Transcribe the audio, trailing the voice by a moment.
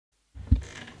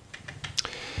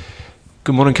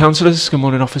Good morning, councillors. Good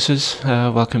morning, officers.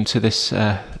 Welcome to this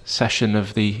session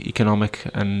of the Economic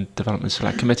and Development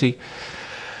Select Committee.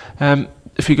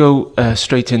 If we go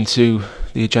straight into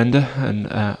the agenda,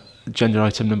 and agenda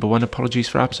item number 1, apologies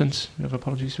for absence. You have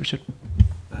apologies, Richard?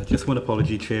 Just one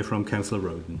apology, Chair, from Councillor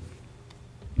Roden.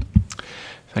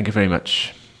 Thank you very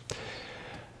much.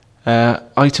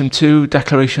 Item 2,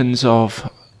 declarations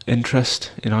of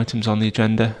interest in items on the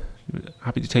agenda.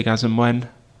 Happy to take as and when.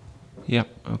 Yeah,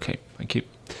 okay, thank you.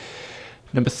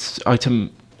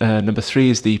 Item number 3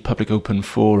 is the public open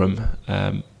forum.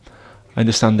 I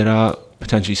understand there are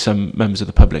potentially some members of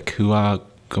the public who are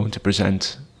going to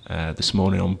present this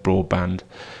morning on broadband.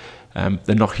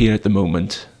 They're not here at the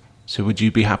moment, so would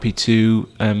you be happy to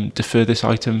defer this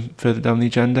item further down the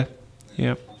agenda?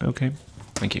 Yeah, okay,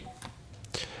 thank you.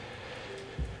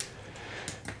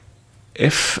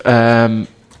 If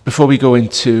before we go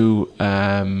into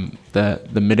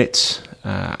the minutes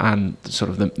and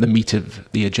sort of the meat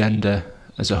of the agenda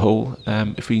as a whole,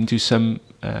 if we can do some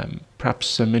perhaps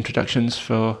some introductions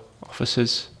for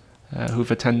officers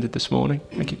who've attended this morning.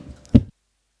 Thank you.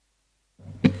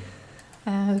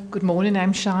 Good morning,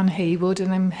 I'm Sian Haywood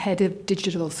and I'm Head of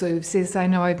Digital Services. I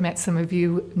know I've met some of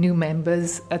you new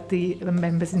members at the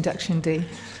Members Induction Day,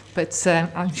 but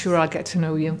I'm sure I'll get to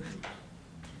know you.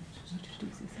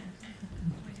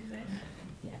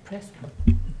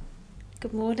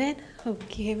 Good morning. Oh,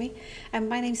 can you hear me?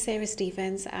 My name's Sarah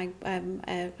Stevens. I'm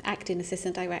Acting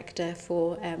Assistant Director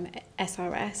for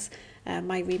SRS.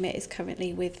 My remit is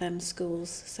currently with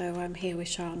schools, so I'm here with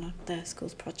Sian on the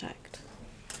schools project.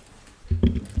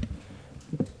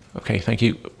 Okay, thank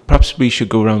you. Perhaps we should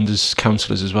go around as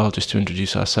councillors as well, just to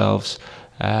introduce ourselves.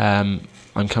 I'm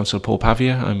Councillor Paul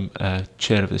Pavia. I'm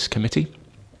Chair of this committee.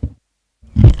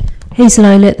 Hazel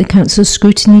Eilert, the Council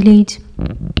Scrutiny Lead.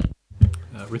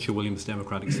 Richard Williams,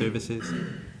 Democratic Services.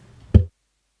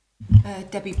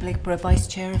 Debbie Blakeborough, Vice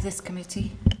Chair of this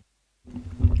committee.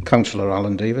 Councillor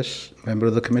Alan Davis, Member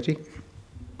of the committee.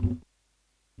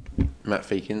 Matt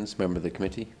Feakins, Member of the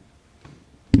committee.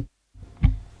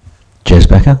 Jez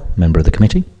Becker, Member of the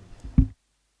committee.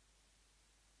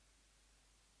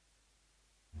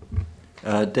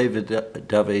 David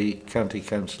Dovey, County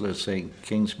Councillor, St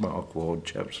King's Mark Ward,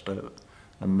 Chepstow,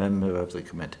 and Member of the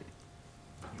committee.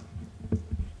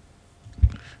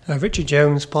 Richard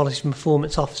Jones, Policy and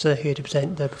Performance Officer, here to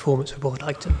present the performance report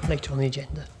item later on the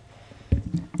agenda.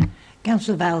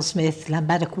 Councillor Val Smith,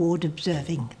 Lambaddock Ward,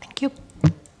 observing. Thank you.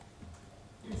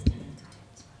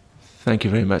 Thank you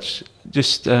very much.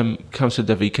 Just Councillor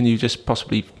Dovey, can you just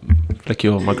possibly flick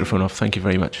your microphone off? Thank you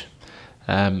very much.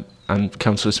 And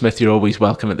Councillor Smith, you're always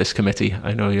welcome at this committee.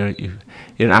 I know you're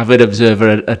an avid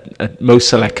observer at most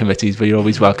select committees, but you're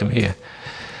always welcome here.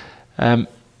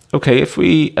 Okay, if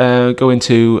we go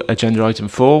into agenda item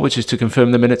 4, which is to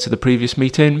confirm the minutes of the previous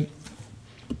meeting.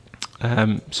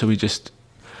 So we just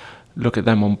look at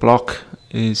them on block.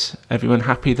 Is everyone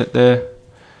happy that they're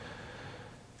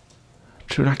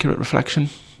true and accurate reflection?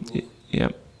 Yeah.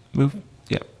 Move?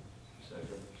 Yeah.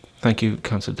 Thank you,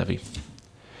 Councillor Dovey.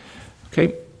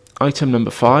 Okay, item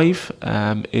number 5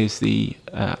 is the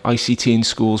ICT in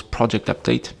Schools project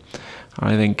update.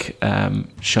 I think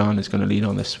Sian is going to lead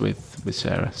on this with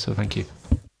Sarah, so thank you.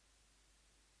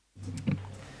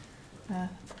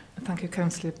 Thank you,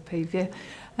 Councillor Pavia.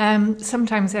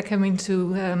 Sometimes I come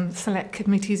into select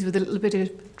committees with a little bit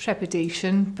of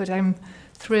trepidation, but I'm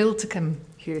thrilled to come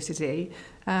here today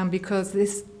because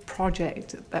this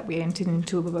project that we entered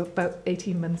into about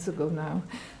 18 months ago now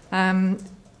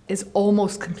is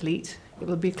almost complete. It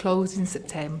will be closed in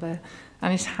September,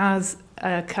 and it has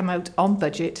come out on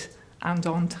budget and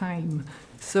on time.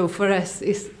 So for us,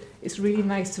 it's really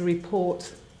nice to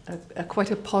report quite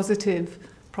a positive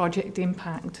project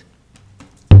impact.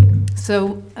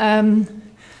 So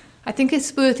I think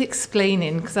it's worth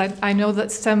explaining, because I know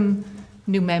that some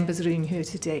new members are in here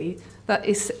today, that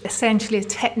it's essentially a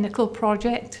technical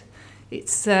project.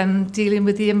 It's dealing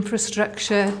with the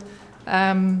infrastructure,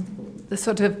 the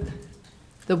sort of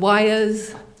the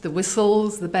wires, the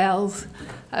whistles, the bells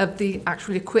of the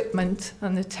actual equipment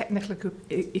and the technical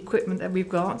equipment that we've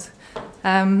got.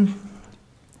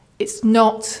 It's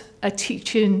not a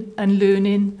teaching and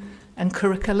learning and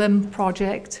curriculum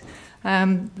project.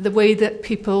 The way that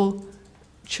people,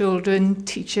 children,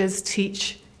 teachers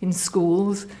teach in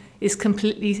schools is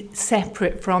completely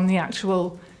separate from the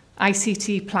actual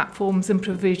ICT platforms and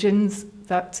provisions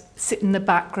that sit in the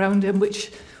background and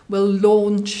which will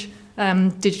launch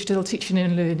digital teaching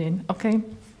and learning, okay?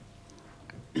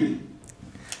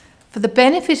 For the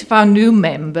benefit of our new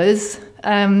members,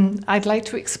 I'd like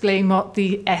to explain what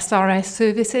the SRS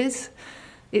service is.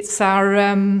 It's our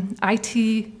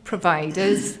IT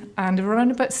providers, and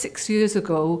around about 6 years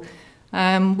ago,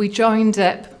 we joined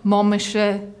up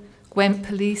Monmouthshire, Gwent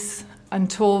Police and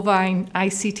Torvine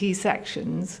ICT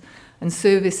sections and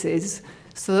services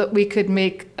so that we could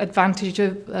make advantage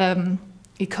of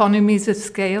economies of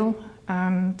scale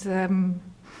and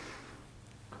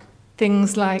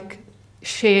things like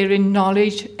sharing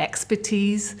knowledge,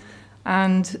 expertise,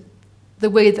 and the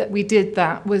way that we did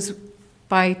that was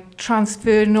by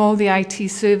transferring all the IT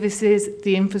services,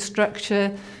 the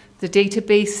infrastructure, the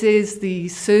databases, the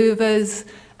servers,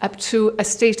 up to a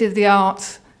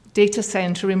state-of-the-art data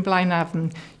centre in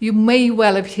Blaenavon. You may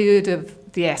well have heard of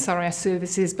the SRS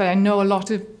services, but I know a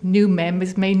lot of new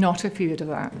members may not have heard of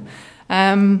that.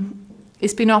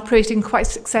 It's been operating quite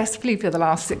successfully for the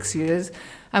last 6 years,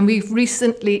 and we've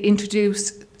recently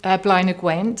introduced Blaen y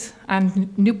Gwent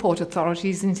and Newport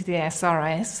authorities into the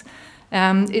SRS.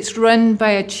 It's run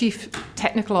by a chief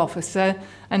technical officer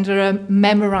under a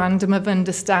memorandum of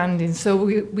understanding, so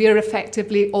we are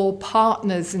effectively all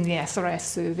partners in the SRS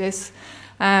service.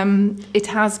 It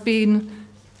has been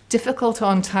difficult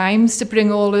on times to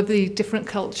bring all of the different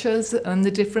cultures and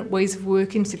the different ways of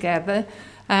working together,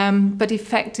 but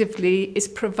effectively it's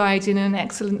providing an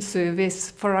excellent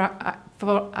service for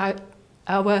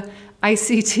our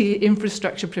ICT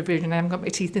infrastructure provision. I haven't got my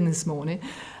teeth in this morning.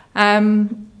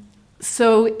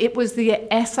 So it was the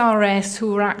SRS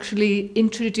who were actually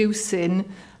introducing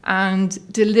and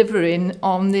delivering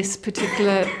on this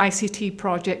particular ICT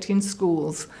project in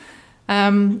schools.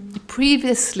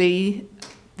 Previously,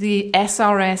 the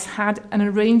SRS had an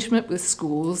arrangement with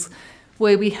schools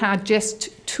where we had just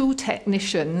 2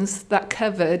 technicians that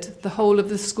covered the whole of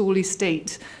the school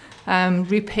estate,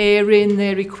 repairing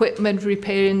their equipment,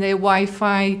 repairing their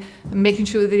Wi-Fi, and making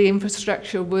sure the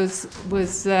infrastructure was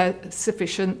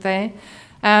sufficient there.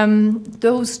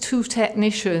 Those 2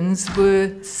 technicians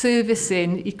were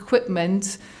servicing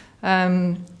equipment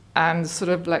and sort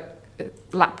of like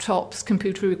laptops,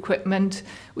 computer equipment,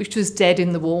 which was dead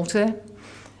in the water.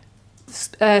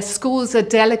 Schools are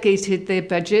delegated their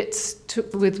budgets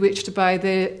with which to buy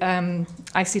their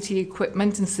ICT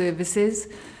equipment and services.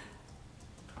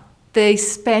 They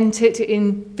spent it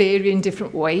in varying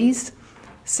different ways.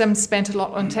 Some spent a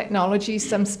lot on technology,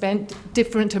 some spent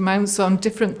different amounts on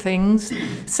different things.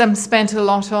 Some spent a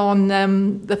lot on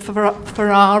the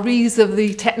Ferraris of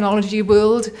the technology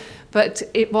world, but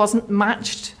it wasn't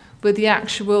matched with the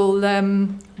actual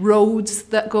roads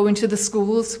that go into the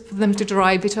schools for them to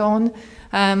drive it on.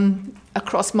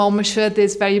 Across Monmouthshire,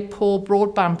 there's very poor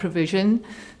broadband provision.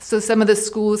 So some of the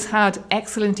schools had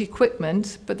excellent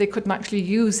equipment, but they couldn't actually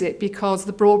use it because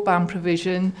the broadband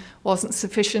provision wasn't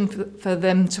sufficient for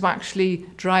them to actually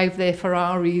drive their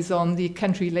Ferraris on the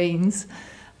country lanes.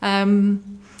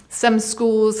 Some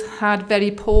schools had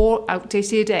very poor,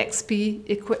 outdated XP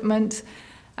equipment.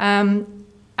 And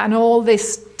all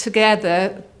this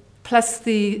together, plus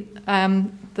the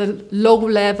low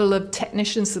level of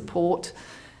technician support,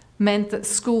 meant that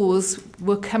schools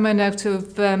were coming out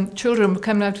of, children were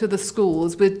coming out of the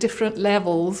schools with different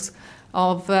levels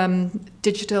of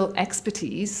digital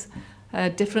expertise,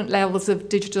 different levels of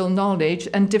digital knowledge,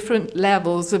 and different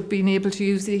levels of being able to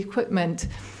use the equipment.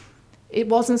 It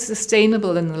wasn't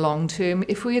sustainable in the long term.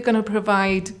 If we are going to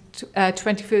provide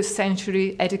 21st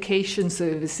century education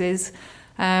services,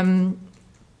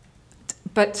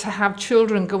 but to have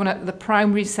children going out of the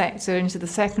primary sector into the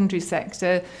secondary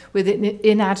sector with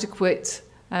inadequate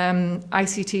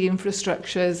ICT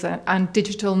infrastructures and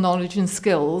digital knowledge and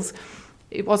skills,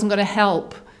 it wasn't going to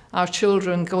help our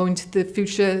children go into the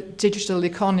future digital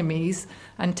economies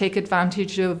and take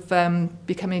advantage of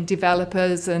becoming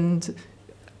developers and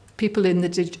people in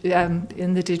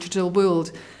the digital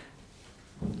world.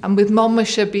 And with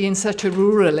Monmouthshire being such a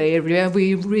rural area,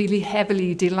 we really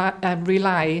heavily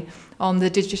rely on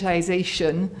the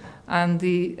digitisation and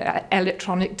the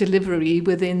electronic delivery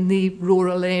within the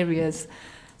rural areas.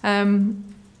 To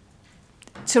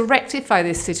rectify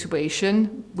this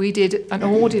situation, we did an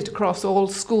audit across all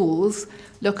schools,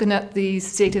 looking at the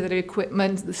state of their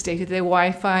equipment, the state of their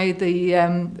Wi-Fi, the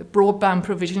broadband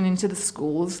provision into the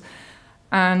schools,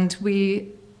 and we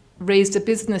raised a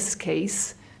business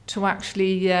case to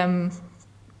actually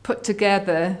put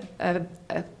together a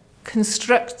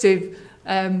constructive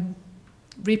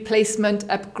replacement,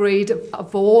 upgrade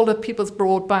of all of people's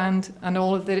broadband and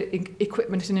all of their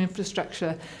equipment and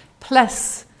infrastructure,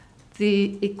 plus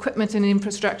the equipment and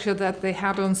infrastructure that they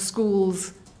had on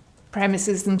schools'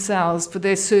 premises themselves for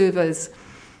their servers.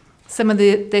 Some of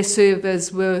their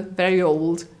servers were very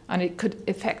old, and it could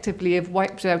effectively have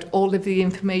wiped out all of the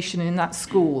information in that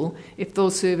school if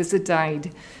those servers had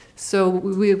died. So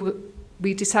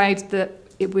we decided that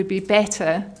it would be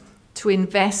better to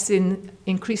invest in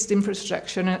increased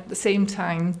infrastructure and at the same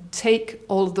time take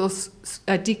all of those,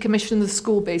 decommission the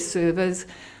school-based servers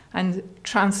and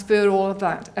transfer all of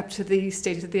that up to the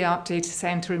state-of-the-art data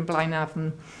centre in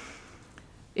Blaenavon.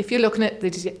 If you're looking at the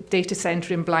data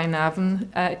centre in Blaenavon,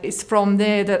 it's from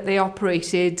there that they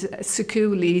operated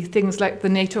securely things like the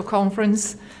NATO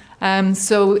conference.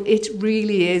 So it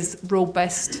really is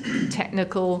robust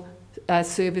technical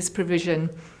service provision.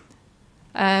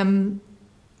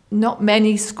 Not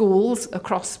many schools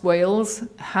across Wales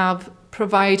have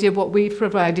provided what we've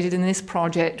provided in this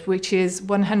project, which is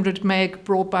 100 meg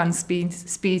broadband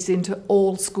speeds into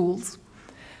all schools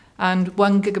and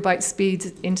 1 gigabyte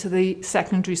speeds into the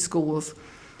secondary schools.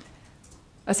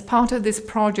 As part of this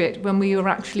project, when we were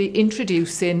actually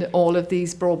introducing all of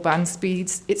these broadband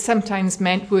speeds, it sometimes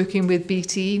meant working with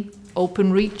BT,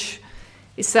 Openreach.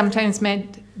 It sometimes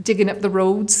meant digging up the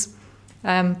roads,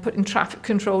 putting traffic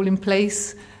control in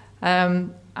place,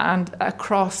 and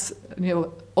across,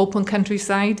 open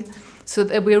countryside, so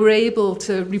that we were able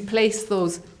to replace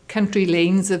those country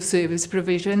lanes of service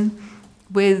provision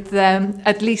with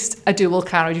at least a dual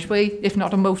carriageway, if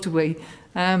not a motorway,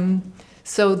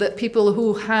 so that people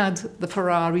who had the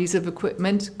Ferraris of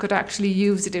equipment could actually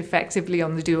use it effectively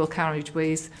on the dual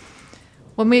carriageways.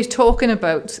 When we're talking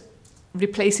about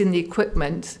replacing the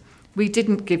equipment, we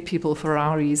didn't give people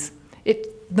Ferraris.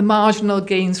 The marginal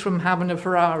gains from having a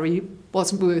Ferrari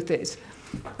wasn't worth it.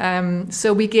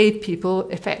 So we gave people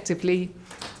effectively,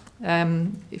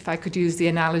 if I could use the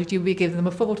analogy, we gave them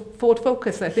a Ford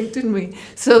Focus, I think, didn't we?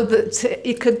 So that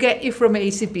it could get you from A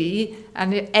to B,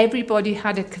 and everybody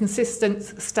had a consistent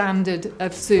standard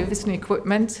of service and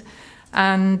equipment,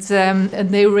 and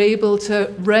they were able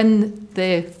to run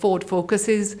their Ford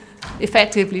Focuses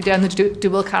effectively down the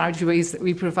dual carriageways that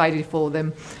we provided for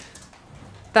them.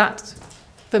 That,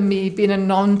 for me, being a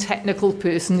non-technical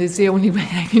person, is the only way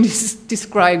I can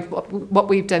describe what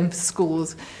we've done for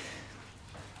schools.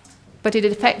 But it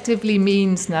effectively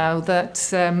means now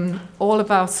that all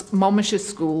of our Monmouthshire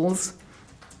schools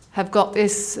have got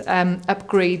this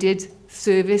upgraded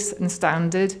service and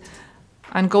standard,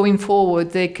 and going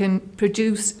forward they can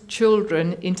produce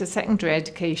children into secondary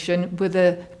education with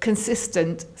a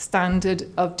consistent standard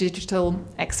of digital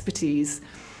expertise.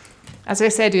 As I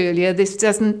said earlier, this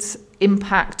doesn't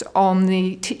impact on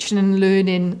the teaching and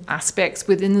learning aspects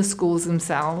within the schools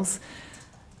themselves.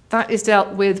 That is dealt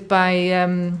with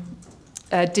by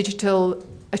digital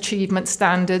achievement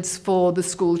standards for the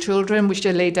school children, which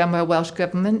are laid down by Welsh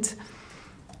Government.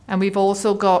 And we've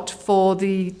also got for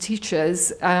the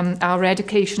teachers our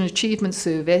Education Achievement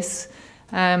Service,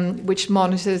 which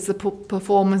monitors the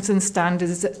performance and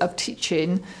standards of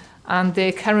teaching. And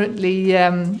they're currently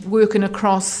working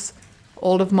across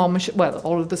all of Monmouthshire, well,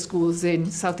 all of the schools in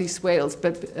South East Wales,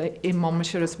 but in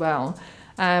Monmouthshire as well,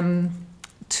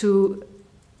 to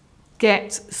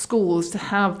get schools to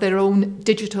have their own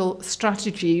digital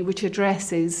strategy which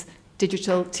addresses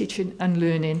digital teaching and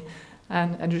learning.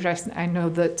 And addressing, I know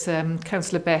that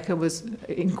Councillor Becker was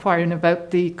inquiring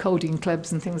about the coding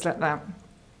clubs and things like that.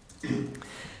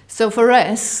 So for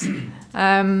us,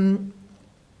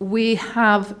 we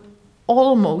have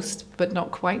almost, but not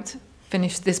quite,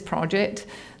 finished this project.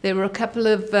 There were a couple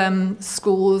of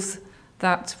schools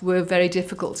that were very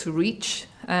difficult to reach.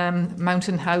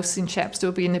 Mountain House in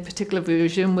Chepstow being a particular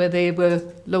version where they were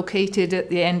located at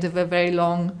the end of a very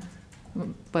long,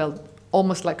 well,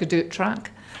 almost like a dirt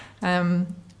track.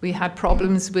 We had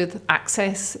problems with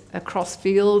access across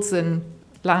fields and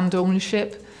land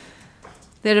ownership.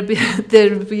 There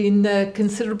have been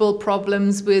considerable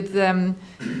problems with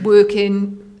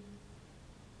working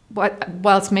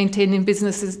whilst maintaining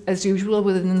business as usual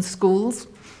within the schools.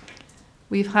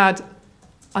 We've had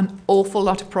an awful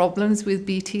lot of problems with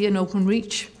BT and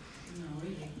Openreach. No,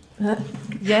 really?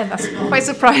 Yeah, that's quite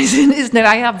surprising, isn't it?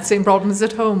 I have the same problems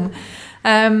at home.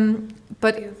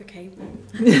 But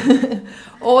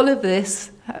all of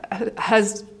this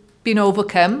has been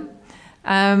overcome,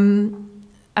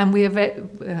 and we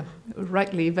are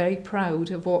rightly very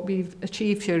proud of what we've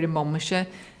achieved here in Monmouthshire,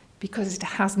 because it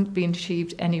hasn't been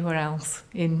achieved anywhere else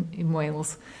in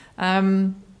Wales.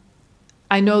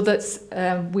 I know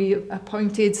that we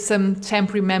appointed some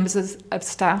temporary members of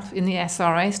staff in the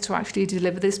SRS to actually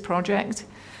deliver this project.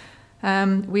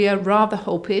 We are rather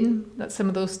hoping that some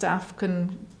of those staff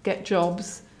can get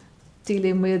jobs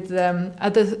dealing with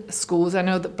other schools. I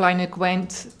know that Blaenau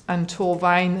Gwent and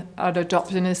Torfaen are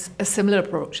adopting a similar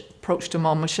approach to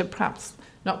Monmouthshire, perhaps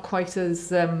not quite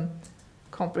as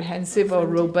comprehensive or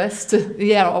robust,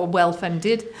 yeah, or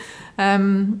well-funded.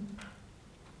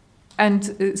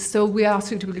 And so we are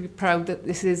suitably proud that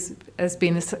this has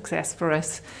been a success for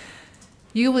us.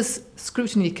 You as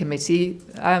Scrutiny Committee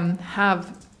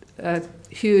have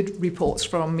heard reports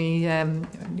from me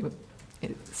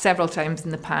several times in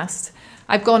the past.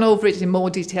 I've gone over it in more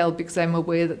detail because I'm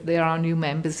aware that there are new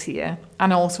members here.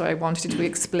 And also I wanted to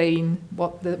explain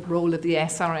what the role of the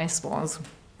SRS was.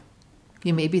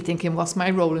 You may be thinking, what's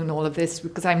my role in all of this?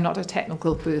 Because I'm not a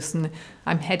technical person.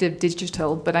 I'm head of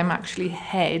digital, but I'm actually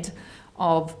head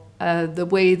of the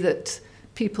way that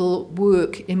people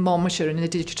work in Monmouthshire in the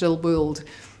digital world.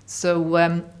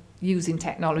 So using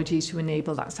technology to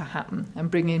enable that to happen and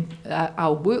bringing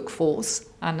our workforce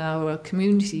and our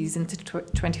communities into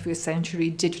 21st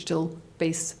century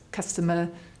digital-based customer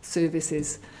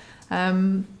services.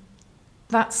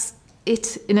 That's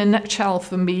it in a nutshell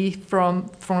for me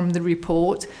from the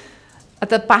report. At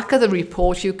the back of the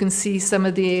report, you can see some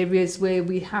of the areas where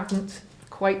we haven't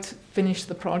quite finished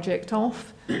the project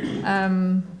off.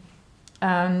 And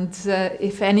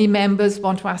if any members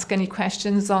want to ask any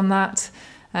questions on that,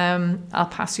 I'll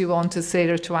pass you on to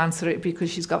Sarah to answer it because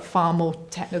she's got far more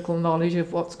technical knowledge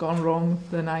of what's gone wrong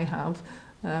than I have,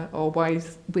 or why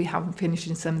we haven't finished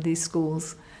in some of these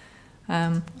schools.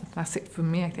 That's it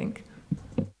from me, I think.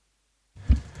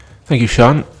 Thank you,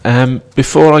 Sian.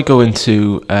 Before I go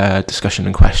into discussion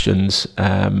and questions,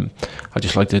 I'd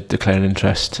just like to declare an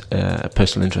interest, a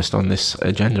personal interest on this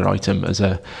agenda item as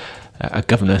a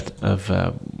governor of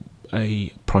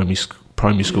a primary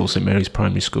school, St Mary's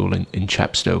Primary School in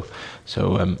Chepstow.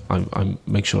 So I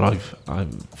make sure I've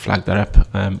flagged that up.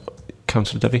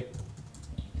 Councillor Dovey.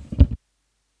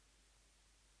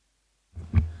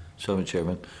 Sorry,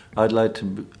 Chairman. I'd like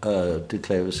to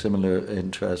declare a similar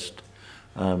interest.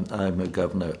 I'm a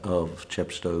governor of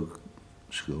Chepstow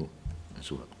School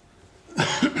as well.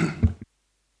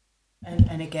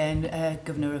 and again,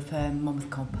 governor of Monmouth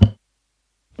Comp.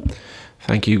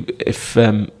 Thank you. If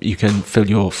you can fill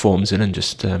your forms in and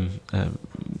just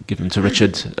give them to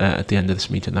Richard at the end of this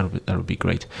meeting, that would be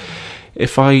great.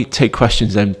 If I take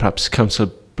questions, then perhaps Councillor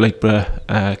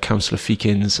Blakeborough, Councillor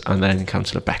Feakins, and then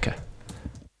Councillor Becker.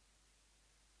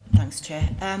 Thanks, Chair.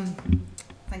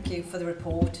 Thank you for the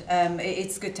report.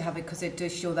 It's good to have it because it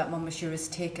does show that Monmouthshire has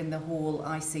taken the whole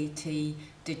ICT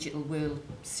digital world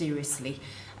seriously.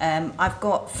 I've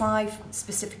got 5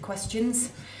 specific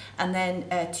questions and then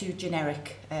 2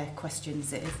 generic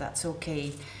questions, if that's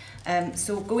okay.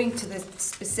 So going to the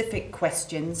specific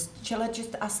questions, shall I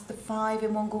just ask the 5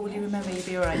 in one go? Will you remember? You'll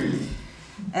be all right.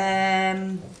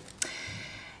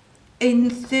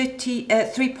 In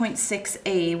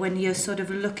 3.6a, when you're sort of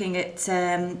looking at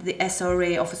the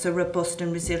SRA, Officer Robust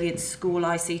and Resilient School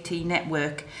ICT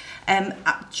Network,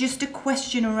 just a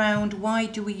question around why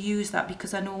do we use that?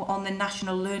 Because I know on the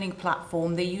National Learning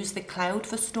Platform, they use the cloud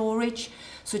for storage.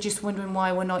 So just wondering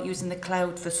why we're not using the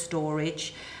cloud for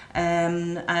storage.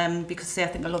 Because I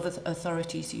think a lot of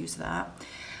authorities use that.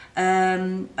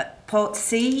 Part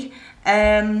C,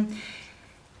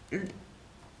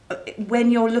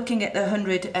 when you're looking at the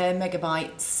 100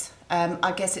 megabytes,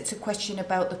 I guess it's a question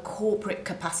about the corporate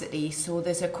capacity. So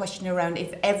there's a question around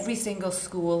if every single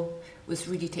school was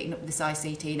really taking up this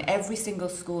ICT and every single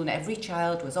school and every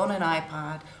child was on an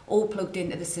iPad, all plugged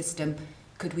into the system,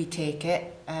 could we take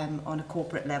it on a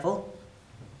corporate level?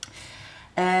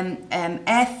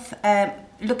 F,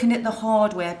 looking at the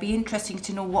hardware, it'd be interesting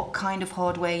to know what kind of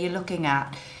hardware you're looking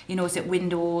at. You know, is it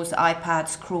Windows,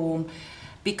 iPads, Chrome?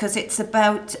 Because it's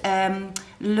about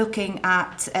looking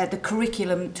at the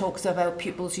curriculum talks about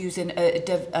pupils using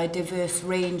a diverse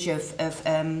range of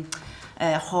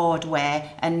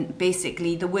hardware, and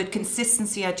basically the word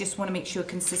consistency, I just want to make sure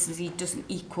consistency doesn't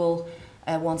equal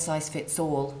one size fits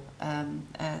all.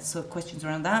 So questions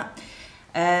around that.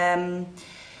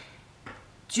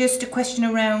 Just a question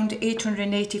around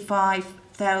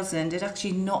 885,000. It's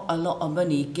actually not a lot of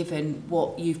money given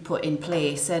what you've put in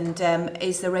place. And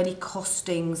is there any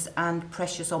costings and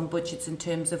pressures on budgets in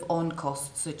terms of on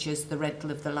costs, such as the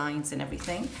rental of the lines and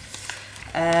everything?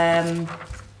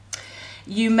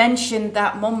 You mentioned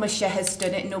that Monmouthshire has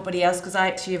done it, nobody else, because I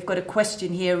actually have got a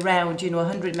question here around,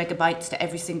 100 megabytes to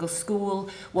every single school,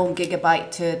 1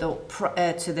 gigabyte to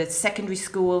the secondary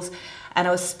schools. And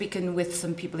I was speaking with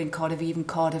some people in Cardiff, even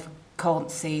Cardiff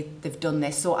can't say they've done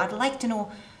this. So I'd like to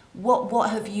know,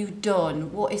 what have you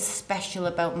done? What is special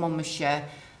about Monmouthshire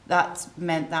that's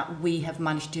meant that we have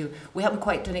managed to? We haven't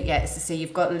quite done it yet, as to say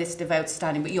you've got a list of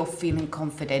outstanding, but you're feeling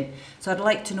confident. So I'd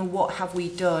like to know, what have we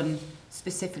done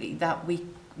specifically that we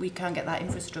can get that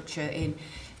infrastructure in,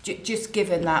 just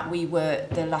given that we were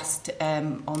the last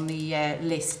on the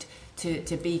list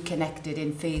to be connected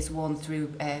in phase 1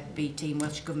 through BT,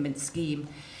 Welsh Government scheme.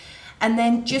 And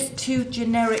then just 2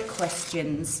 generic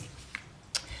questions.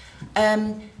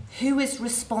 Who is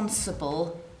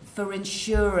responsible for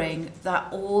ensuring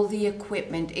that all the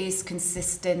equipment is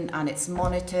consistent and it's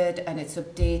monitored and it's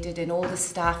updated and all the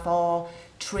staff are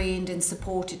trained and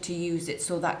supported to use it,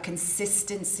 so that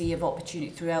consistency of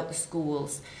opportunity throughout the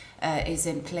schools is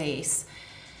in place?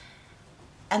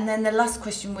 And then the last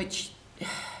question, which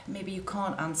maybe you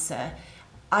can't answer,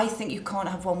 I think you can't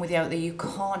have one without the, you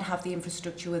can't have the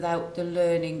infrastructure without the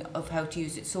learning of how to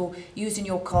use it. So using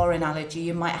your car analogy,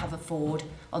 you might have a Ford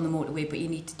on the motorway, but you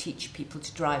need to teach people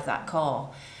to drive that car.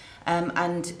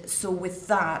 And so with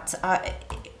that,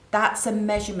 that's a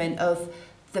measurement of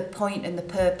the point and the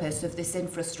purpose of this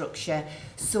infrastructure.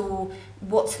 So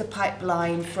what's the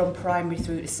pipeline from primary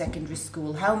through to secondary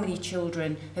school? How many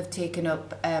children have taken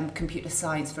up computer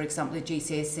science, for example, the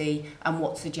GCSE, and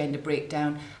what's the gender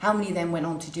breakdown? How many then went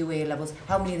on to do A-levels?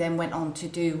 How many then went on to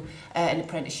do an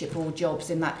apprenticeship or jobs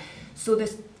in that? So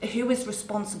who is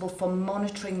responsible for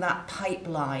monitoring that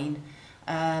pipeline?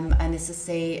 And as I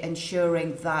say,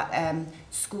 ensuring that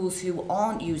schools who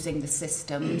aren't using the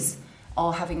systems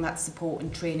are having that support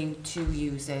and training to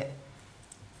use it.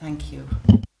 Thank you.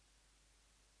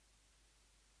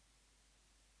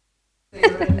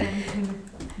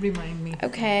 Remind me.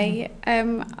 Okay,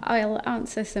 I'll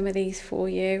answer some of these for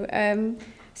you.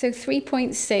 So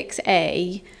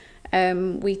 3.6a,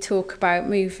 we talk about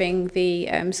moving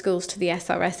the schools to the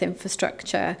SRS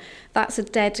infrastructure. That's a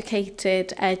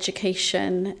dedicated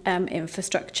education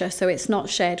infrastructure, so it's not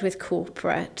shared with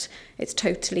corporate. It's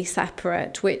totally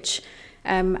separate, which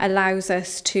allows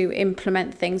us to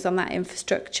implement things on that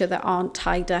infrastructure that aren't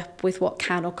tied up with what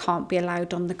can or can't be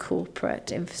allowed on the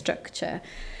corporate infrastructure.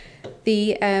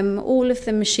 All of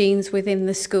the machines within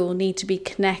the school need to be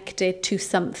connected to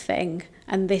something,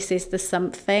 and this is the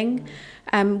something.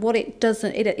 What it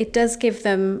doesn't, it does give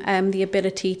them the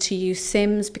ability to use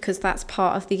SIMS because that's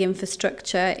part of the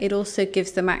infrastructure. It also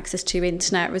gives them access to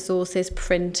internet resources,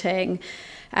 printing,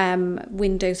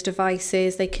 Windows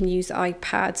devices, they can use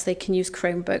iPads, they can use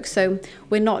Chromebooks. So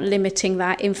we're not limiting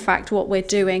that. In fact, what we're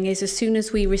doing is as soon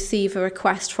as we receive a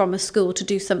request from a school to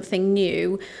do something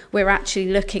new, we're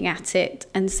actually looking at it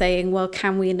and saying, well,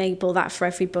 can we enable that for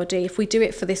everybody? If we do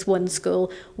it for this one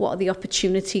school, what are the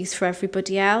opportunities for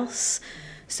everybody else?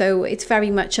 So it's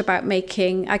very much about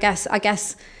making, I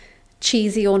guess,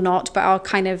 cheesy or not, but our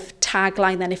kind of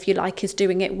tagline then, if you like, is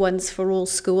doing it once for all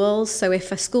schools. So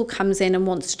if a school comes in and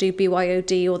wants to do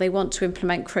BYOD, or they want to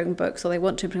implement Chromebooks, or they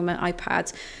want to implement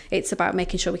iPads, it's about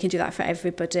making sure we can do that for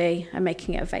everybody and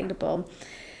making it available.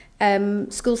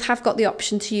 Schools have got the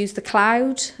option to use the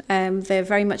cloud. They're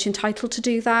very much entitled to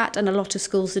do that, and a lot of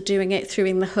schools are doing it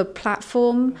through the Hub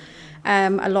platform.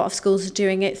 A lot of schools are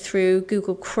doing it through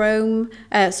Google Google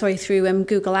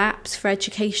Apps for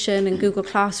education and Google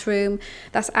Classroom.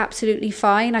 That's absolutely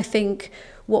fine. I think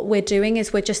what we're doing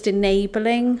is we're just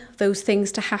enabling those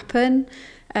things to happen.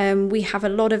 We have a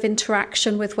lot of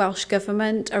interaction with Welsh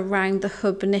Government around the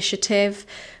Hub initiative,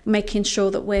 making sure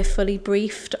that we're fully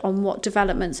briefed on what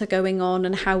developments are going on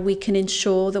and how we can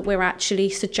ensure that we're actually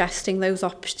suggesting those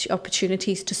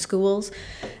opportunities to schools.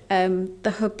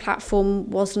 The Hub platform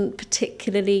wasn't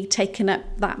particularly taken up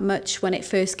that much when it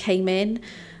first came in,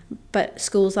 but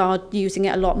schools are using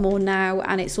it a lot more now,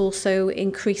 and it's also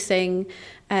increasing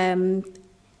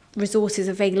resources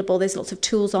available. There's lots of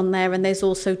tools on there, and there's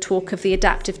also talk of the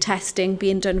adaptive testing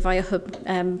being done via Hub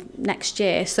next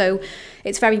year. So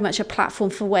it's very much a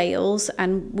platform for Wales,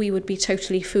 and we would be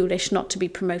totally foolish not to be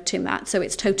promoting that. So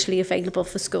it's totally available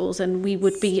for schools, and we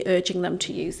would be urging them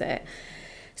to use it.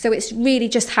 So it's really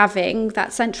just having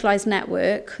that centralised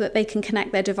network that they can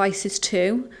connect their devices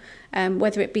to,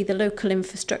 whether it be the local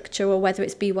infrastructure or whether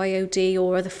it's BYOD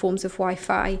or other forms of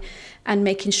Wi-Fi, and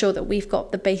making sure that we've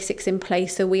got the basics in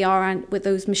place. So with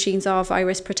those machines are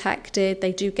virus protected,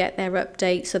 they do get their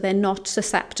updates, so they're not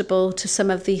susceptible to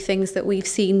some of the things that we've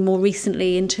seen more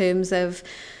recently in terms of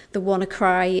the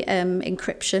WannaCry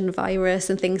encryption virus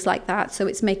and things like that. So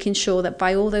it's making sure that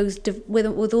by all those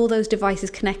with all those devices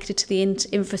connected to the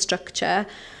infrastructure,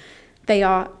 they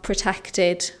are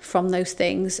protected from those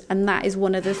things. And that is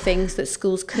one of the things that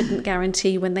schools couldn't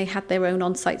guarantee when they had their own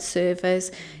on-site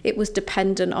servers. It was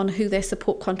dependent on who their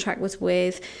support contract was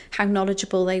with, how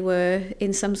knowledgeable they were.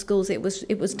 In some schools, it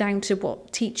was down to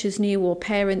what teachers knew or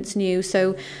parents knew.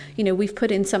 So, we've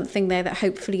put in something there that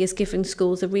hopefully is giving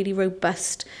schools a really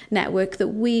robust network that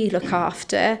we look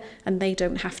after, and they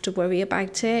don't have to worry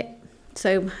about it.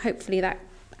 So hopefully that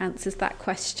answers that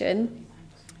question.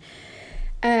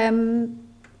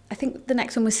 I think the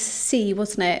next one was C,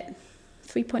 wasn't it?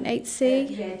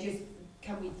 3.8C? Yeah, just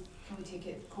can we we take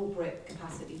it, corporate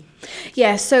capacity?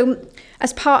 Yeah, so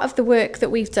as part of the work that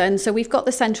we've done, so we've got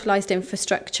the centralised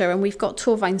infrastructure and we've got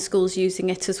Torvine schools using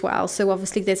it as well. So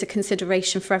obviously there's a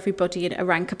consideration for everybody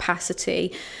around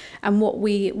capacity. And what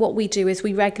we do is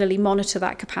we regularly monitor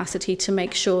that capacity to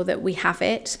make sure that we have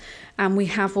it. And we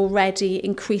have already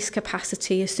increased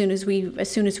capacity as soon as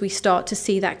we start to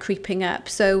see that creeping up.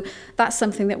 So that's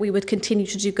something that we would continue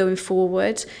to do going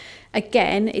forward.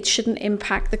 Again, it shouldn't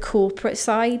impact the corporate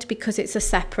side because it's a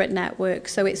separate network.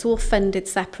 So it's all funded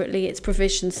separately, it's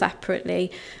provisioned separately,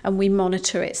 and we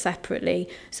monitor it separately.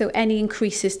 So any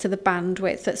increases to the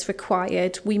bandwidth that's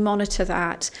required, we monitor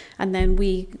that, and then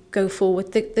we go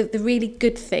forward. The really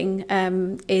good thing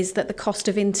is that the cost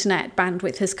of internet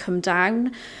bandwidth has come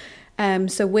down.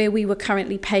 So where we were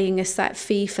currently paying a set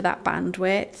fee for that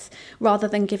bandwidth, rather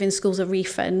than giving schools a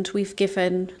refund, we've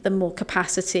given them more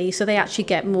capacity. So they actually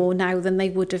get more now than they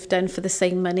would have done for the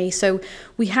same money. So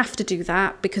we have to do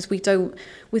that because we don't,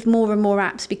 with more and more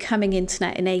apps becoming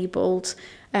internet enabled,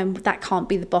 that can't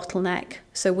be the bottleneck.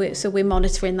 So we're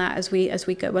monitoring that as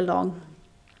we go along.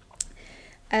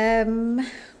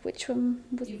 Which one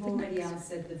was You've already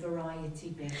answered the variety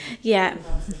bit. Yeah. You've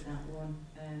answered that one.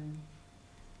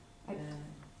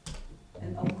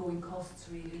 And ongoing costs,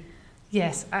 really.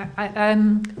 Yes,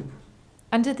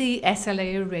 under the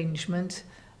SLA arrangement,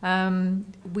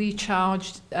 we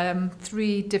charged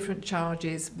 3 different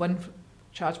charges. One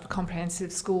charge for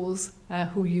comprehensive schools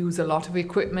who use a lot of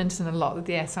equipment and a lot of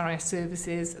the SRS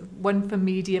services, one for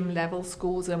medium level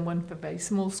schools and one for very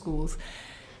small schools.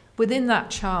 Within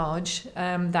that charge,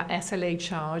 that SLA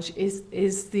charge,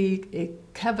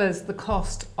 it covers the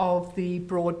cost of the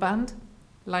broadband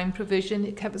line provision.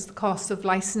 It covers the cost of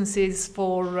licenses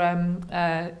for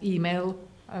email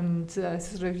and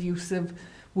sort of use of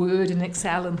Word and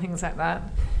Excel and things like that.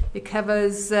 It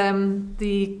covers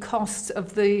the cost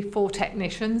of the 4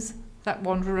 technicians that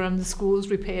wander around the schools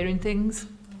repairing things.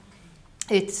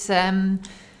 It's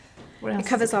it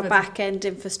covers our back-end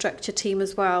infrastructure team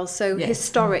as well. So yes.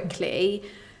 Historically,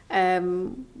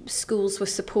 schools were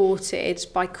supported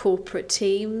by corporate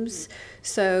teams.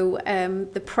 So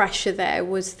the pressure there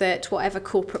was that whatever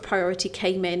corporate priority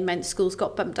came in meant schools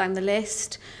got bumped down the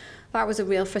list. That was a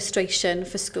real frustration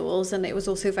for schools, and it was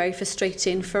also very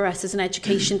frustrating for us as an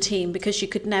education team because you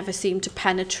could never seem to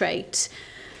penetrate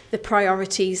the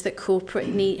priorities that corporate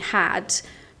had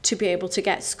to be able to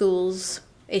get schools'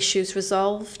 issues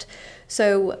resolved.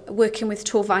 So working with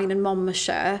Torvine and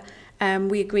Monmouthshire,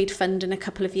 we agreed funding a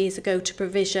couple of years ago to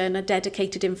provision a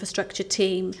dedicated infrastructure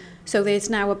team. So there's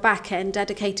now a back-end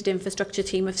dedicated infrastructure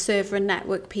team of server and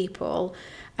network people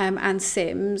and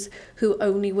SIMs who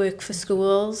only work for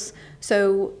schools.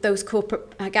 So those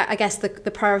corporate, I guess the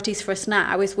priorities for us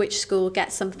now is which school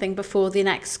gets something before the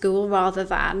next school rather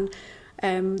than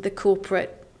the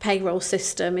corporate payroll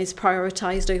system is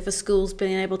prioritised over schools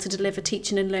being able to deliver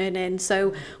teaching and learning.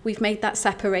 So we've made that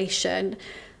separation.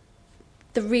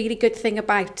 The really good thing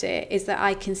about it is that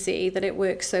I can see that it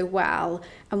works so well.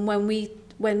 And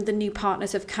when the new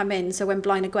partners have come in, so when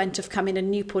Blaenau Gwent have come in and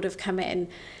Newport have come in,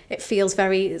 it feels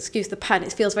very, excuse the pun,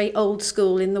 it feels very old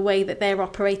school in the way that they're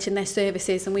operating their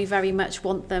services, and we very much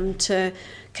want them to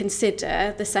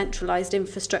consider the centralised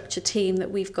infrastructure team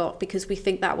that we've got because we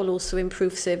think that will also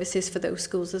improve services for those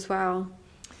schools as well.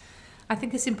 I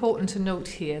think it's important to note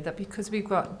here that because we've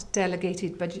got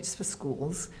delegated budgets for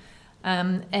schools,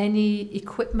 any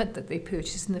equipment that they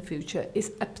purchase in the future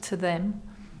is up to them.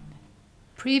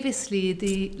 Previously,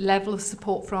 the level of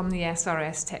support from the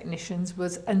SRS technicians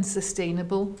was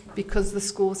unsustainable because the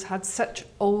schools had such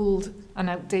old and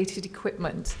outdated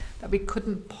equipment that we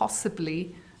couldn't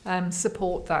possibly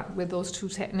support that with those 2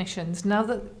 technicians. Now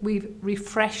that we've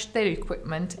refreshed their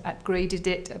equipment, upgraded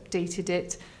it,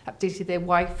 updated their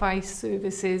Wi-Fi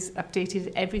services,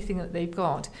 updated everything that they've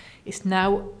got, it's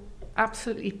now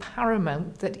absolutely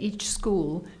paramount that each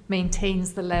school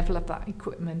maintains the level of that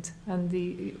equipment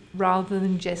and rather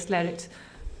than just let it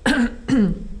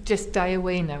just die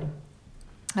away now.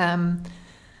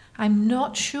 I'm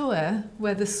not sure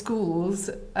whether schools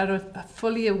are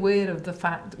fully aware of the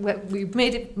fact, well, we've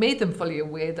made them fully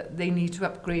aware that they need to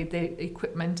upgrade their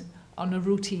equipment on a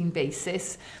routine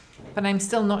basis, but I'm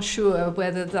still not sure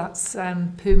whether that's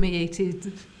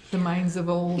permeated the minds of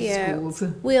all schools.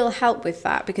 We'll help with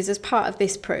that because as part of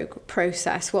this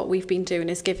process, what we've been doing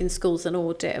is giving schools an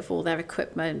audit of all their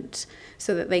equipment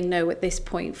so that they know at this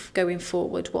point going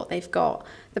forward what they've got.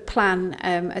 The plan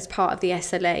as part of the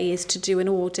SLA is to do an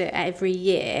audit every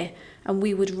year, and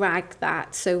we would rag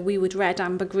that. So we would red,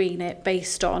 amber, green it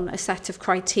based on a set of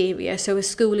criteria. So a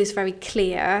school is very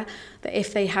clear that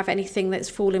if they have anything that's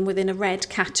fallen within a red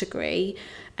category,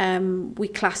 we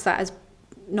class that as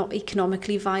not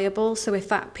economically viable. So if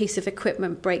that piece of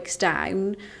equipment breaks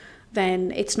down,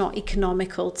 then it's not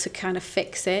economical to kind of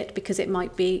fix it, because it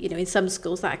might be, you know, in some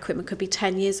schools that equipment could be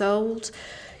 10 years old.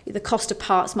 The cost of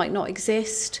parts might not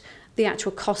exist. The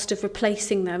actual cost of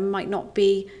replacing them might not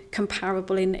be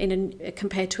comparable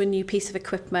compared to a new piece of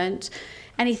equipment.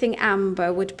 Anything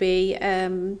amber would be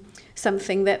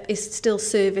something that is still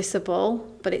serviceable,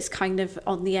 but it's kind of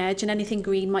on the edge, and anything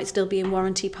green might still be in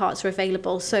warranty, parts are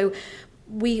available. So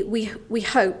we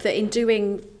hope that in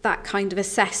doing that kind of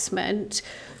assessment,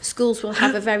 schools will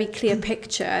have a very clear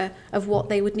picture of what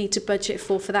they would need to budget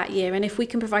for that year. And if we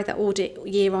can provide that audit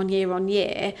year on year on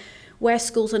year, where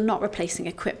schools are not replacing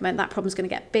equipment, that problem's going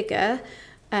to get bigger.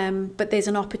 But there's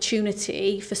an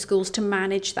opportunity for schools to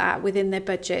manage that within their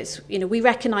budgets. You know, we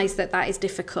recognise that that is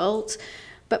difficult,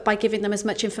 but by giving them as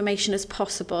much information as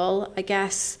possible, I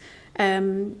guess,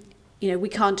 you know, we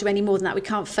can't do any more than that. We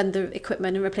can't fund the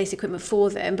equipment and replace equipment for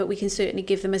them, but we can certainly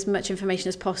give them as much information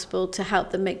as possible to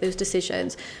help them make those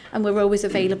decisions. And we're always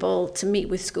available to meet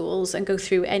with schools and go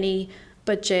through any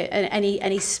budget and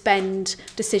any spend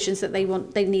decisions that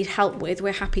they need help with.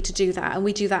 We're happy to do that, and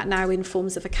we do that now in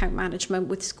forms of account management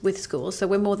with schools. So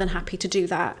we're more than happy to do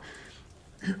that.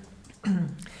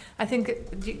 I think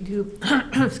you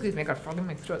excuse me, I got a frog in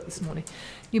my throat this morning.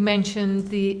 You mentioned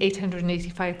the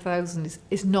 885,000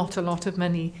 is not a lot of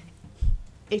money.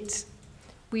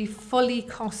 We fully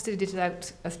costed it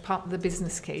out as part of the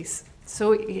business case.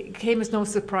 So it came as no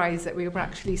surprise that we were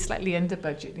actually slightly under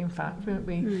budget, in fact, weren't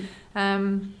we?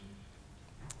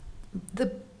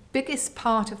 The biggest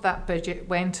part of that budget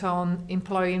went on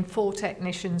employing 4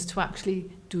 technicians to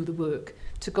actually do the work,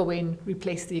 to go in,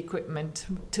 replace the equipment,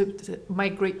 to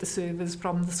migrate the servers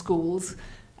from the schools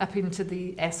up into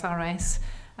the SRS.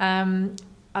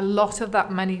 A lot of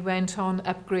that money went on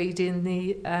upgrading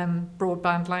the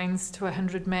broadband lines to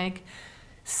 100 meg.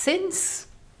 Since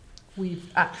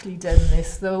we've actually done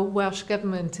this, though, Welsh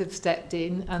Government have stepped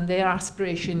in, and their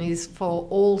aspiration is for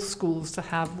all schools to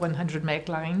have 100 meg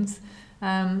lines,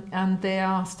 and they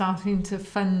are starting to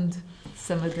fund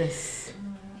some of this.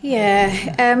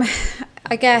 Yeah,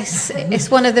 I guess it's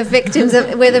one of the victims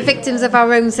of, we're the victims of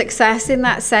our own success in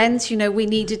that sense. You know, we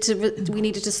needed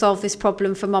to solve this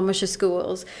problem for Monmouthshire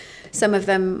schools. Some of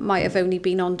them might have only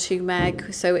been on 2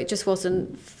 meg, so it just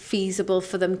wasn't feasible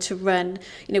for them to run,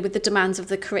 you know, with the demands of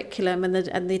the curriculum and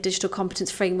the digital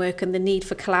competence framework and the need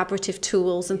for collaborative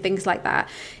tools and things like that.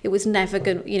 It was never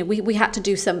going, you know, we had to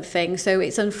do something. So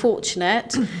it's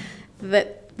unfortunate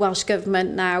that Welsh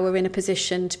Government now are in a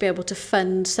position to be able to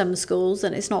fund some schools,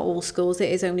 and it's not all schools, it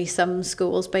is only some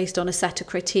schools based on a set of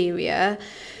criteria.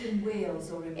 In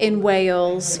Wales or in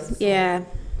Wales, yeah.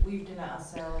 We've done it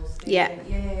ourselves. Yeah.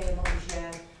 Yeah.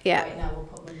 Right now we'll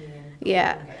put money in.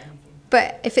 Yeah.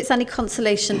 But if it's any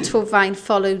consolation, Torfaen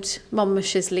followed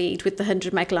Monmouthshire's lead with the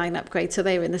 100 meg line upgrade, so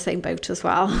they were in the same boat as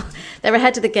well. They're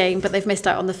ahead of the game, but they've missed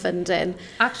out on the funding.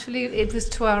 Actually, it was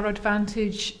to our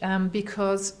advantage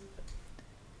because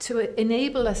to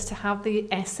enable us to have the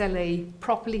SLA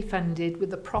properly funded with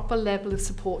the proper level of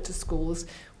support to schools,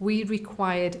 we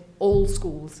required all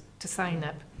schools to sign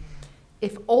up.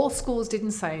 If all schools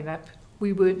didn't sign up,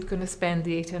 we weren't going to spend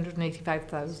the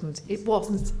 885,000. It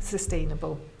wasn't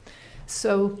sustainable.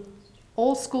 So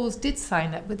all schools did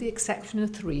sign up with the exception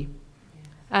of 3.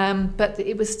 But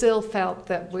it was still felt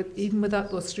that even without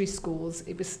those 3 schools,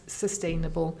 it was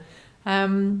sustainable.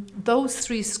 Those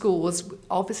 3 schools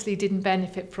obviously didn't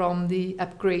benefit from the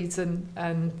upgrades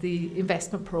and the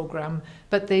investment programme,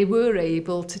 but they were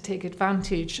able to take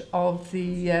advantage of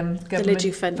the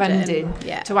government funding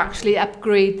to actually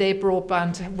upgrade their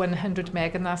broadband to 100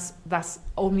 meg, and that's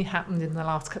only happened in the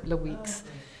last couple of weeks.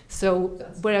 So,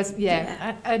 whereas,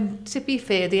 and to be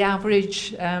fair, the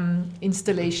average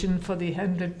installation for the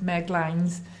 100 meg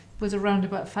lines was around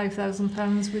about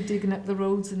 £5,000 with digging up the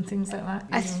roads and things like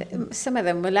that. Some of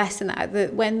them were less than that.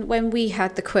 When we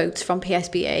had the quotes from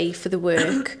PSBA for the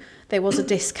work, there was a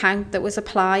discount that was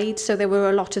applied. So there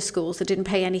were a lot of schools that didn't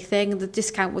pay anything. The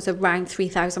discount was around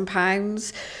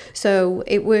 £3,000. So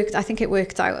it worked. I think it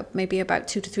worked out maybe about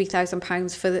 £2,000 to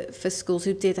 £3,000 for schools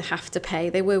who did have to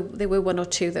pay. There were 1 or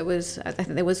 2 that was. I think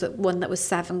there was one that was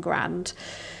 £7,000.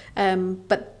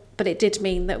 But it did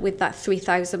mean that with that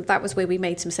 3,000, that was where we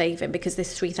made some saving, because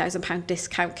this £3,000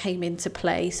 discount came into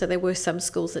play. So there were some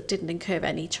schools that didn't incur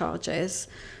any charges.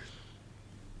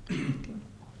 Did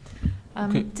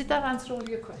that answer all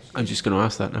your questions? I'm just going to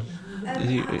ask that now.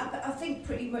 I think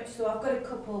pretty much so. I've got a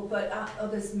couple, but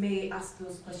others may ask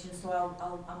those questions, so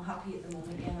I'm happy at the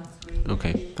moment. Yeah, that's great.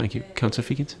 Okay, thank you. Councillor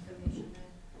Feakins?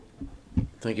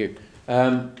 Thank you.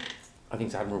 I think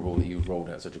it's admirable that you've rolled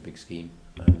out such a big scheme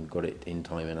and got it in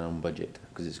time and on budget,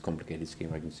 because it's a complicated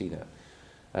scheme, I can see that.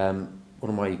 One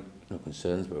of my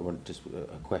concerns, but I want just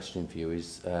a question for you,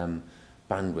 is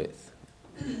bandwidth.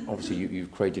 Obviously,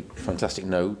 you've created fantastic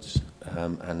nodes,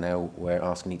 and now we're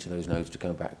asking each of those nodes to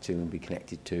go back to and be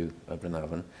connected to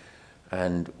Glenavon,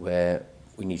 and where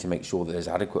we need to make sure that there's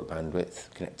adequate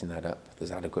bandwidth connecting that up,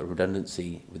 there's adequate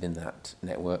redundancy within that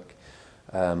network,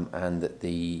 and that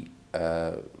the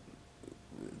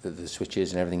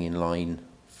switches and everything in line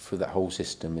for that whole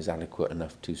system is adequate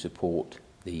enough to support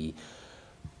the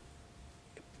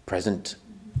present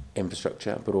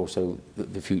infrastructure, but also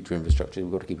the future infrastructure.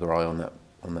 We've got to keep our eye on that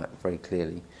very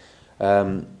clearly.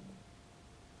 The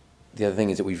other thing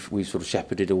is that we've sort of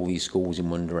shepherded all these schools in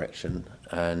one direction,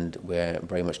 and we're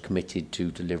very much committed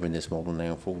to delivering this model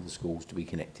now for all the schools to be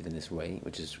connected in this way,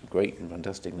 which is great and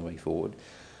fantastic in the way forward.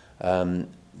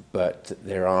 But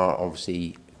there are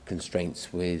obviously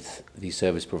constraints with the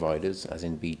service providers, as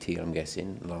in BT, I'm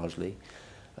guessing, largely,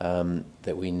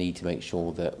 that we need to make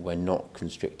sure that we're not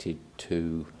constricted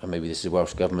to, and maybe this is a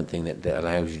Welsh Government thing that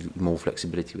allows you more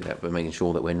flexibility with that, but making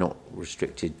sure that we're not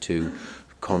restricted to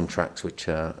contracts which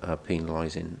are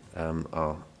penalising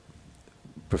our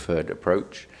preferred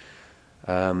approach.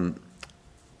 So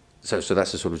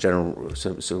that's the sort of general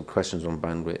sort of questions on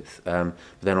bandwidth. But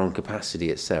then on capacity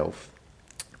itself,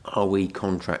 are we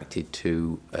contracted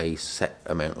to a set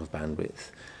amount of bandwidth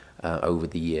over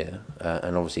the year?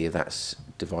 And obviously, if that's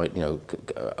divided,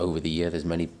 over the year, there's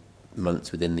many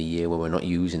months within the year where we're not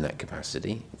using that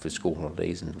capacity for school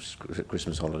holidays and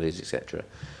Christmas holidays, etc.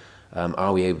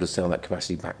 Are we able to sell that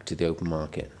capacity back to the open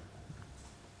market?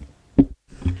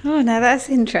 Oh, now that's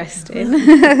interesting.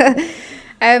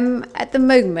 At the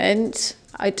moment,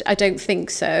 I don't think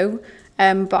so.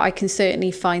 But I can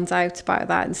certainly find out about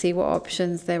that and see what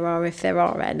options there are, if there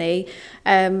are any.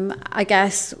 I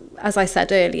guess, as I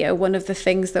said earlier, one of the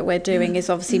things that we're doing is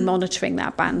obviously monitoring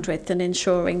that bandwidth and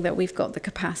ensuring that we've got the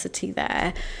capacity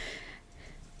there.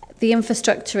 The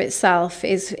infrastructure itself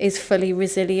is fully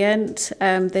resilient.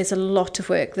 There's a lot of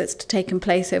work that's taken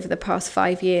place over the past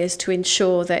 5 years to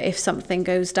ensure that if something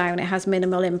goes down, it has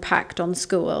minimal impact on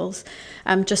schools.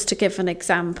 Just to give an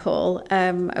example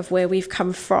of where we've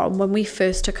come from, when we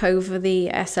first took over the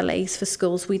SLAs for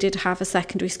schools, we did have a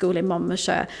secondary school in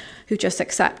Monmouthshire who just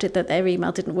accepted that their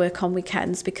email didn't work on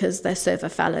weekends because their server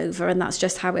fell over, and that's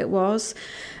just how it was.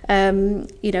 I'm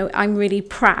really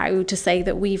proud to say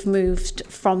that we've moved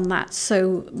from that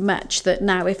so much that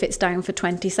now if it's down for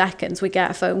 20 seconds, we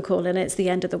get a phone call and it's the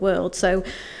end of the world. So,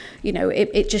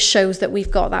 it just shows that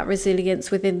we've got that resilience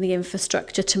within the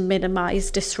infrastructure to minimise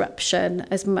disruption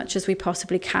as much as we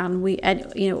possibly can.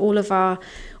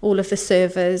 All of the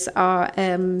servers are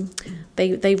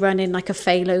they run in like a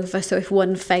failover. So if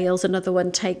one fails, another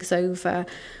one takes over.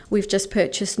 We've just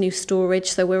purchased new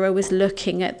storage, so we're always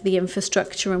looking at the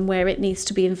infrastructure and where it needs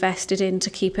to be invested in to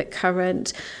keep it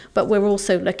current. But we're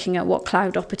also looking at what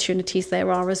cloud opportunities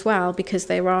there are as well, because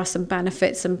there are some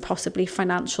benefits and possibly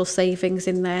financial savings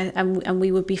in there, and we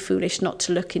would be foolish not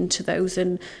to look into those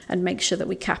and make sure that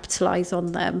we capitalise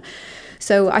on them.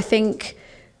 So I think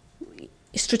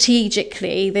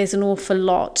strategically, there's an awful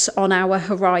lot on our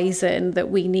horizon that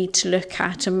we need to look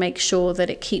at and make sure that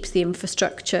it keeps the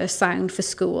infrastructure sound for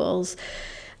schools.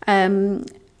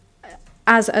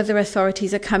 As other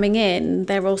authorities are coming in,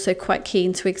 they're also quite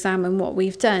keen to examine what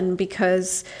we've done,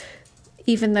 because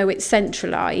even though it's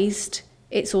centralised,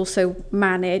 it's also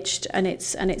managed and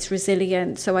it's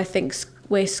resilient. So I think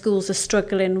where schools are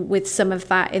struggling with some of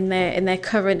that in their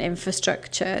current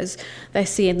infrastructures, they're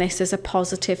seeing this as a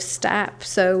positive step.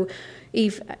 So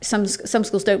some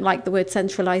schools don't like the word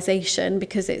centralisation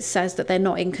because it says that they're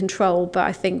not in control, but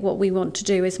I think what we want to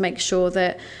do is make sure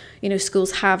that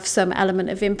schools have some element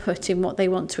of input in what they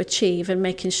want to achieve, and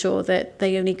making sure that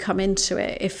they only come into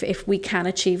it if we can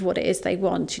achieve what it is they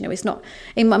want. It's not,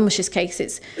 in Monmouthshire's case,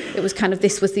 it was kind of,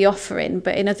 this was the offering,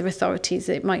 but in other authorities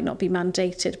it might not be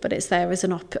mandated, but it's there as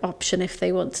an option if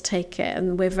they want to take it,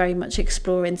 and we're very much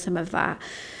exploring some of that.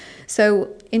 So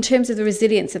in terms of the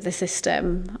resilience of the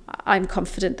system, I'm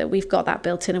confident that we've got that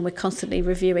built in, and we're constantly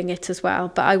reviewing it as well.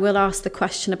 But I will ask the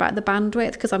question about the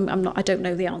bandwidth, because I don't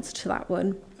know the answer to that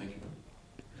one. Thank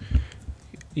you.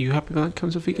 You happy with that,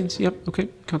 Councillor Feakins? Yep. Okay.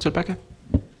 Councillor Becker.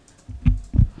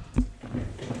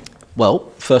 Well,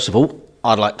 first of all,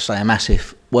 I'd like to say a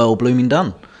massive well blooming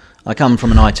done. I come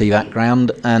from an IT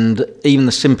background, and even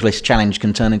the simplest challenge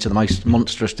can turn into the most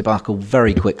monstrous debacle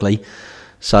very quickly.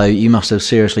 So you must have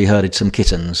seriously herded some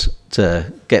kittens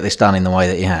to get this done in the way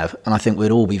that you have. And I think we'd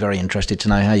all be very interested to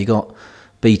know how you got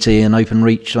BT and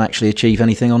OpenReach to actually achieve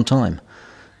anything on time.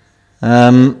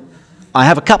 I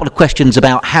have a couple of questions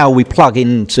about how we plug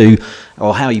into,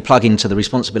 or how you plug into the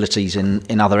responsibilities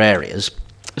in other areas.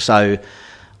 So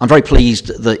I'm very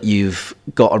pleased that you've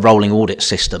got a rolling audit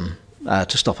system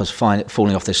to stop us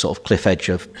falling off this sort of cliff edge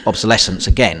of obsolescence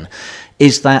again.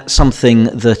 Is that something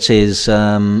that is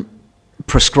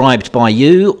prescribed by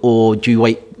you, or do you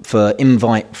wait for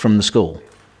invite from the school?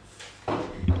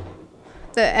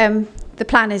 The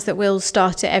plan is that we'll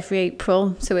start it every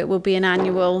April, so it will be an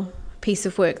annual piece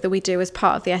of work that we do as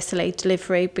part of the SLA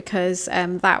delivery, because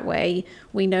that way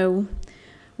we know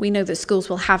that schools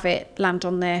will have it land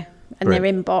on their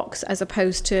inbox, as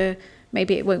opposed to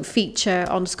maybe it won't feature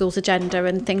on school's agenda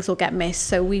and things will get missed.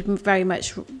 So we very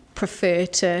much prefer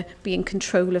to be in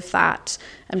control of that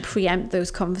and preempt those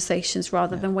conversations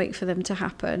rather than wait for them to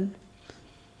happen.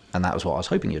 And that was what I was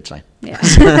hoping you'd say. Yeah.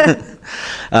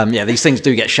 Yeah, these things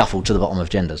do get shuffled to the bottom of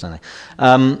agendas, don't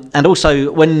they? And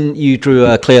also, when you drew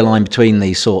a clear line between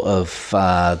the sort of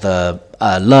the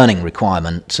learning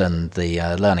requirement and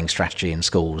the learning strategy in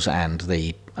schools and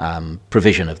the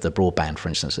provision of the broadband, for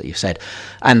instance, that you said,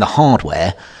 and the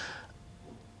hardware,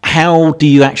 how do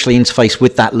you actually interface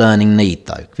with that learning need,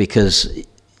 though? Because,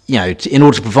 you know, in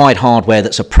order to provide hardware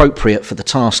that's appropriate for the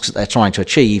tasks that they're trying to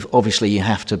achieve, obviously you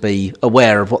have to be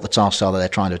aware of what the tasks are that they're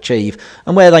trying to achieve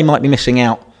and where they might be missing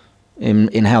out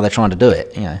in how they're trying to do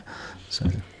it, you know. So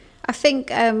I think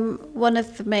one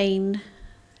of the main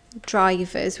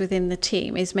drivers within the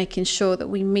team is making sure that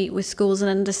we meet with schools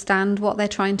and understand what they're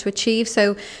trying to achieve.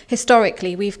 So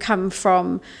historically, we've come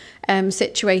from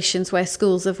situations where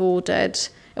schools have ordered,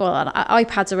 well,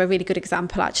 iPads are a really good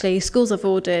example actually. Schools have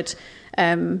ordered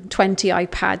 20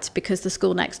 iPads because the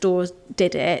school next door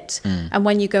did it. And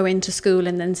when you go into school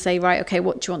and then say, right, okay,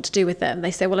 what do you want to do with them?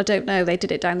 They say, well, I don't know. They did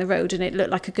it down the road and it looked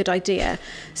like a good idea.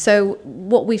 So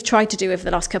what we've tried to do over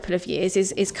the last couple of years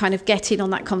is kind of get in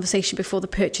on that conversation before the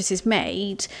purchase is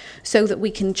made, so that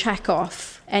we can check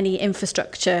off any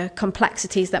infrastructure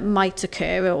complexities that might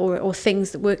occur, or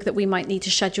things that work that we might need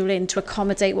to schedule in to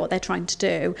accommodate what they're trying to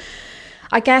do.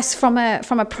 I guess from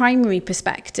a primary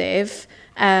perspective,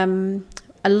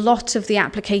 a lot of the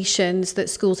applications that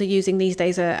schools are using these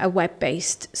days are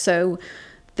web-based. So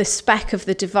the spec of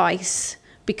the device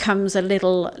becomes a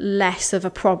little less of a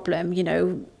problem. You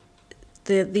know,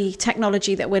 the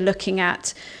technology that we're looking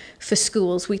at for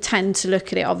schools, we tend to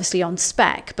look at it obviously on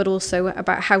spec, but also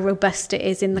about how robust it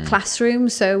is in the classroom.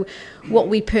 So what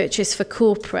we purchase for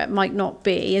corporate might not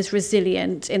be as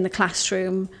resilient in the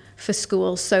classroom for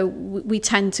schools. So we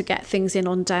tend to get things in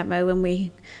on demo, and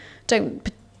we don't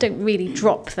really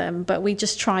drop them, but we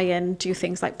just try and do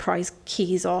things like prize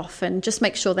keys off and just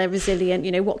make sure they're resilient,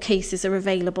 you know, what cases are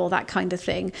available, that kind of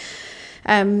thing.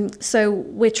 So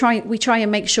we try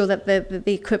and make sure that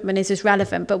the equipment is as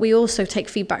relevant, but we also take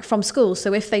feedback from schools.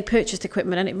 So if they purchased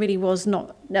equipment and it really was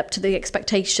not up to the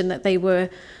expectation that they were,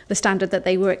 the standard that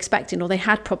they were expecting, or they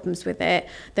had problems with it,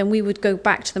 then we would go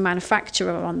back to the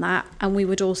manufacturer on that, and we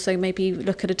would also maybe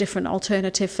look at a different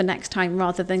alternative for next time,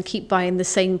 rather than keep buying the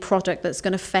same product that's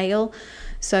going to fail.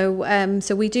 So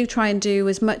so we do try and do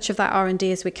as much of that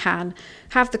R&D as we can,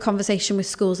 have the conversation with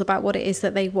schools about what it is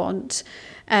that they want,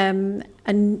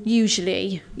 and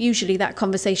usually that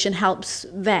conversation helps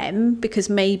them, because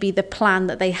maybe the plan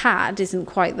that they had isn't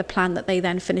quite the plan that they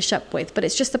then finish up with. But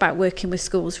it's just about working with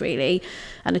schools really,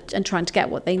 and trying to get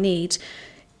what they need.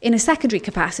 In a secondary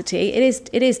capacity,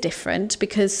 it is different,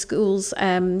 because schools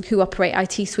who operate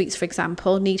IT suites, for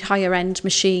example, need higher end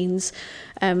machines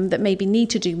that maybe need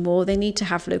to do more. They need to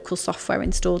have local software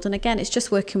installed. And again, it's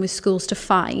just working with schools to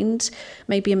find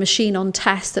maybe a machine on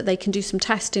test that they can do some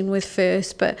testing with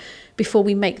first, but before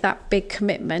we make that big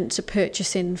commitment to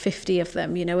purchasing 50 of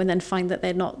them, you know, and then find that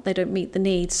they don't meet the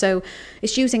needs. So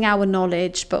it's using our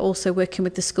knowledge, but also working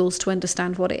with the schools to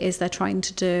understand what it is they're trying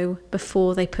to do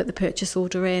before they put the purchase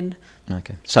order in.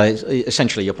 Okay, so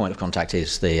essentially your point of contact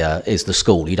is the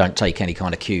school. You don't take any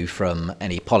kind of cue from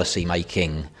any policy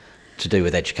making to do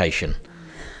with education.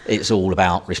 It's all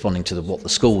about responding to what the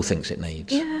school thinks it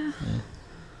needs. Yeah.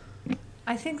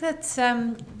 I think that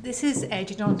this is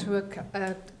edging onto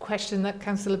a question that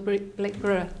Councillor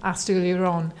Blakeborough asked earlier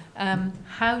on.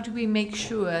 How do we make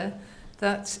sure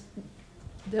that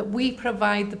we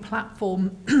provide the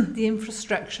platform, the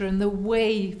infrastructure and the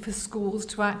way for schools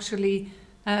to actually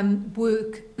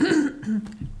work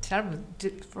terrible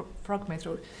frog my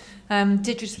throat,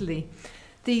 digitally?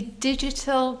 The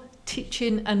digital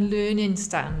teaching and learning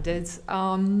standards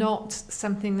are not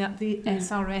something that the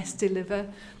SRS deliver.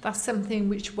 That's something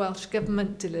which Welsh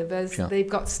Government delivers. Sure. They've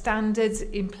got standards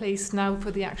in place now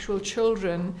for the actual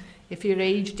children If you're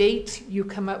aged 8, you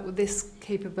come up with this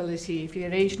capability. If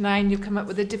you're aged 9, you come up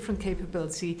with a different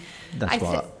capability. That's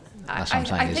what I'm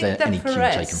saying. Is there any cue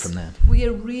taken from there? We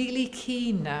are really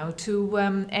keen now to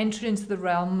enter into the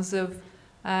realms of,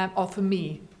 or for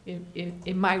me,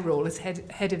 in my role as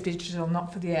head of digital,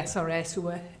 not for the SRS, who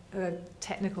are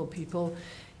technical people,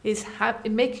 is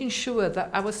making sure that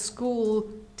our school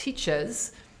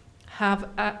teachers have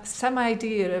some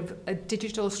idea of a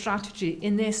digital strategy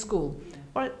in their school.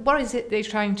 What is it they're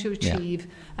trying to achieve?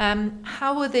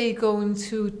 How are they going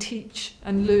to teach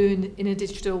and learn in a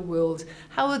digital world?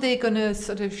 How are they going to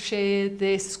sort of share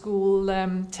their school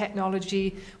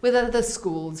technology with other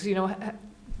schools? You know,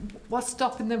 what's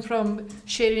stopping them from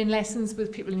sharing lessons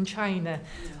with people in China?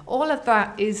 All of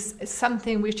that is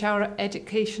something which our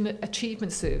Education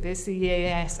Achievement Service, the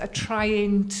EAS, are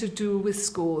trying to do with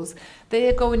schools. They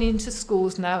are going into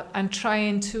schools now and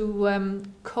trying to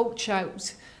coach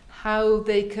out how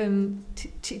they can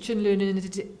teach and learn in a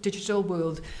digital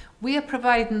world. We are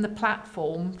providing the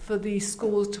platform for these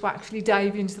schools to actually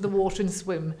dive into the water and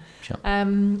swim. Sure.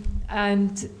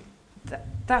 And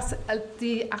that's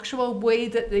the actual way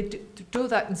that they do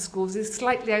that in schools is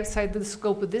slightly outside the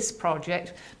scope of this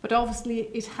project, but obviously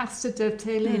it has to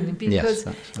dovetail in, because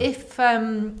if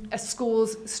a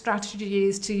school's strategy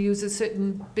is to use a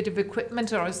certain bit of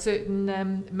equipment or a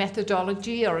certain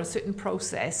methodology or a certain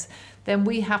process, then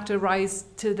we have to rise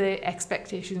to the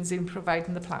expectations in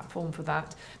providing the platform for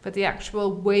that. But the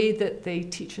actual way that they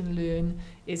teach and learn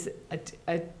is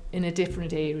in a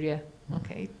different area.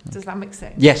 Okay, does that make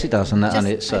sense? Yes, it does, and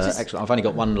it's excellent. I've only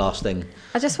got one last thing.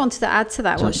 I just wanted to add to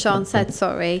that what Sean said,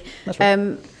 sorry. That's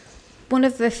right. One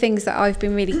of the things that I've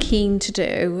been really keen to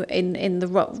do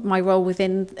in my role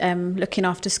within looking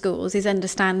after schools is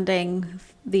understanding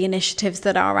the initiatives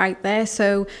that are out there.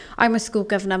 So I'm a school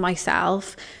governor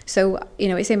myself, so you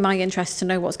know it's in my interest to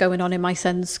know what's going on in my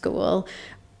son's school.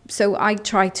 So I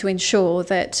try to ensure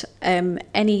that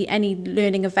any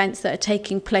learning events that are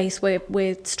taking place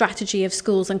with strategy of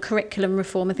schools and curriculum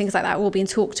reform and things like that are all being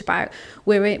talked about,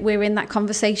 we're in that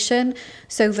conversation,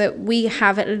 so that we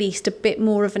have at least a bit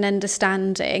more of an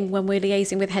understanding when we're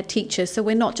liaising with head teachers. So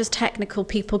we're not just technical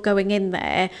people going in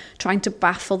there trying to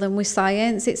baffle them with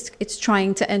science. It's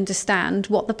trying to understand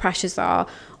what the pressures are,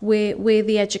 where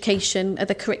the education,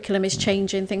 the curriculum is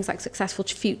changing, things like Successful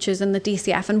Futures and the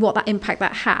DCF, and what that impact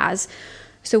that has.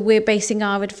 So we're basing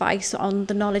our advice on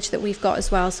the knowledge that we've got as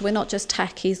well. So we're not just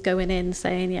techies going in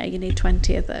saying, yeah, you need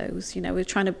 20 of those. You know, we're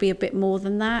trying to be a bit more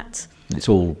than that. It's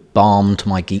all balm to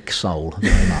my geek soul,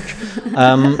 very much.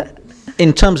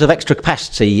 In terms of extra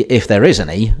capacity, if there is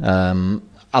any,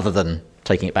 other than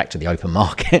taking it back to the open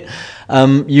market,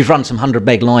 you've run some 100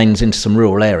 meg lines into some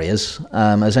rural areas.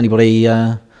 Has anybody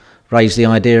raised the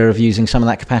idea of using some of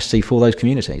that capacity for those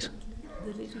communities?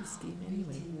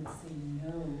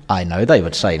 I know they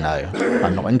would say no.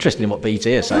 I'm not interested in what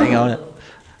BT is saying.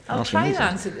 I'll try and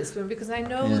answer this one, because I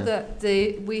know that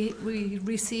we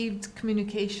received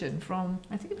communication from,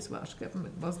 I think it was Welsh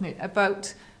Government, wasn't it,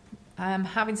 about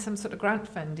having some sort of grant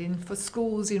funding for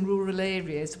schools in rural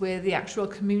areas where the actual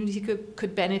community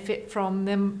could benefit from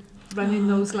them running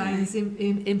those lines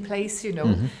in place, you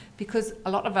know, because a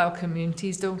lot of our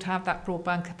communities don't have that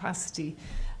broadband capacity.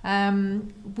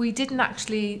 We didn't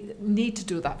actually need to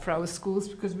do that for our schools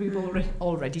because we've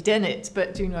already done it,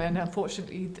 but you know, and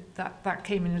unfortunately that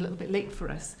came in a little bit late for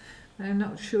us. I'm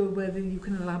not sure whether you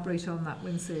can elaborate on that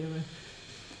one, Sarah.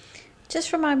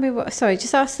 Just remind me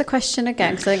just ask the question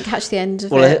again, because I didn't catch the end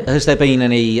of it. Well, has there been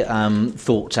any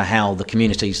thought to how the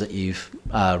communities that you've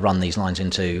run these lines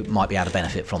into might be able to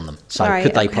benefit from them? So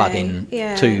could they plug in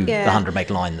to the 100 meg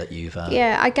line that you've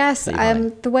I guess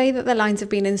the way that the lines have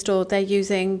been installed, they're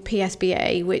using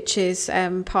PSBA, which is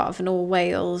part of an All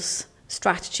Wales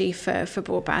strategy for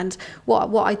broadband.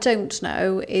 What I don't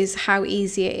know is how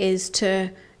easy it is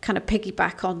to kind of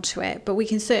piggyback onto it, but we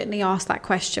can certainly ask that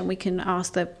question. We can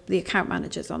ask the account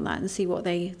managers on that and see what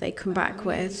they come back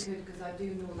with. Because I do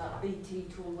know that BT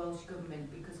told Welsh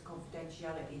Government, because of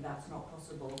confidentiality, that's not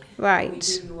possible. Right.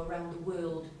 But we do know around the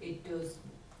world it does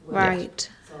work. Right.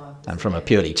 And from a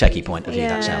purely techie point of view,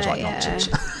 that sounds like nonsense.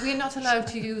 We're not allowed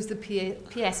to use the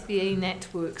PSBA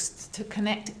networks to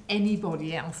connect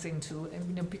anybody else into,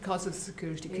 you know, because of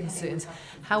security concerns.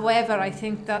 However, I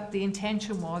think that the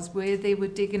intention was where they were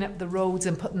digging up the roads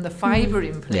and putting the fibre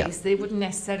in place, they wouldn't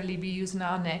necessarily be using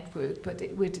our network, but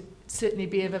it would certainly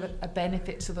be of a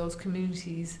benefit to those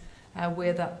communities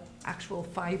where that actual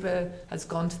fibre has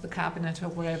gone to the cabinet or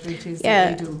wherever it is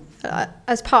that they do.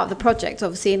 As part of the project,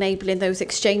 obviously enabling those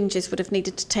exchanges would have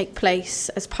needed to take place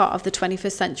as part of the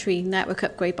 21st Century Network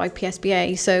Upgrade by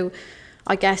PSBA. So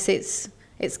I guess it's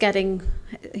it's getting,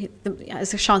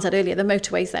 as Sean said earlier, the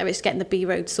motorways there, it's getting the B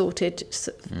road sorted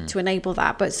to enable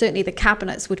that. But certainly the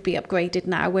cabinets would be upgraded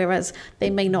now, whereas they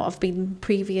may not have been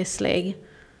previously.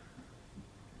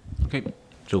 Okay.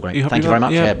 It's all great. Thank you very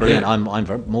much. Yeah, brilliant. I'm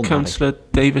very more than Councillor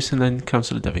Davis and then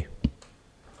Councillor Devi.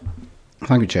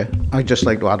 Thank you, Chair. I'd just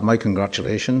like to add my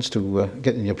congratulations to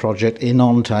getting your project in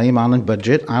on time and in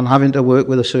budget, and having to work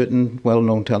with a certain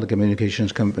well-known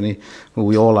telecommunications company who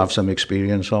we all have some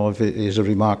experience of. It is a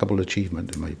remarkable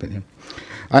achievement, in my opinion.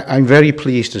 I'm very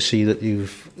pleased to see that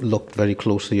you've looked very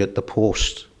closely at the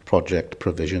post-project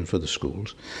provision for the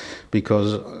schools,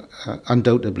 because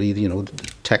undoubtedly, you know,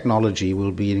 technology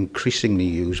will be increasingly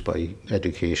used by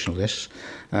educationalists.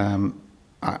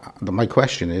 My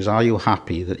question is, are you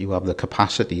happy that you have the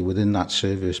capacity within that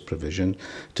service provision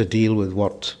to deal with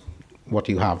what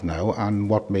you have now and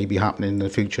what may be happening in the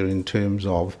future in terms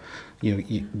of, you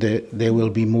know, there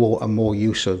will be more and more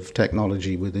use of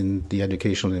technology within the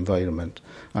educational environment,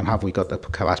 and have we got the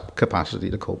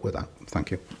capacity to cope with that? Thank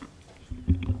you.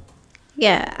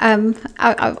 Yeah,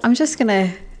 I'm just going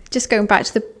back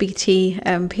to the BT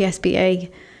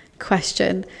PSBA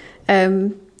question.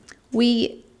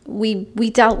 We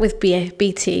dealt with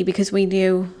BT because we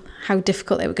knew how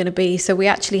difficult they were going to be. So we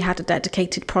actually had a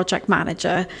dedicated project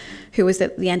manager who was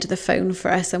at the end of the phone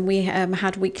for us, and we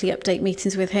had weekly update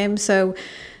meetings with him. So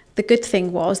the good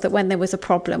thing was that when there was a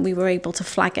problem, we were able to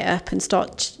flag it up and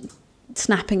start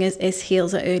snapping his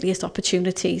heels at earliest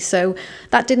opportunity. So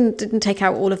that didn't take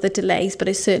out all of the delays, but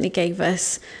it certainly gave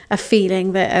us a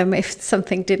feeling that if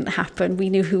something didn't happen, we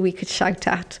knew who we could shout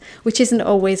at, which isn't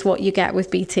always what you get with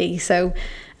BT. So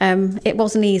it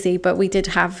wasn't easy, but we did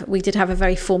have a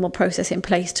very formal process in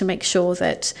place to make sure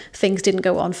that things didn't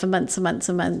go on for months and months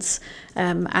and months,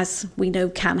 as we know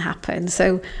can happen.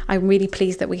 So I'm really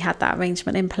pleased that we had that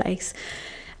arrangement in place.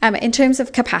 In terms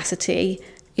of capacity,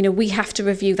 you know, we have to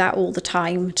review that all the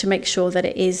time to make sure that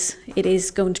it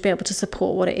is going to be able to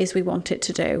support what it is we want it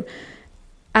to do.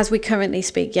 As we currently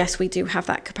speak, yes, we do have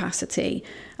that capacity.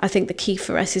 I think the key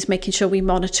for us is making sure we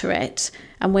monitor it,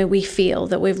 and where we feel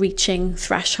that we're reaching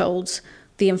thresholds,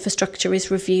 the infrastructure is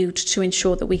reviewed to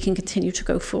ensure that we can continue to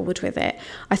go forward with it.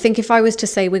 I think if I was to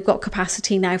say we've got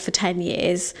capacity now for 10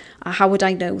 years, how would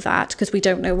I know that? Because we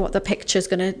don't know what the picture is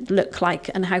going to look like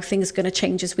and how things are going to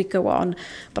change as we go on.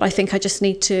 But I think I just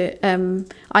need to,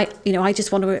 I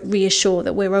just want to reassure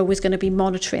that we're always going to be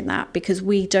monitoring that, because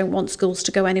we don't want schools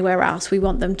to go anywhere else. We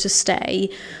want them to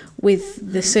stay with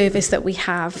the service that we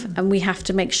have, and we have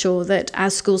to make sure that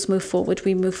as schools move forward,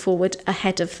 we move forward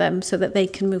ahead of them so that they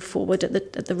can move forward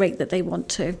at the rate that they want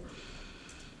to.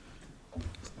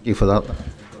 Thank you for that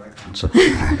answer.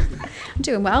 I'm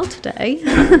doing well today.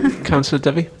 Councillor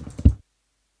Devi.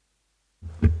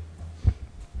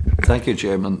 Thank you,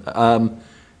 Chairman. I'm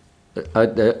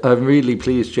really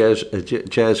pleased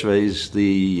Jez raised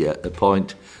the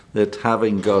point that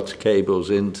having got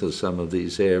cables into some of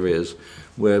these areas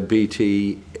where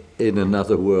BT, in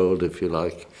another world, if you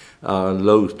like, are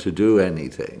loath to do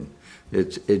anything,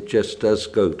 it just does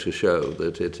go to show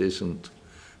that it isn't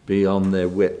beyond their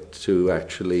wit to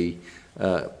actually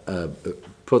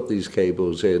put these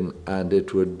cables in, and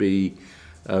it would be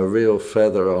a real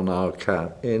feather on our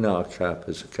cap,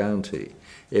 as a county,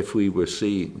 if we were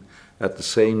seen at the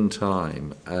same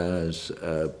time as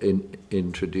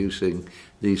introducing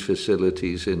these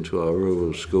facilities into our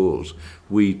rural schools.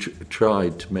 We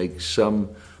tried to make some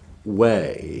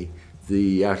way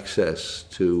the access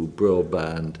to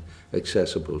broadband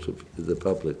accessible to the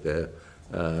public there,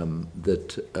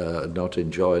 that are not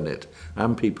enjoying it,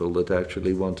 and people that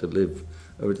actually want to live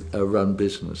run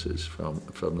businesses from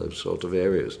those sort of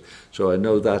areas. So I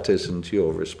know that isn't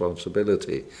your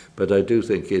responsibility, but I do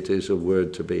think it is a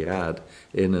word to be had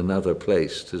in another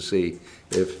place to see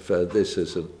if this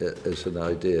is an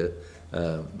idea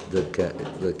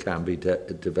that can be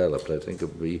developed. I think it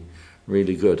would be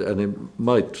really good, and it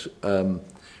might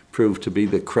prove to be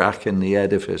the crack in the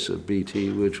edifice of BT,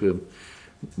 which will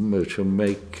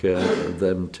make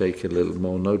them take a little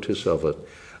more notice of it.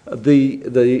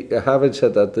 Having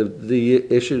said that,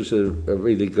 the issues that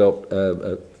really got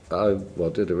I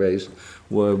wanted to raise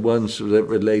were ones that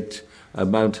relate to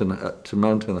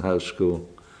Mountain House School,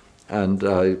 and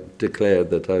I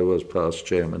declared that I was past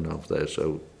chairman of there,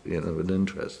 so an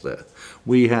interest there.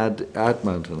 We had at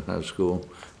Mountain House School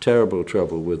terrible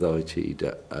trouble with IT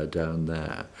down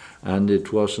there, and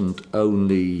it wasn't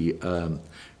only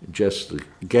just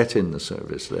getting the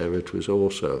service there, it was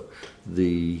also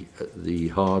the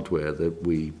hardware that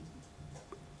we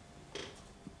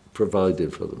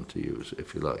provided for them to use,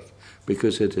 if you like,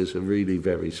 because it is a really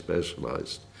very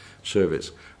specialised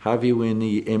service. Have you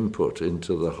any input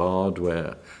into the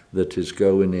hardware that is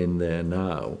going in there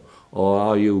now, or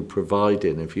are you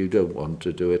providing, if you don't want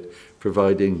to do it,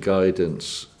 providing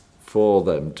guidance for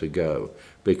them to go?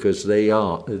 Because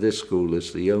this school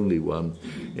is the only one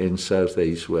in South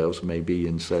East Wales, maybe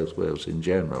in South Wales in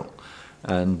general.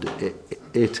 And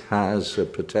it has a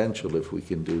potential, if we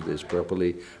can do this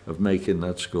properly, of making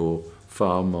that school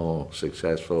far more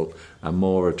successful and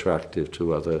more attractive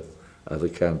to other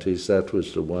counties. That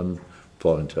was the one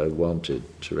point I wanted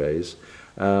to raise.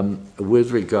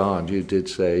 With regard, you did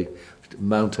say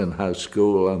Mountain House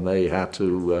School, and they had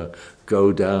to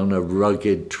go down a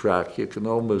rugged track. You can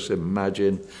almost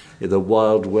imagine the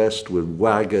Wild West with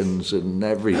wagons and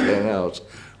everything else.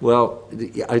 Well,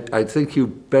 I think you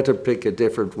better pick a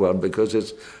different one, because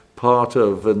it's part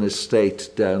of an estate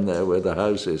down there where the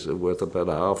houses are worth about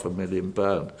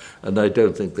 £500,000, and I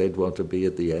don't think they'd want to be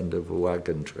at the end of a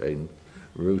wagon train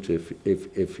route,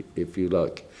 if you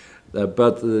like.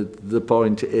 But the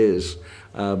point is,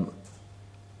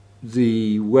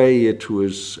 the way it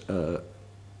was,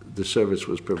 the service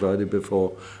was provided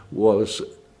before was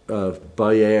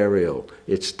by aerial.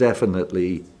 It's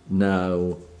definitely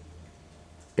now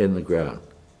in the ground.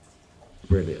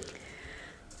 Brilliant.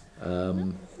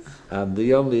 And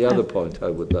the only other point I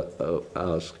would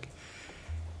ask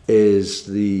is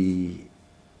the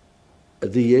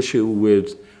issue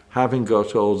with having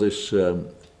got all this,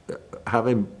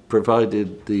 having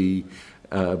provided the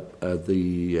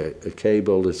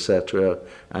cable, etc.,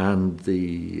 and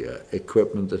the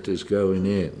equipment that is going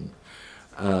in.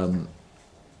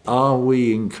 Are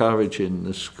we encouraging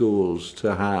the schools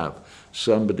to have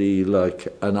somebody like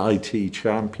an IT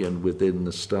champion within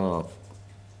the staff,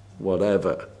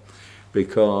 whatever?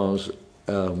 Because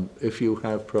if you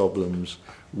have problems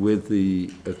with the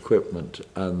equipment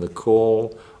and the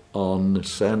call on the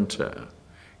centre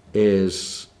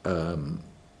is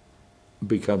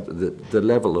become the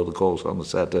level of the calls on the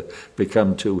centre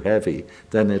become too heavy,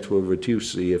 then it will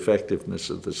reduce the effectiveness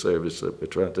of the service that we're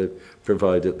trying to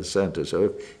provide at the centre.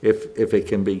 So if it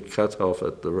can be cut off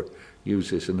at the, use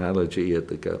this analogy, at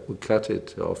the cut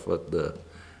it off at the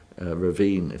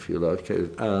ravine, if you like.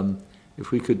 If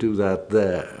we could do that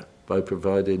there by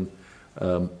providing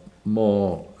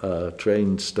more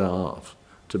trained staff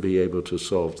to be able to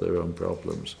solve their own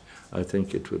problems, I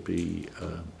think it would be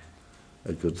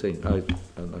a good thing.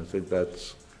 And I think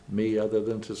that's me, other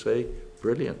than to say,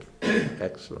 brilliant,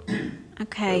 excellent.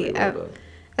 Okay. Well done.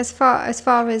 As far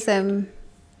as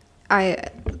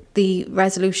the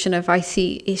resolution of IT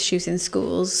issues in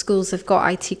schools have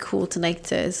got IT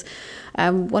coordinators.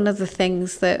 One of the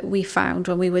things that we found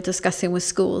when we were discussing with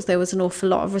schools, there was an awful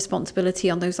lot of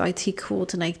responsibility on those IT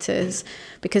coordinators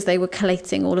because they were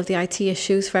collating all of the IT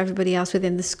issues for everybody else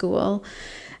within the school.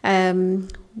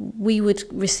 We would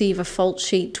receive a fault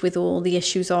sheet with all the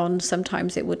issues on.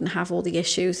 Sometimes it wouldn't have all the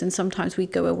issues, and sometimes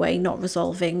we'd go away not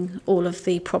resolving all of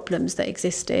the problems that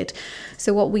existed.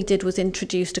 So what we did was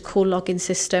introduced a call login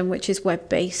system, which is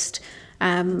web-based,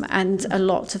 and a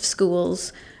lot of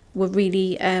schools were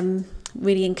really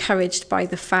encouraged by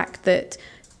the fact that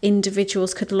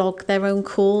individuals could log their own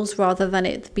calls rather than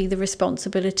it be the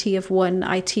responsibility of one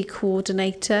IT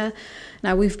coordinator.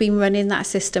 Now, we've been running that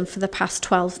system for the past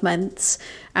 12 months.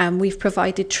 We've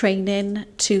provided training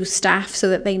to staff so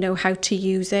that they know how to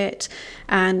use it.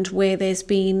 And where there's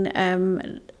been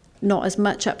not as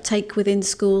much uptake within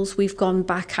schools, we've gone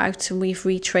back out and we've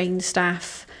retrained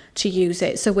staff to use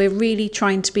it. So we're really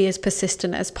trying to be as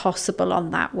persistent as possible on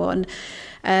that one.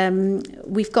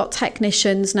 We've got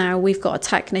technicians now. We've got a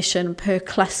technician per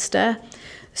cluster.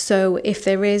 So if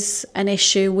there is an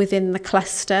issue within the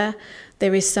cluster,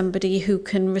 there is somebody who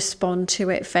can respond to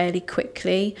it fairly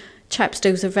quickly. Chepstow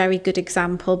is a very good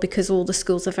example because all the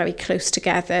schools are very close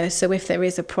together. So if there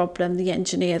is a problem, the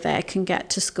engineer there can get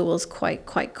to schools quite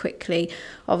quickly.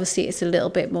 Obviously, it's a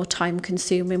little bit more time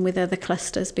consuming with other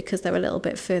clusters because they're a little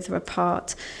bit further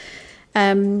apart.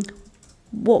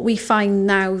 What we find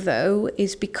now, though,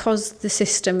 is because the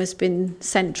system has been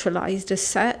centralised as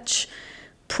such,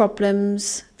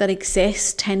 problems that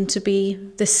exist tend to be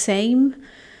the same.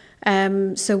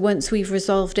 So once we've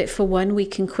resolved it for one, we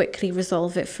can quickly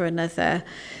resolve it for another.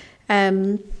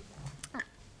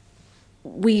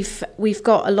 We've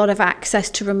got a lot of access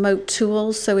to remote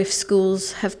tools. So if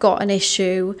schools have got an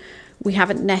issue, we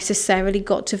haven't necessarily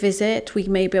got to visit. We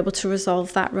may be able to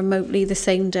resolve that remotely the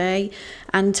same day.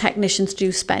 And technicians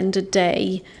do spend a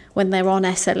day when they're on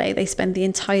SLA. They spend the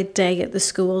entire day at the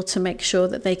school to make sure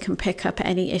that they can pick up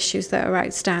any issues that are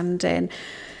outstanding.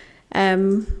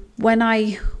 When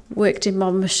I worked in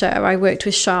Monmouthshire, I worked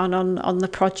with Sian on the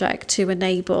project to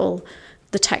enable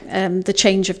the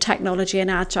change of technology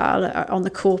and agile on the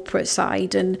corporate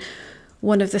side. And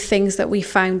one of the things that we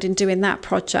found in doing that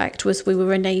project was we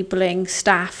were enabling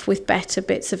staff with better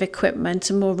bits of equipment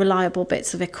and more reliable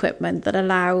bits of equipment that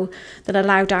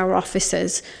allowed our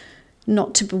officers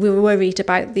not to be worried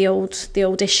about the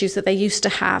old issues that they used to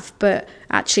have, but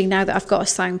actually now that I've got a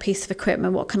sound piece of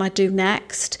equipment, what can I do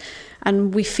next?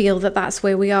 And we feel that that's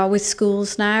where we are with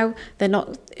schools now. They're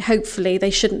not, hopefully,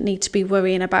 they shouldn't need to be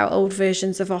worrying about old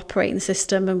versions of operating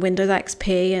system and Windows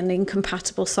XP and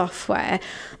incompatible software.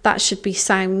 That should be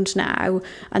sound now,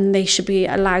 and they should be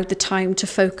allowed the time to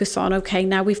focus on, okay,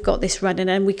 now we've got this running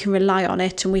and we can rely on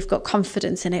it and we've got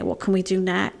confidence in it. What can we do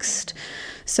next?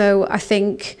 So I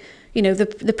think, you know,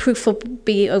 the proof will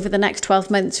be over the next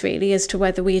 12 months really as to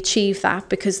whether we achieve that,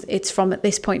 because it's from at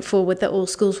this point forward that all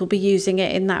schools will be using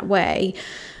it in that way.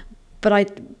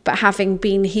 But having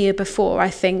been here before,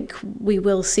 I think we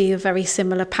will see a very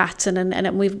similar pattern,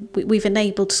 and we've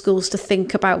enabled schools to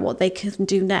think about what they can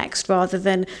do next rather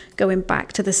than going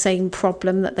back to the same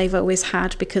problem that they've always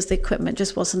had because the equipment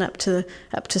just wasn't up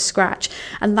to scratch.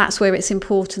 And that's where it's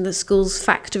important that schools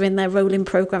factor in their rolling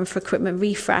programme for equipment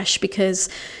refresh, because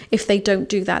if they don't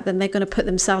do that, then they're going to put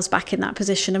themselves back in that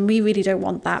position, and we really don't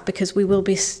want that, because we will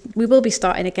be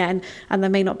starting again, and there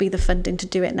may not be the funding to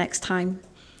do it next time.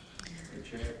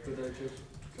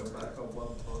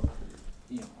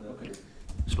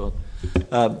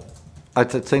 I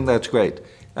think that's great.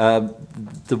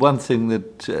 The one thing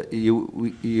that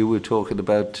you were talking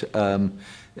about,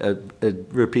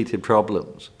 repeated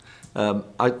problems.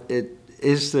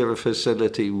 Is there a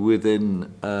facility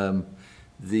within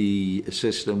the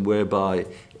system whereby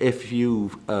if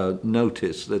you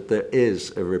notice that there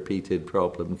is a repeated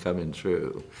problem coming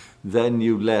through, then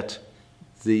you let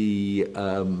the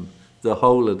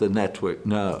whole of the network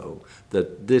know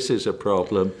that this is a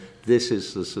problem, this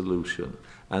is the solution,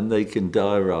 and they can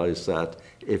diarise that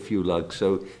if you like.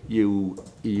 So you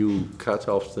cut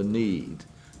off the need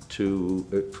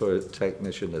for a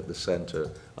technician at the centre.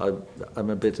 I'm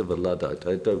a bit of a Luddite.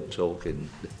 I don't talk in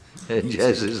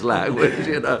Jez's language,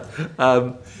 you know.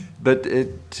 But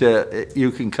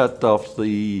you can cut off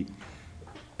the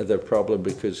problem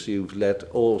because you've let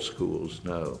all schools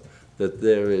know that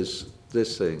there is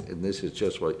this thing, and this is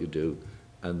just what you do,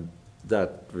 and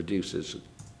that reduces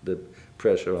the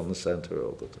pressure on the centre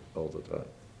all the time.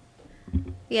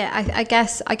 Yeah, I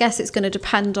guess it's going to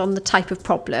depend on the type of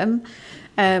problem.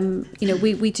 You know,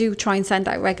 we do try and send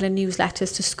out regular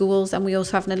newsletters to schools, and we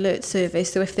also have an alert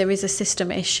service. So if there is a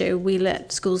system issue, we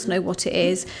let schools know what it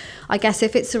is. I guess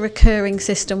if it's a recurring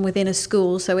system within a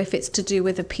school, so if it's to do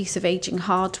with a piece of aging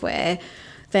hardware,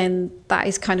 then that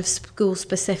is kind of school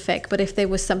specific. But if there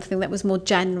was something that was more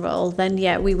general, then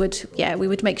we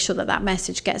would make sure that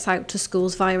message gets out to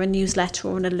schools via a newsletter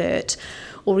or an alert,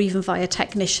 or even via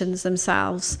technicians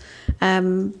themselves.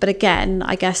 But again,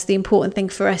 I guess the important thing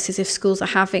for us is if schools are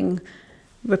having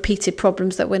repeated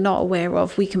problems that we're not aware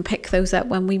of, we can pick those up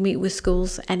when we meet with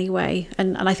schools anyway.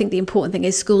 And I think the important thing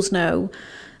is schools know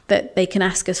that they can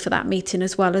ask us for that meeting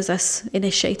as well as us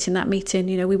initiating that meeting.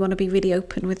 You know, we want to be really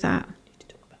open with that.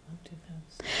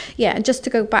 Yeah, and just to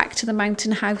go back to the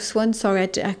Mountain House one, sorry, I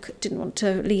didn't want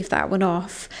to leave that one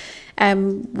off.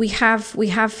 We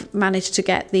have managed to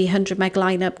get the 100 meg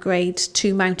line upgrade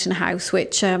to Mountain House,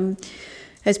 which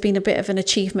has been a bit of an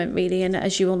achievement really, and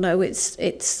as you all know,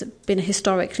 it's been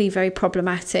historically very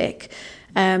problematic.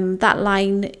 That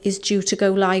line is due to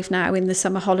go live now in the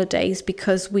summer holidays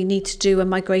because we need to do a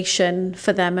migration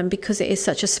for them, and because it is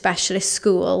such a specialist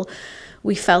school,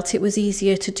 we felt it was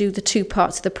easier to do the two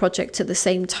parts of the project at the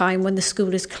same time when the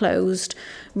school is closed,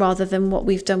 rather than what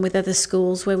we've done with other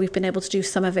schools where we've been able to do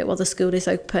some of it while the school is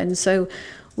open. So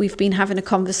we've been having a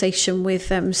conversation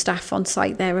with staff on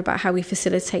site there about how we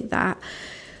facilitate that.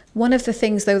 One of the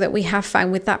things though that we have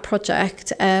found with that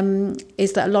project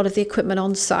is that a lot of the equipment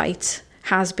on site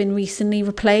has been recently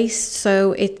replaced.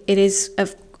 So it is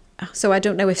of so I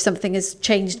don't know if something has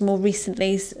changed more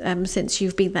recently since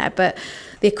you've been there, but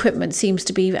the equipment seems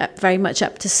to be very much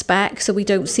up to spec, so we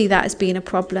don't see that as being a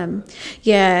problem.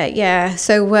 Yeah.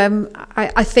 So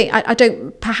I think I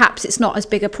don't. Perhaps it's not as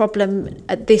big a problem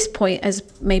at this point as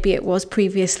maybe it was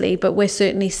previously, but we're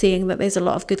certainly seeing that there's a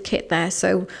lot of good kit there.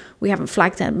 So we haven't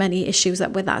flagged many issues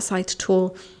up with that site at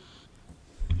all.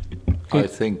 I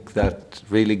think that's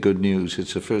really good news.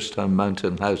 It's the first time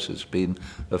Mountain House has been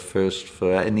a first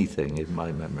for anything in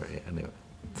my memory. Anyway,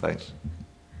 thanks.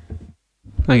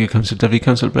 Thank you, Councillor Duffy.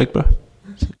 Councillor Breakborough.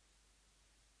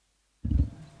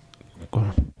 Go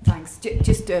on. Thanks.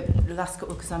 Just the last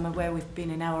couple, because I'm aware we've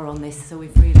been an hour on this, so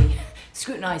we've really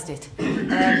scrutinised it.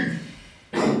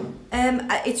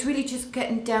 It's really just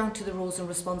getting down to the roles and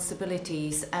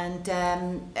responsibilities, and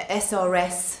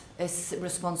SRS is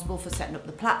responsible for setting up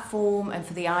the platform and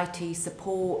for the IT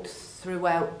support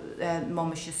throughout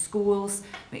Monmouthshire schools,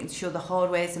 making sure the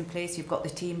hardware is in place, you've got the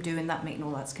team doing that, making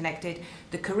all that's connected.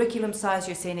 The curriculum side,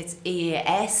 you're saying it's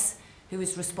EAS who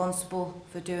is responsible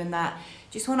for doing that.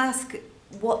 Just want to ask,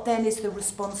 what then is the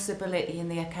responsibility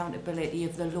and the accountability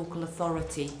of the local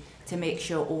authority to make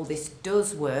sure all this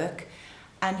does work?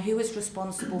 And who is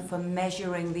responsible for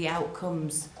measuring the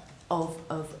outcomes of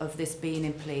this being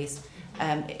in place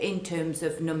in terms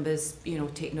of numbers, you know,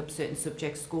 taking up certain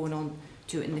subjects, going on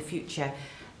to it in the future?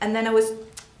 And then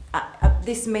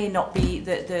this may not be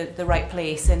the right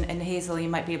place, and Hazel, you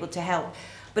might be able to help,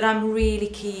 but I'm really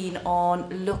keen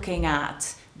on looking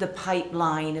at the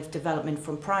pipeline of development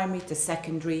from primary to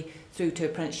secondary through to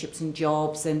apprenticeships and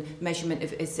jobs, and measurement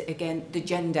of, again, the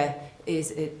gender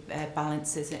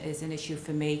balance is an issue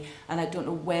for me, and I don't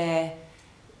know where,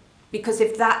 because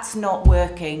if that's not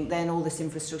working, then all this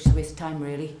infrastructure wastes time,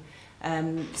 really.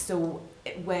 So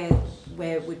where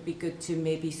it would be good to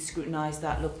maybe scrutinise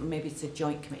that, look, maybe it's a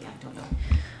joint committee, I don't know.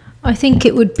 I think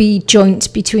it would be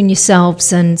joint between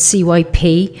yourselves and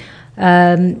CYP.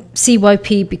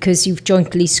 CYP, because you've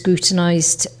jointly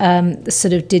scrutinised the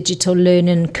sort of digital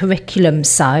learning curriculum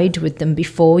side with them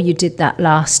before. You did that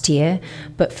last year,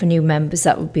 but for new members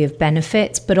that would be of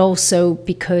benefit. But also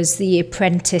because the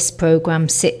apprentice programme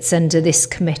sits under this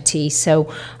committee.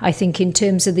 So I think in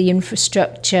terms of the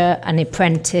infrastructure and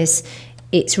apprentice,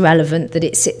 it's relevant that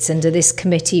it sits under this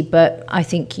committee, but I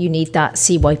think you need that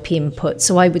CYP input.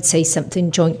 So I would say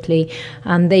something jointly.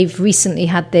 And they've recently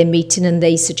had their meeting and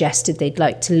they suggested they'd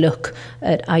like to look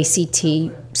at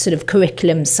ICT sort of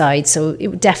curriculum side. So it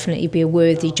would definitely be a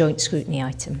worthy joint scrutiny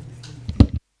item.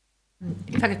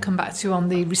 If I could come back to you on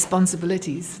the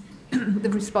responsibilities, the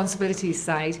responsibilities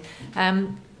side.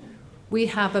 We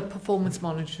have a performance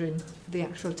monitoring for the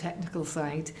actual technical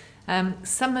side.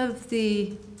 Some of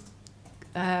the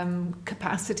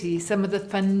capacity, some of the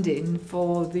funding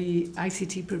for the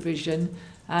ICT provision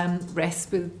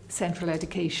rests with central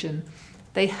education.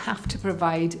 They have to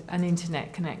provide an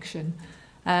internet connection.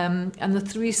 And the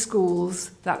 3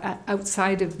 schools that are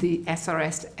outside of the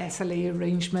SRS SLA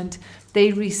arrangement,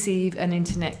 they receive an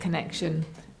internet connection,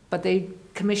 but they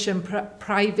commission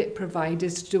private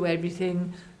providers to do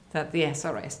everything that the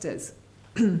SRS does.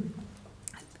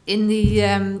 In the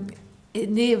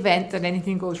event that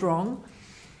anything goes wrong,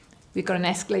 we've got an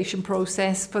escalation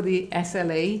process for the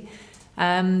SLA.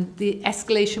 The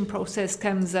escalation process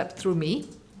comes up through me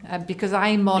because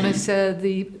I monitor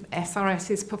the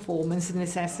SRS's performance in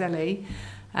this SLA,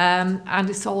 and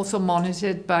it's also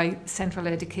monitored by central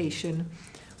education.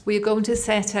 We're going to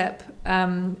set up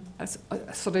a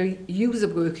sort of user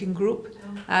working group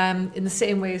in the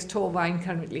same way as Torvine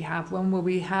currently have one, where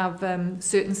we have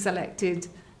certain selected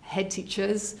head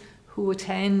teachers who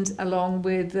attend along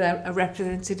with a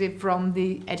representative from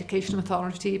the Education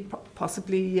Authority,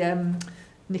 possibly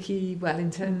Nikki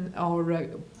Wellington or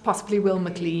possibly Will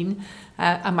McLean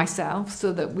and myself,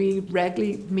 so that we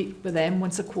regularly meet with them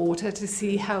once a quarter to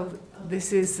see how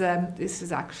this is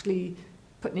actually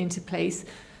put into place.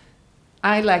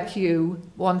 I, like you,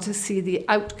 want to see the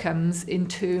outcomes in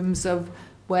terms of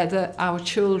whether our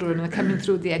children are coming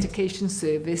through the education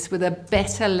service with a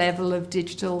better level of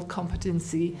digital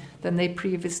competency than they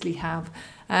previously have.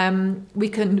 We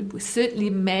can certainly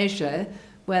measure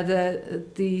whether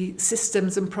the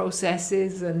systems and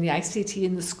processes and the ICT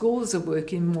in the schools are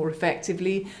working more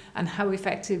effectively, and how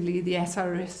effectively the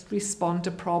SRS respond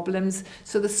to problems,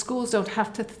 so the schools don't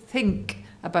have to think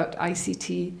about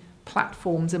ICT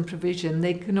platforms and provision.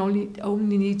 They can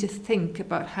only need to think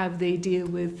about how they deal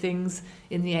with things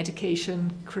in the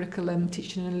education curriculum,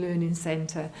 teaching and learning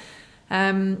centre.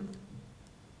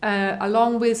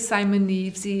 Along with Simon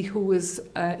Neavesy, who was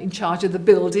in charge of the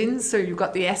buildings, so you've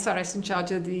got the SRS in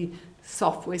charge of the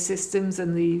software systems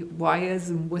and the wires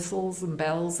and whistles and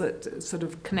bells that sort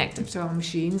of connect up to our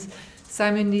machines.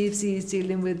 Simon Neavesy is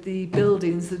dealing with the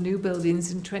buildings, the new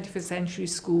buildings in 21st century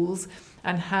schools,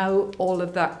 and how all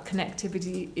of that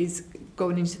connectivity is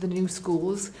going into the new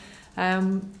schools.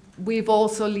 We've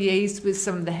also liaised with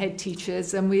some of the head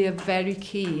teachers, and we are very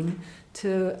keen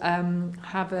to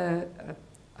have a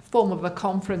form of a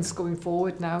conference going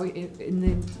forward now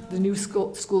in the new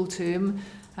school term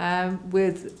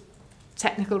with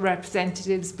technical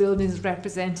representatives, buildings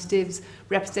representatives,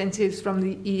 representatives from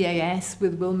the EAS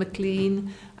with Will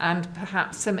McLean, and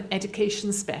perhaps some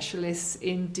education specialists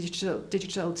in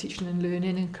digital teaching and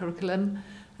learning and curriculum.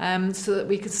 so that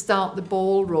we can start the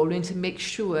ball rolling to make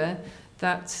sure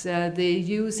that they're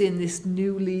using this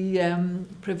newly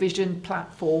provisioned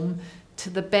platform to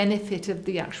the benefit of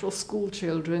the actual school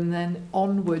children, then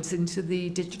onwards into the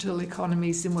digital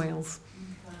economies in Wales.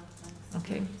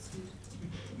 Okay.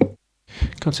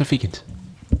 Councillor Fegans.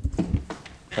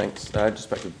 Thanks. Just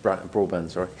back to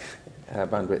broadband, sorry.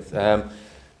 Bandwidth.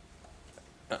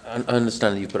 I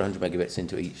understand that you've put 100 megabits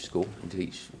into each school, into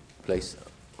each place.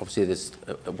 Obviously, there's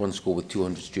one school with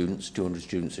 200 students. 200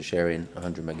 students are sharing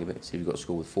 100 megabits. If you've got a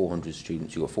school with 400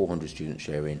 students, you've got 400 students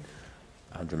sharing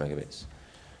 100 megabits.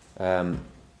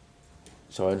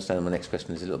 So I understand my next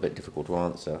question is a little bit difficult to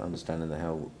answer, understanding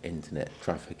how internet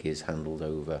traffic is handled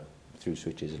over through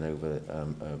switches and over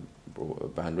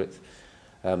bandwidth.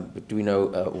 But do we know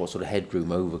what sort of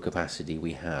headroom over capacity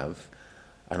we have?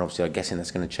 And obviously I'm guessing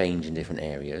that's going to change in different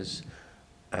areas.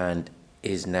 And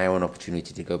is now an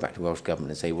opportunity to go back to Welsh Government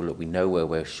and say, well, look, we know where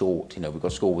we're short. You know, we've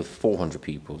got a school with 400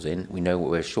 pupils in. We know what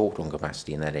we're short on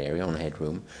capacity in that area, on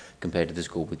headroom, compared to the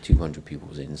school with 200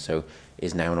 pupils in. So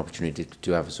is now an opportunity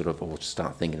to have a sort of, or to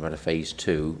start thinking about a phase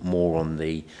 2, more on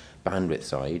the bandwidth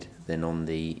side than on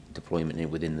the deployment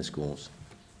within the schools?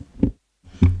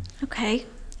 Okay.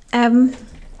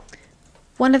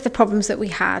 One of the problems that we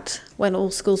had when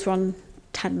all schools were on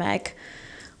 10 meg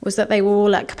was that they were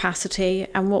all at capacity,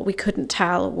 and what we couldn't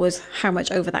tell was how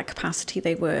much over that capacity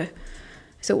they were.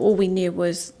 So all we knew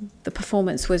was the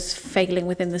performance was failing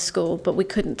within the school, but we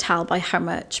couldn't tell by how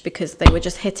much because they were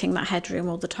just hitting that headroom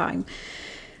all the time.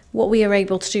 What we are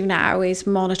able to do now is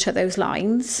monitor those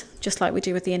lines, just like we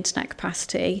do with the internet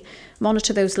capacity,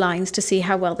 monitor those lines to see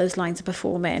how well those lines are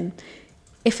performing.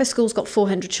 If a school's got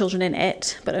 400 children in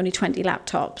it, but only 20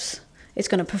 laptops, it's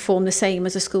going to perform the same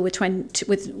as a school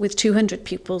with 200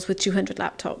 pupils with 200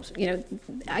 laptops. You know,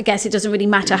 I guess it doesn't really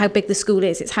matter how big the school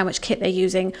is. It's how much kit they're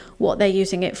using, what they're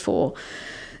using it for.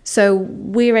 So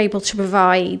we're able to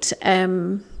provide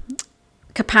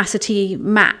capacity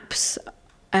maps,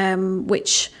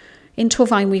 which in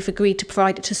Torfaen we've agreed to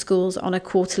provide it to schools on a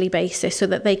quarterly basis so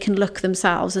that they can look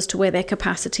themselves as to where their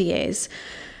capacity is.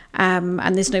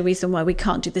 And there's no reason why we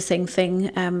can't do the same thing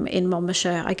in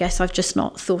Monmouthshire. I guess I've just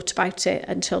not thought about it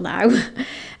until now.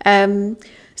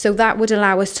 So that would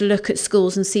allow us to look at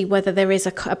schools and see whether there is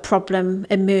a problem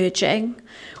emerging.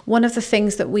 One of the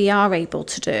things that we are able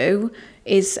to do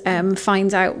is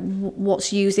find out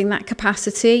what's using that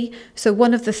capacity. So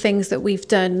one of the things that we've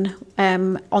done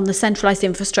on the centralised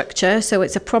infrastructure, so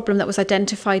it's a problem that was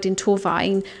identified in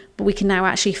Torfaen, but we can now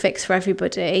actually fix for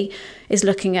everybody, is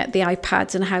looking at the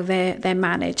iPads and how they're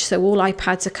managed. So all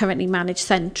iPads are currently managed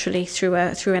centrally through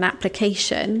an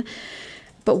application.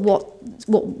 But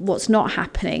what's not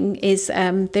happening is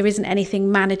there isn't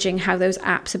anything managing how those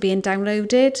apps are being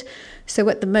downloaded. So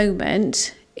at the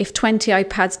moment, if 20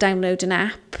 iPads download an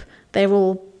app, they're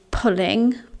all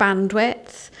pulling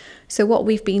bandwidth. So what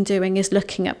we've been doing is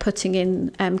looking at putting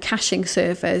in caching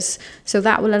servers. So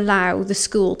that will allow the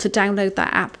school to download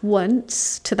that app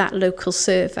once to that local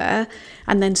server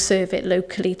and then serve it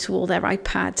locally to all their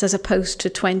iPads, as opposed to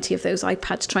 20 of those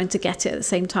iPads trying to get it at the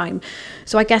same time.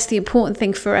 So I guess the important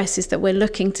thing for us is that we're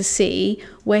looking to see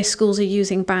where schools are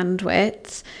using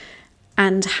bandwidth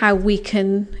and how we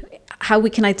can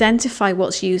identify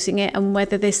what's using it and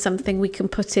whether there's something we can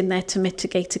put in there to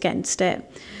mitigate against it.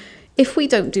 If we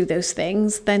don't do those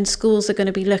things, then schools are going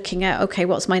to be looking at, okay,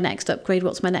 what's my next upgrade?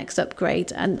 What's my next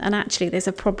upgrade? And actually there's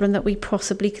a problem that we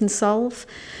possibly can solve.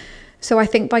 So I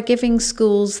think by giving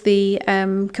schools the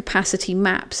capacity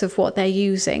maps of what they're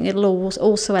using, it'll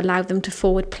also allow them to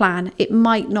forward plan. It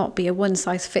might not be a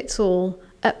one-size-fits-all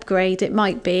upgrade. It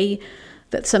might be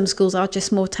that some schools are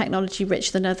just more technology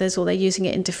rich than others, or they're using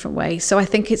it in different ways. So I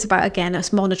think it's about, again,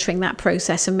 us monitoring that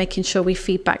process and making sure we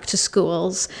feed back to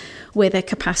schools where their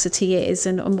capacity is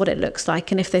and what it looks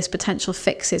like, and if there's potential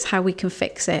fixes, how we can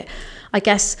fix it. I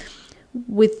guess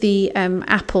with the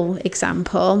Apple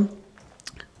example,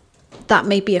 that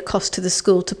may be a cost to the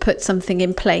school to put something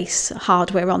in place,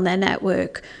 hardware on their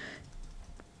network.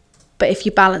 But if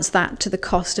you balance that to the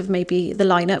cost of maybe the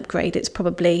line upgrade, it's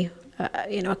probably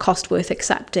a cost worth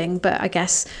accepting. But I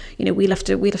guess we'll have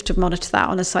to monitor that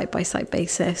on a site-by-site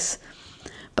basis.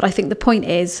 But I think the point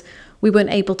is, we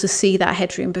weren't able to see that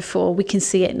headroom before. We can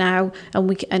see it now,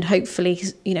 and hopefully,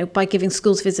 by giving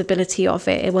schools visibility of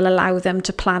it, it will allow them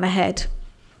to plan ahead.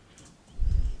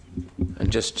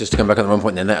 And just to come back on the one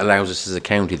point, then that allows us as a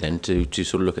county then to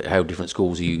sort of look at how different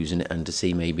schools are using it, and to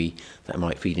see maybe that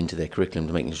might feed into their curriculum,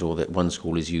 to making sure that one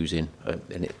school is using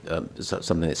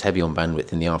something that's heavy on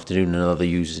bandwidth in the afternoon and another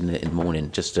uses it in the morning,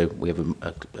 just so we have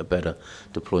a better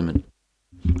deployment.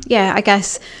 Yeah, I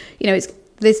guess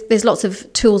there's lots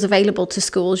of tools available to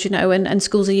schools, you know, and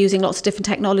schools are using lots of different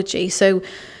technology. So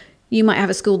you might have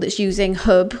a school that's using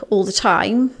Hub all the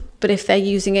time, but if they're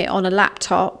using it on a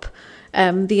laptop,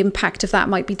 the impact of that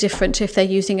might be different to if they're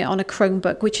using it on a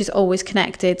Chromebook, which is always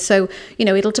connected. So, you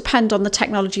know, it'll depend on the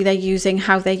technology they're using,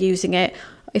 how they're using it.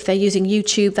 If they're using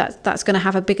YouTube, that's going to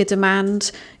have a bigger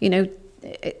demand. You know,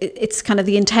 it's kind of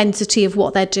the intensity of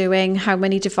what they're doing, how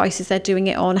many devices they're doing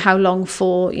it on, how long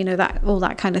for, you know, that all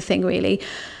that kind of thing, really.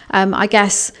 I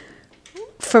guess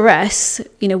for us,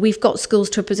 you know, we've got schools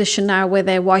to a position now where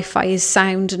their Wi-Fi is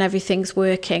sound and everything's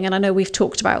working. And I know we've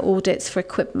talked about audits for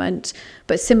equipment,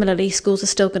 but similarly, schools are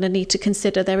still going to need to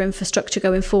consider their infrastructure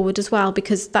going forward as well,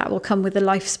 because that will come with a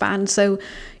lifespan. So,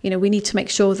 you know, we need to make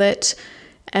sure that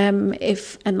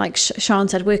if, and like Sian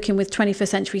said, working with 21st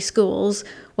century schools,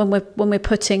 when we're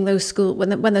putting those schools,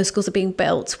 when those schools are being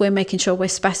built, we're making sure we're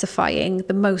specifying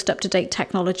the most up-to-date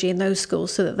technology in those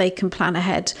schools so that they can plan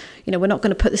ahead. You know, we're not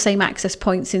going to put the same access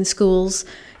points in schools,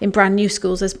 in brand new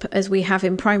schools as we have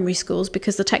in primary schools,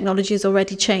 because the technology has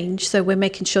already changed. So we're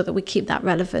making sure that we keep that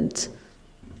relevant.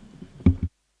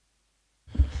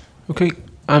 Okay,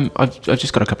 I've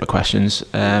just got a couple of questions.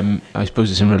 I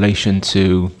suppose it's in relation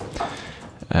to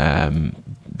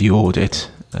the audit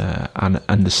and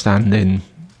understanding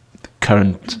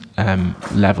current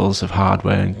levels of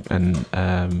hardware and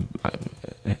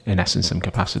in essence some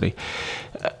capacity.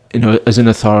 You know, as an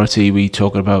authority, we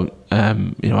talk about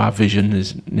you know, our vision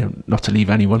is, you know, not to leave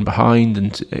anyone behind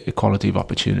and equality of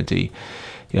opportunity.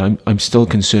 You know, I'm still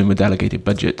concerned with delegated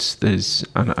budgets.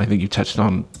 And I think you touched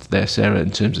on there, Sarah,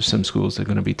 in terms of some schools that are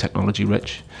going to be technology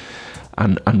rich,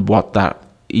 and what that,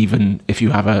 even if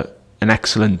you have an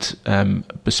excellent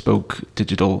bespoke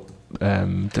digital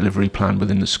delivery plan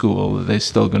within the school, there's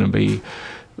still going to be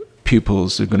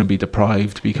pupils who are going to be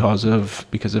deprived because of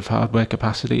hardware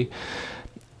capacity.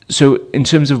 So in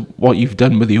terms of what you've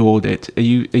done with the audit, are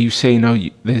you saying now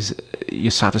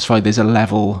you're satisfied there's a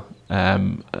level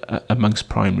amongst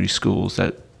primary schools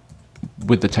that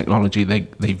with the technology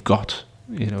they've got,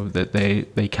 you know, that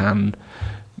they can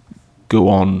go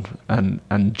on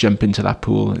and jump into that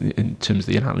pool in terms of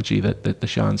the analogy that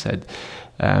Sian said,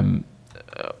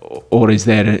 or is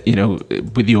there, you know,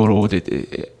 with your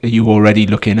audit, are you already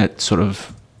looking at sort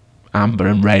of amber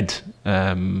and red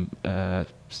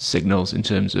signals in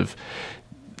terms of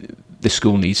the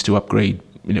school needs to upgrade,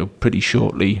 you know, pretty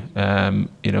shortly,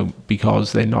 you know,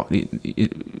 because they're not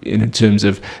in terms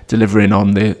of delivering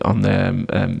on the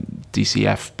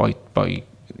DCF by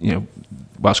you know,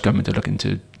 Welsh Government are looking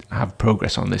to have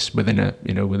progress on this within a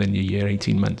year,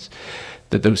 18 months,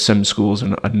 that those some schools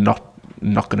are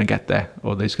not going to get there,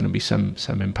 or there's going to be some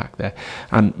impact there.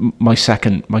 And my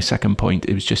second point,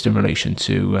 it was just in relation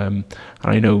to, and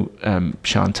I know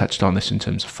Sian touched on this in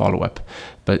terms of follow-up,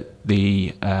 but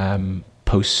the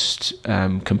post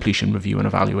completion review and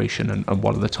evaluation, and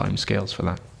what are the timescales for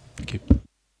that? Thank you.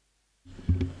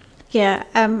 Yeah,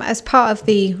 as part of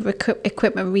the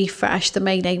equipment refresh, the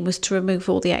main aim was to remove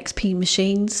all the XP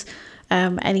machines.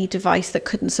 Any device that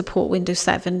couldn't support Windows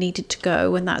 7 needed to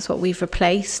go, and that's what we've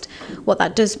replaced. What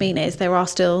that does mean is there are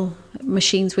still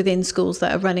machines within schools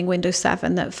that are running Windows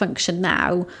 7 that function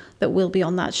now that will be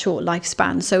on that short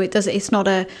lifespan. So it's not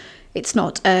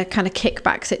a kind of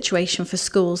kickback situation for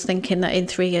schools thinking that in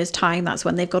 3 years' time that's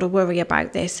when they've got to worry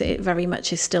about this. It very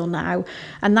much is still now.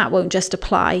 And that won't just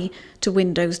apply to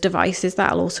Windows devices,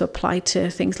 that'll also apply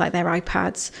to things like their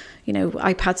iPads. You know,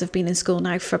 iPads have been in school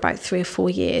now for about 3 or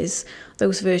 4 years.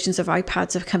 Those versions of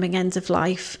iPads are coming end of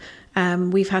life.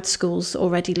 We've had schools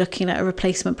already looking at a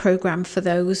replacement programme for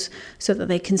those so that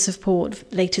they can support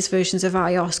latest versions of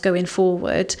iOS going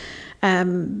forward.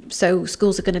 So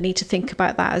schools are going to need to think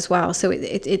about that as well. So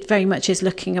it very much is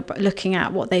looking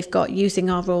at what they've got using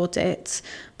our audits,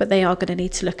 but they are going to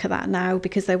need to look at that now,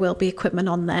 because there will be equipment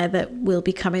on there that will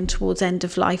be coming towards end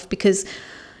of life, because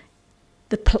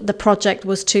the project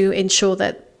was to ensure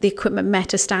that the equipment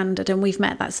met a standard, and we've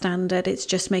met that standard. It's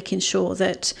just making sure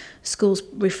that schools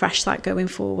refresh that going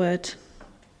forward.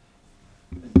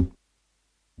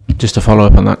 Just to follow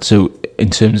up on that, so in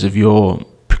terms of your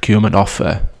procurement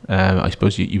offer, I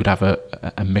suppose you would have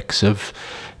a mix of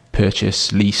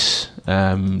purchase, lease,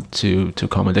 to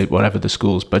accommodate whatever the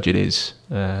school's budget is,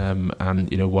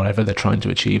 and, you know, whatever they're trying to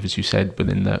achieve, as you said,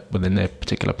 within their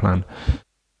particular plan.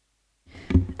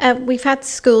 We've had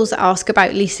schools ask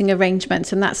about leasing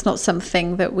arrangements, and that's not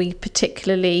something that we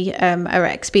particularly are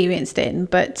experienced in,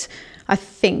 but I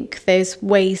think there's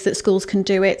ways that schools can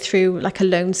do it through like a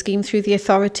loan scheme through the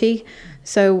authority.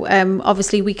 So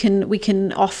obviously we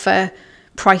can offer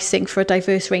pricing for a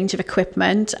diverse range of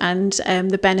equipment, and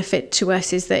the benefit to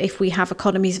us is that if we have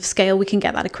economies of scale, we can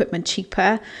get that equipment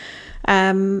cheaper.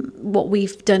 What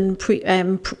we've done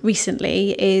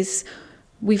recently is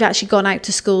we've actually gone out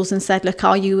to schools and said, look,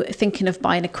 are you thinking of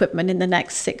buying equipment in the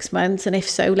next 6 months? And if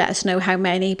so, let us know how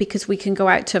many, because we can go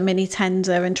out to a mini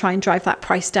tender and try and drive that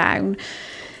price down.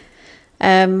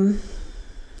 I've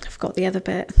got the other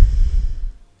bit.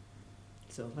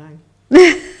 So fine.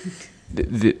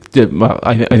 Well,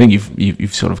 I think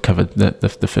you've sort of covered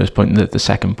the first point. The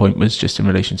second point was just in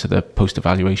relation to the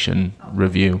post-evaluation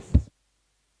review.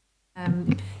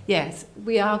 Yes,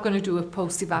 we are going to do a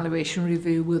post-evaluation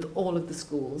review with all of the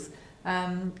schools.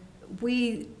 I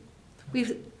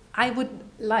would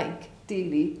like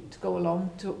daily to go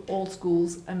along to all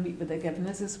schools and meet with their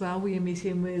governors as well. We are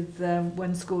meeting with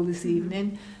one school this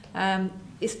evening.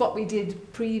 It's what we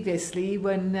did previously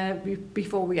when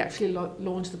before we actually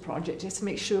launched the project, just to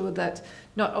make sure that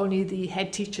not only the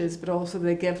head teachers but also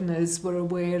the governors were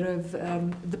aware of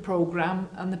the programme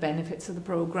and the benefits of the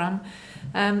programme.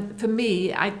 For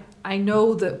me, I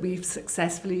know that we've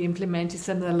successfully implemented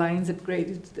some of the lines,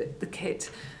 upgraded the kit.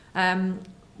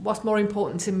 What's more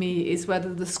important to me is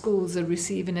whether the schools are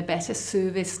receiving a better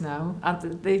service now,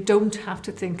 and they don't have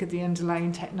to think of the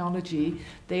underlying technology.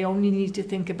 They only need to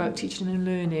think about teaching and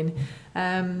learning.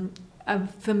 And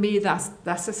for me,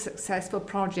 that's a successful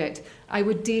project. I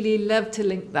would dearly love to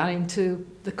link that into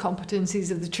the competencies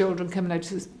of the children coming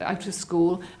out of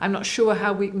school. I'm not sure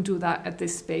how we can do that at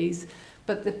this phase,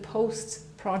 but the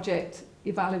post-project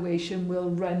evaluation will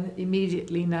run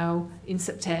immediately now in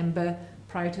September,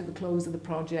 prior to the close of the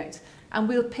project, and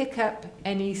we'll pick up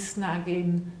any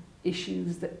snagging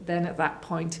issues then at that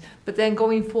point. But then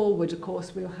going forward, of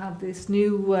course, we'll have this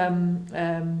new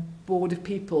board of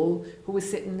people who are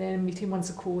sitting there meeting once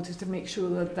a quarter to make sure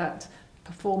that that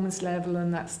performance level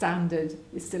and that standard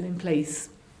is still in place.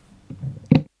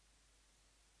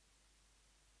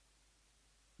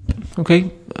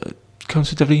 Okay,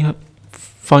 Councillor Devlin,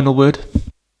 final word.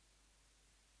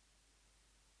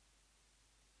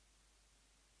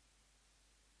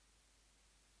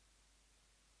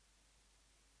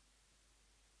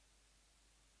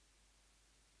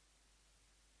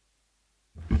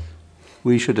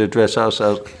 We should address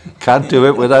ourselves. Can't do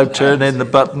it without turning the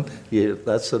button. Yeah,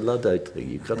 that's a Luddite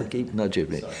thing. You've got to keep nudging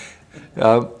me.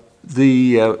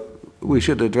 We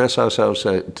should address ourselves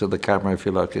to the camera, if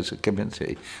you like, as a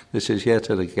committee. This is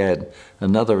yet again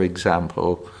another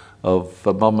example of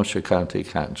the Monmouthshire County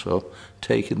Council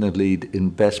taking the lead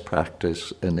in best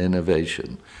practice and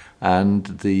innovation. And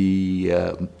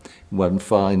one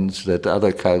finds that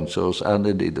other councils, and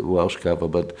indeed the Welsh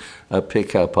Government,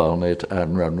 pick up on it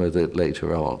and run with it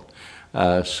later on.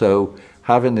 So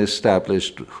having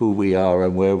established who we are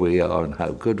and where we are and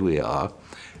how good we are,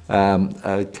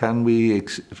 can we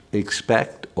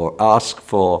expect or ask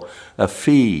for a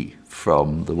fee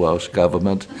from the Welsh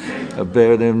Government,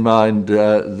 bearing in mind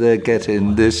they're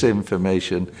getting this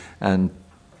information and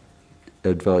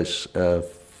advice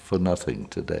for nothing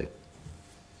today?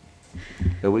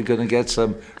 Are we going to get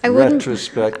some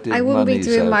retrospective monies? I wouldn't be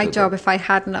doing my job if I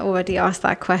hadn't already asked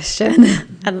that question.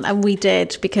 and we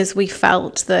did, because we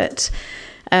felt that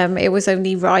it was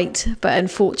only right, but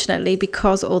unfortunately,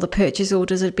 because all the purchase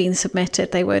orders had been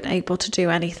submitted, they weren't able to do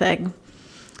anything.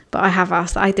 But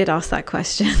I did ask that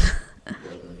question.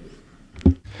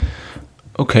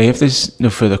 Okay, if there's no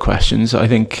further questions, I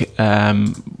think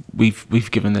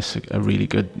we've given this a really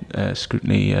good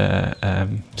scrutiny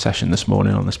session this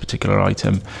morning on this particular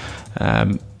item.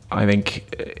 I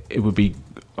think it would be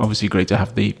obviously great to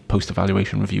have the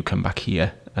post-evaluation review come back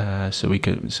here, so we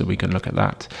can look at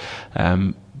that.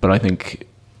 But I think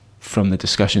from the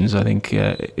discussions, I think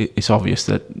it's obvious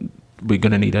that we're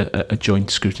going to need a joint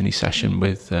scrutiny session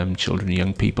with children and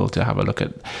young people to have a look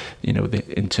at,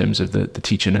 in terms of the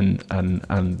teaching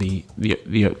and the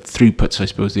throughputs, I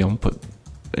suppose, the output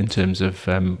in terms of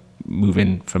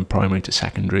moving from primary to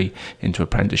secondary into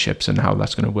apprenticeships and how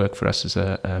that's going to work for us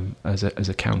as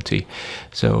a county.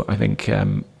 So I think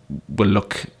we'll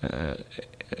look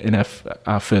in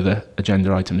our further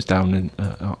agenda items down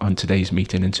on today's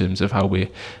meeting in terms of how we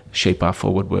shape our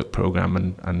forward work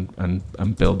programme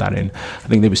and build that in. I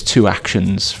think there was 2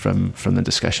 actions from the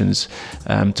discussions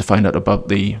to find out about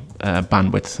the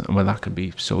bandwidth and whether that could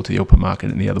be sold to the open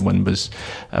market, and the other one was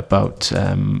about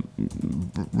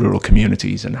rural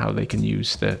communities and how they can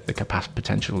use the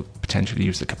potentially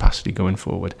use the capacity going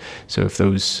forward. So if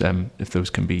those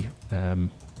can be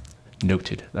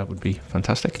noted, that would be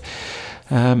fantastic.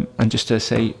 And just to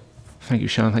say thank you,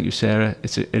 Sian, thank you, Sarah.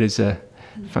 It is a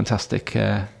fantastic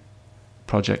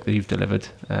project that you've delivered,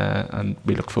 and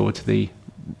we look forward to the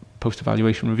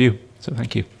post-evaluation review. So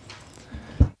thank you.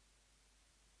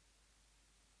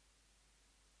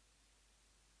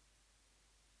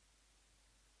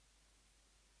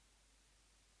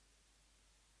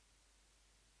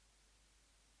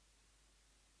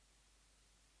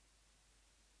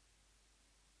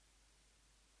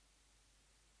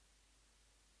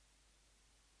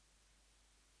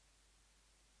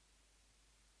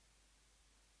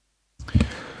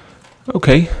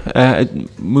 Okay,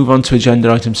 move on to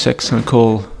agenda item 6 and I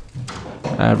call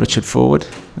Richard forward.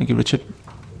 Thank you, Richard.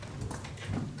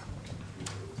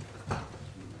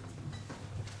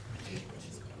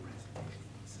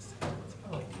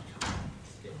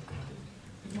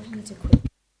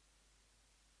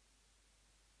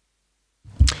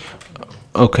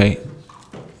 Okay,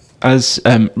 as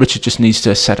Richard just needs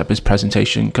to set up his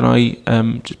presentation, can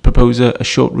I just propose a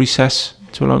short recess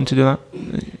to allow him to do that?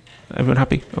 Everyone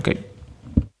happy? Okay.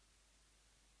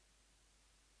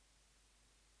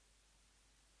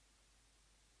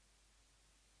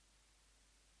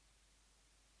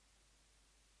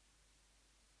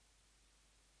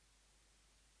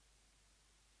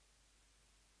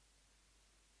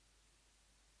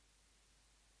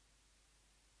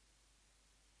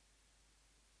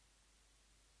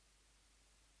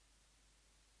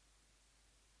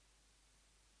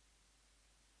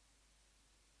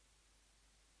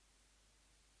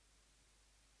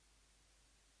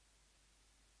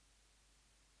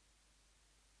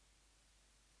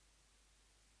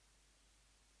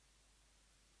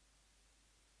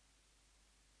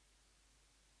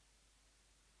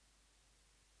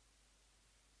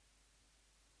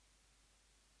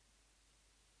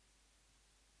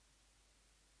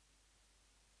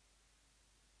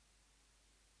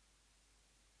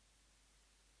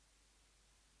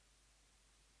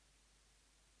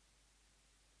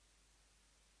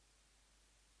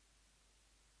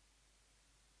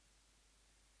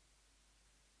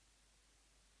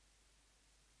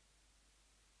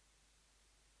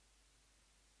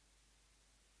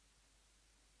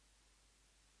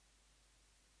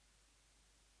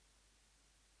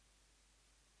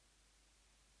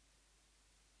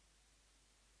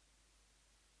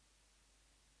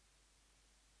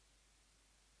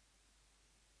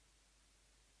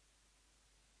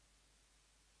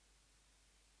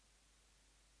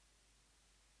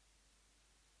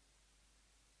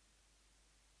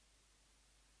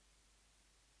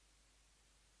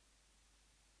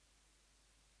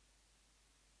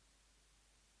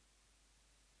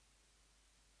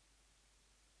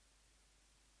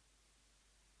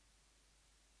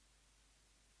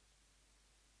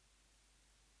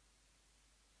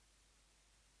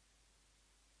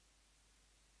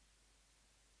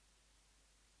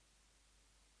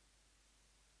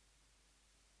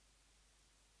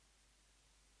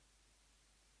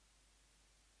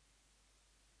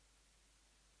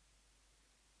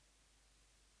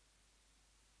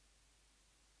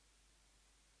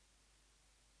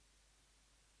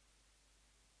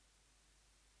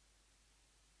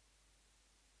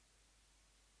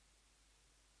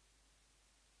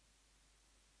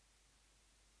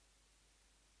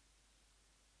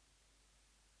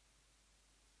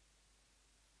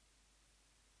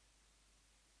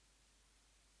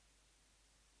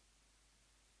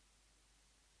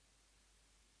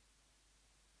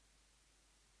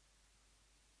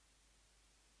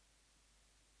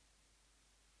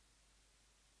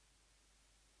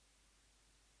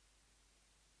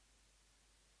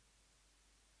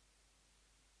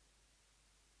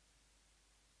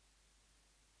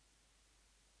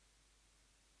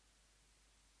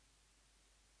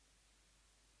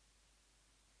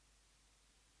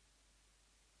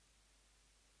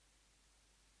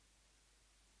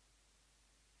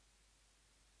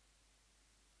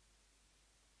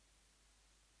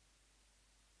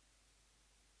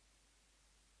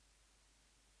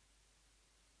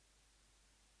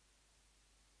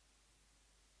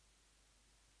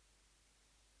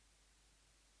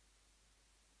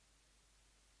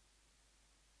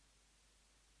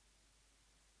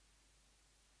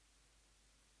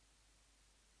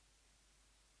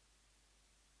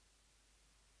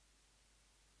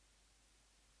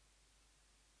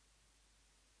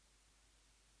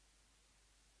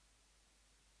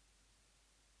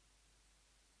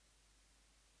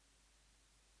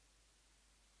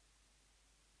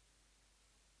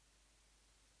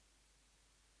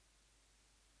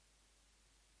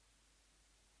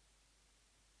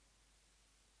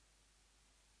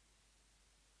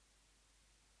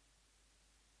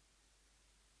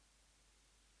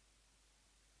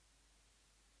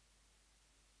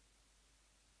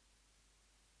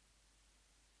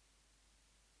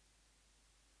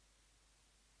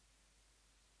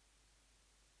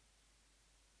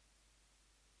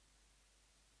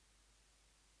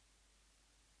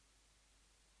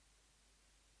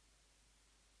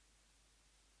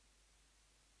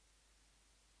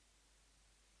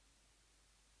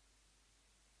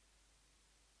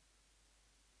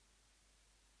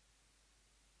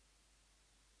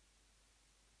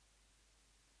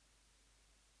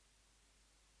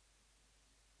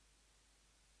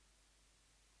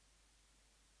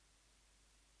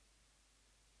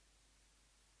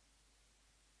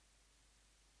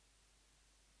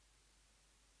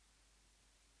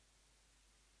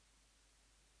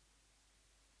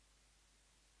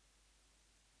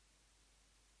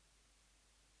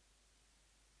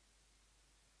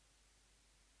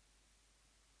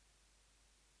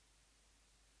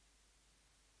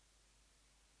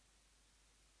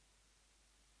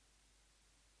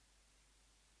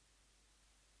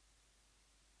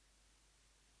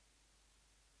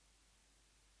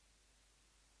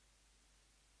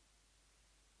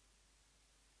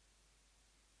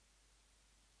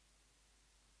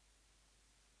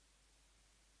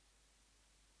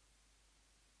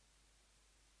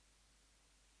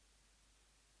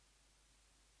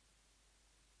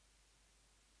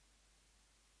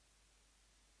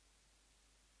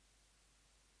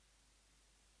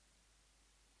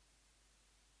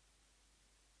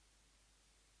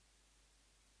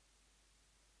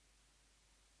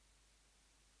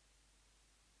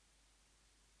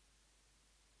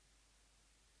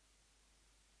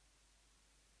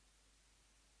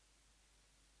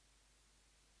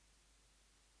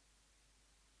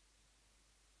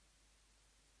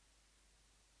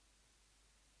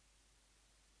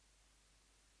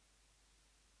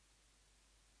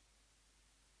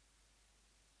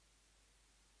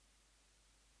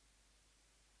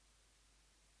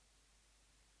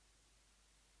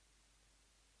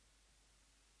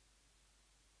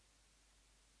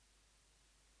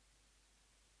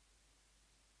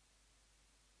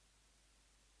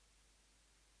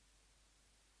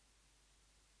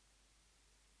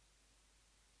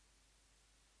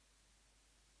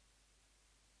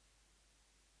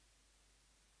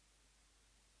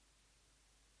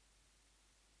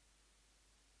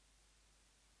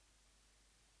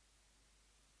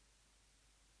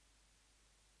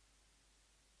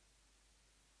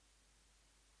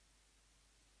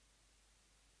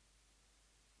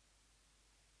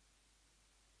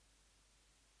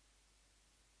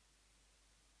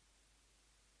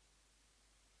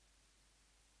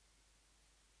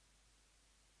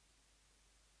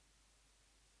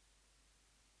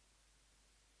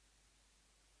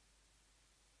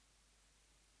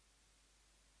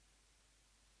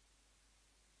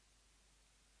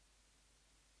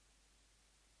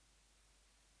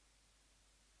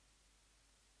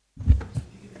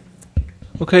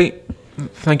 Okay,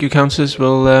 thank you, councillors.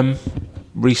 We'll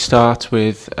restart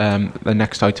with the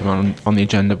next item on the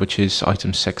agenda, which is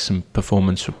item 6, and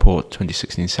performance report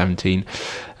 2016-17.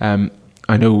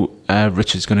 I know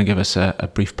Richard's going to give us a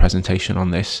brief presentation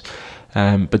on this,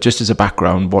 but just as a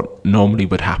background, what normally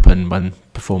would happen when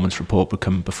performance report would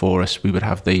come before us, we would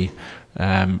have the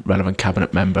relevant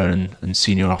cabinet member and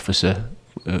senior officer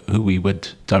who we would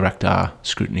direct our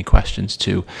scrutiny questions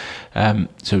to.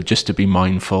 So just to be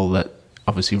mindful that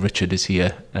obviously Richard is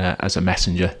here as a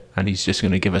messenger, and he's just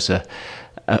going to give us a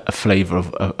flavour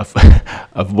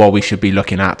of what we should be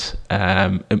looking at.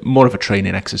 More of a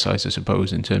training exercise, I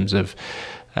suppose, in terms of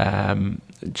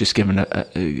just giving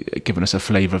us a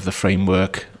flavour of the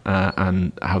framework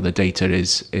and how the data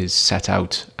is set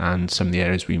out, and some of the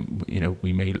areas we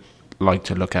may like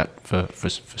to look at for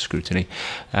scrutiny.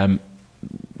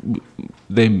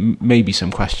 There may be some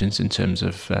questions in terms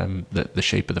of the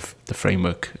shape of the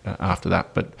framework after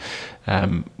that, but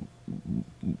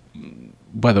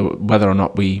whether or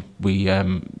not we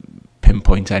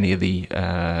pinpoint any of the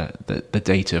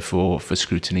data for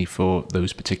scrutiny for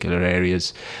those particular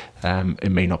areas,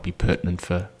 it may not be pertinent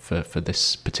for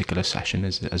this particular session.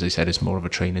 As I said, it's more of a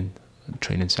training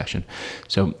session.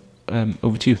 So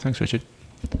over to you. Thanks, Richard.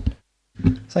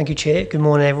 Thank you, Chair. Good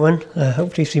morning, everyone.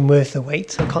 Hopefully it's been worth the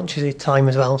wait. I'm conscious of time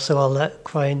as well, so I'll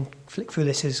try and flick through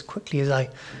this as quickly as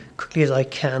I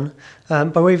can.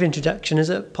 By way of introduction, as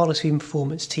a policy and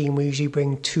performance team, we usually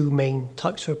bring two main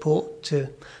types of report to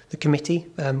the committee,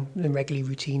 and regularly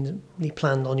routinely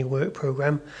planned on your work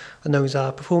programme, and those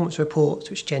are performance reports,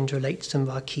 which tend to relate to some of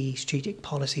our key strategic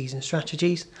policies and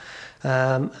strategies,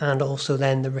 and also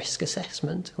then the risk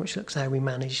assessment, which looks at how we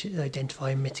manage, identify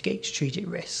and mitigate strategic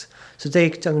risks. So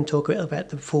today I'm going to talk a little about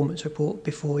the performance report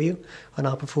before you on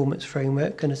our performance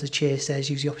framework, and as the Chair says,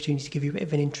 use the opportunity to give you a bit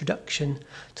of an introduction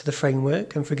to the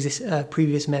framework, and for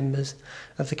previous members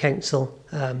of the Council,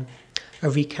 a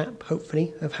recap,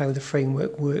 hopefully, of how the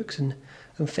framework works and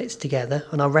fits together.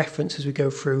 And I'll reference as we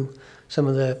go through some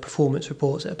of the performance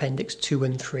reports at Appendix 2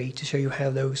 and 3 to show you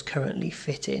how those currently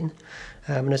fit in.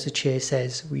 And as the Chair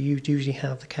says, we usually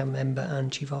have the CAM member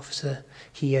and Chief Officer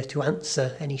here to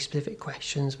answer any specific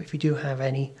questions. But if you do have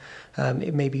any,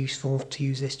 it may be useful to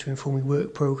use this to inform your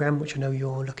work programme, which I know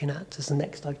you're looking at as the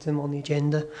next item on the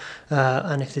agenda.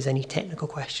 And if there's any technical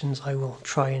questions, I will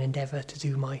try and endeavour to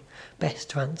do my best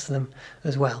to answer them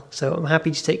as well. So I'm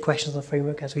happy to take questions on the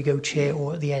framework as we go, Chair,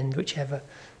 or at the end, whichever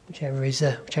is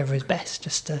best.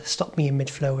 Just stop me in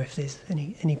mid-flow if there's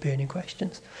any burning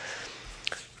questions.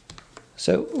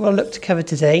 So what I'll look to cover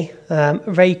today, a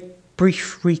very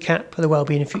brief recap of the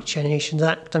Wellbeing and Future Generations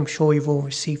Act. I'm sure you've all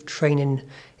received training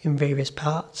in various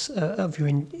parts of your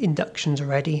inductions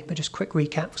already, but just quick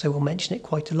recap, so we'll mention it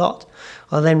quite a lot.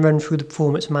 I'll then run through the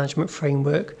performance management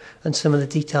framework and some of the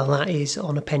detail that is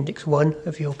on Appendix 1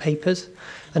 of your papers.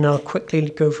 And I'll quickly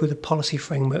go through the policy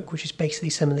framework, which is basically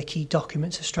some of the key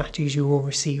documents and strategies you will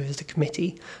receive as the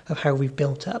committee of how we've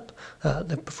built up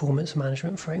the performance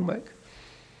management framework.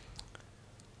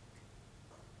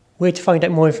 Where to find out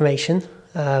more information,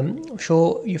 I'm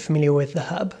sure you're familiar with the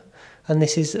Hub, and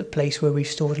this is a place where we've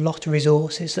stored a lot of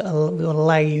resources that will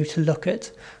allow you to look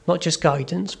at not just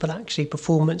guidance, but actually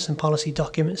performance and policy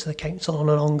documents of the Council on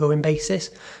an ongoing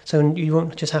basis. So you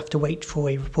won't just have to wait for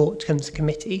a report to come to the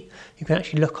committee. You can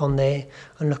actually look on there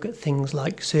and look at things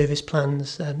like service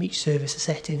plans, each service is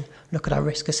set in, look at our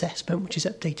risk assessment, which is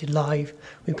updated live.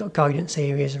 We've got guidance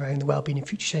areas around the Wellbeing and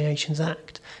Future Generations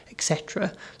Act,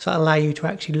 etc. So that'll allow you to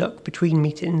actually look between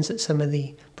meetings at some of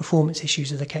the performance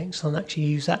issues of the Council and actually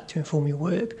use that to inform your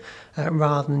work,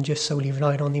 rather than just solely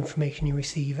relying on the information you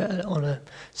receive on a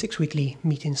 6-weekly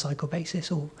meeting cycle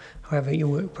basis, or however your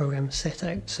work programme is set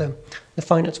out. So the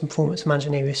finance and performance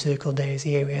management area circled there is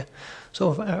the area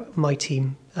sort of my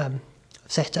team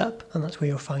set up, and that's where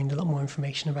you'll find a lot more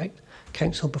information about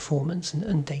Council performance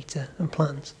and data and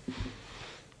plans.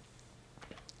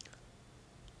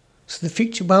 So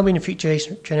the Wellbeing and Future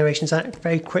Generations Act,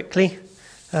 very quickly,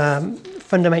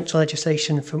 fundamental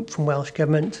legislation from Welsh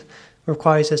Government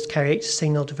requires us to carry out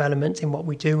sustainable development in what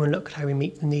we do and look at how we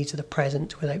meet the needs of the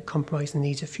present without compromising the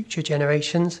needs of future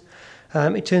generations.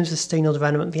 In terms of sustainable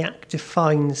development, the Act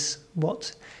defines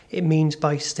what it means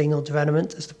by sustainable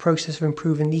development as the process of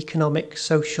improving the economic,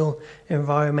 social,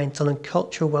 environmental and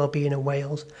cultural well-being of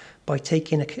Wales by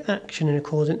taking action in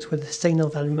accordance with the Sustainable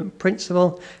Development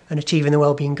Principle and achieving the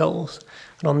wellbeing goals.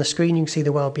 And on the screen you can see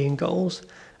the wellbeing goals.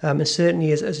 And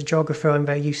certainly as a geographer, I'm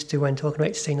very used to, when talking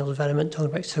about sustainable development, talking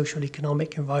about social,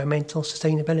 economic, environmental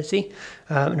sustainability.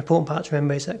 An important part to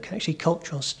remember is that actually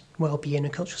cultural well-being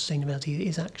and cultural sustainability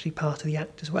is actually part of the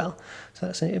Act as well. So So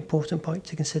that's an important point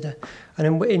to consider.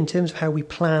 And in terms of how we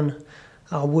plan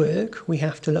our work, we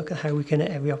have to look at how we can at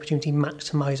every opportunity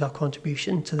maximise our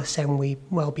contribution to the 7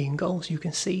 wellbeing goals you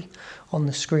can see on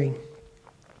the screen.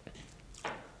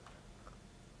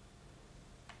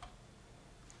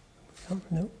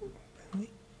 No. There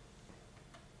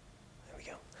we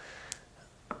go.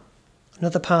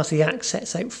 Another part of the Act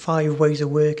sets out 5 ways of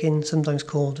working, sometimes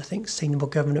called, I think, sustainable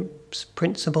governance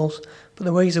principles. But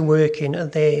the ways of working are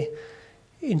there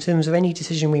in terms of any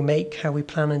decision we make, how we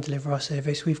plan and deliver our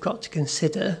service. We've got to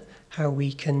consider how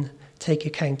we can take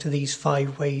account of these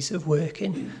 5 ways of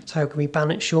working. So how can we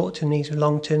balance short-term needs with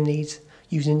long-term needs,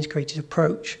 use an integrated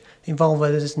approach, involve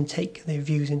others and take their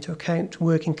views into account,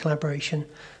 work in collaboration,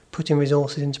 putting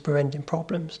resources into preventing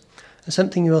problems. And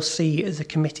something you'll see as a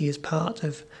committee as part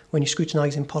of when you're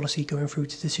scrutinising policy going through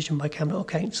to decision by Cabinet or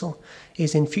Council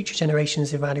is in future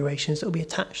generations evaluations that will be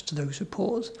attached to those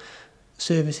reports.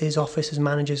 Services, officers,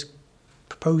 managers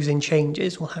proposing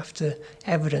changes will have to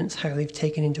evidence how they've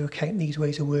taken into account these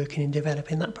ways of working in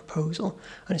developing that proposal.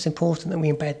 And it's important that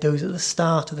we embed those at the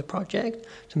start of the project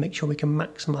to make sure we can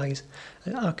maximise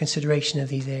our consideration of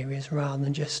these areas rather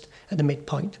than just at the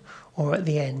midpoint or at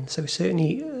the end. So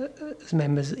certainly as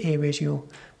members, areas you'll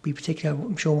be particularly,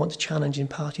 I'm sure, want to challenge in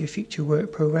part of your future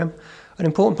work programme. An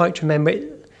important point to remember,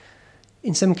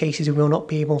 in some cases we will not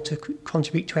be able to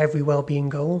contribute to every wellbeing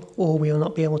goal, or we will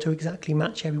not be able to exactly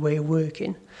match every way of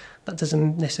working. That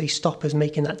doesn't necessarily stop us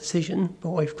making that decision, but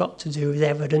what we've got to do is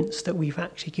evidence that we've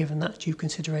actually given that due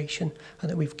consideration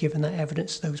and that we've given that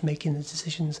evidence to those making the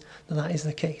decisions that that is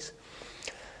the case.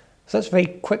 So that's very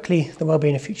quickly the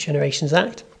Wellbeing of Future Generations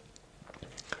Act.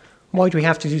 Why do we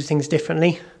have to do things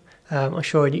differently? I'm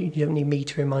sure you don't need me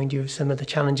to remind you of some of the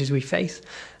challenges we face.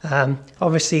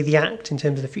 Obviously, the Act, in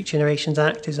terms of the Future Generations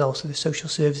Act, is also the Social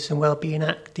Services and Wellbeing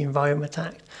Act, the Environment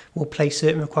Act, will place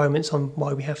certain requirements on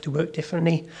why we have to work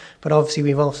differently. But obviously,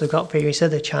 we've also got various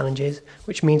other challenges,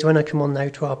 which means when I come on now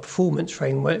to our performance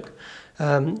framework,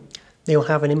 they'll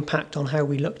have an impact on how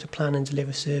we look to plan and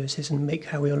deliver services and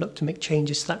how we'll look to make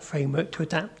changes to that framework to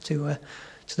adapt to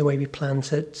the way we plan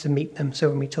to meet them. So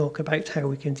when we talk about how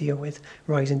we can deal with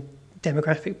rising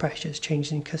demographic pressures,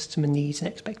 changes in customer needs and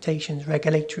expectations,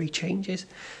 regulatory changes,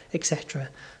 etc.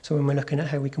 So when we're looking at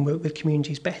how we can work with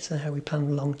communities better, how we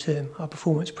plan long term, our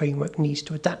performance framework needs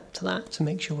to adapt to that to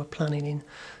make sure we're planning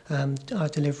in our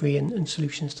delivery and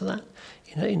solutions to that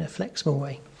in a flexible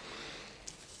way.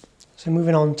 So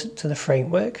moving on to the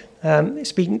framework,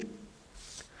 it's been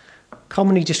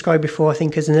commonly described before, I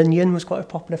think, as an onion was quite a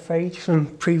popular phrase from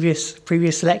previous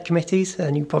select committees,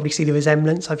 and you probably see the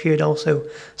resemblance. I've heard also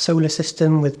solar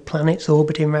system with planets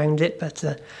orbiting around it, but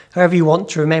however you want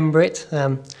to remember it,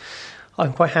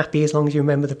 I'm quite happy as long as you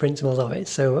remember the principles of it.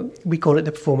 So we call it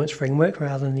the performance framework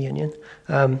rather than the onion.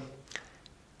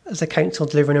 As a council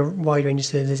delivering a wide range of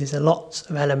services, there's a lot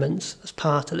of elements as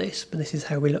part of this, but this is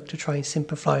how we look to try and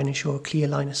simplify and ensure a clear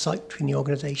line of sight between the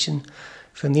organisation,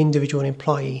 from the individual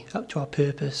employee up to our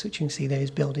purpose, which you can see there is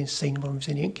building sustainable and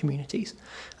resilient communities.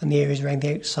 And the areas around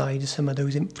the outside are some of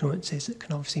those influences that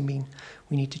can obviously mean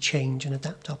we need to change and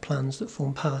adapt our plans that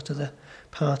form part of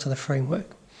the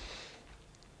framework.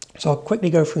 So I'll quickly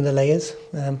go through the layers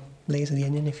of the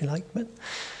onion if you like.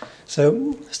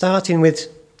 So starting with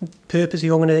purpose of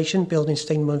the organisation, building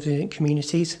sustainable and resilient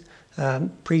communities.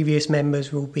 Previous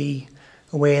members will be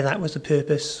aware that was the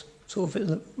purpose sort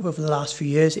of over the last few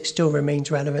years. It still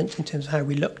remains relevant in terms of how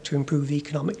we look to improve the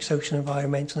economic, social,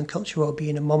 environmental and cultural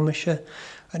well-being in Monmouthshire,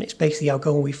 and it's basically our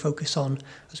goal we focus on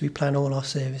as we plan all our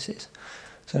services.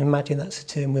 So I imagine that's a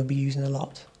term we'll be using a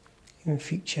lot in the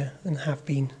future and have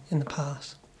been in the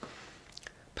past.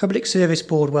 Public Service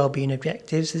Board wellbeing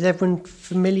objectives. Is everyone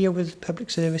familiar with Public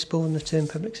Service Board and the term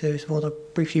Public Service Board? I'll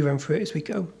briefly run through it as we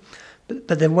go.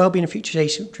 But the Wellbeing of Future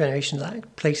Generations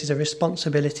Act places a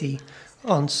responsibility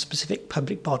on specific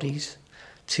public bodies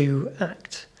to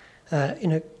act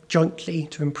jointly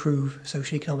to improve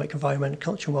social, economic, environmental, and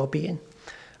cultural well-being.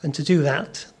 And to do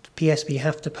that, the PSB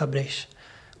have to publish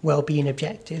well-being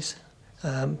objectives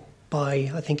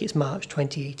by, I think it's March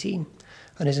 2018.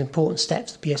 And there's important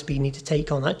steps the PSB need to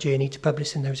take on that journey to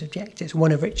publishing those objectives,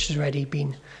 one of which has already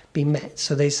been met.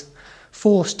 So there's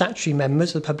 4 statutory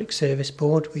members of the Public Service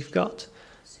Board. We've got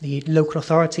the Local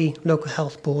Authority, Local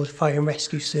Health Board, Fire and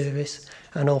Rescue Service,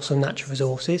 and also Natural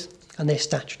Resources, and they're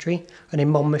statutory. And in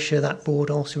Monmouthshire, that board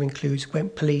also includes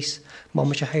Gwent Police,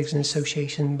 Monmouthshire Housing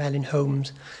Association, Mellin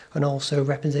Homes, and also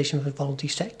representation of the voluntary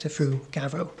sector through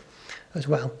Gavro as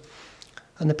well.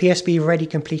 And the PSB already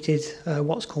completed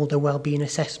what's called a wellbeing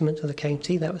assessment of the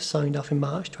county. That was signed off in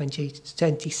March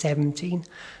 2017,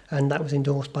 and that was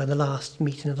endorsed by the last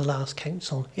meeting of the last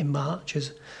council in March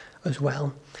as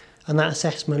well. And that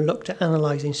assessment looked at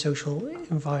analysing social,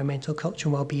 environmental,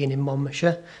 cultural and wellbeing in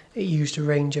Monmouthshire. It used a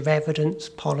range of evidence,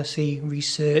 policy,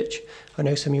 research. I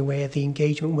know some of you are aware of the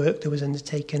engagement work that was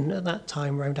undertaken at that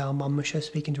time around our Monmouthshire,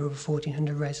 speaking to over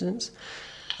 1,400 residents.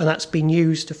 And that's been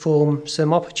used to form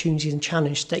some opportunities and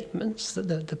challenge statements that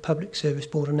the Public Service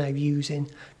Board are now using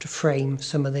to frame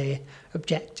some of their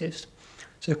objectives.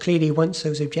 So clearly, once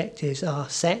those objectives are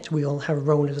set, we all have a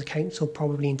role as a council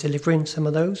probably in delivering some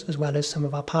of those, as well as some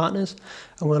of our partners.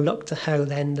 And we'll look to how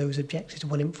then those objectives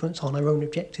will influence on our own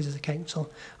objectives as a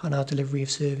council and our delivery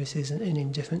of services and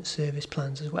in different service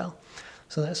plans as well.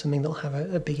 So that's something that will have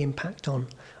a big impact on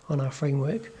our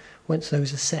framework once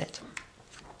those are set.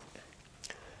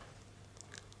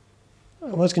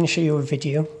 I was going to show you a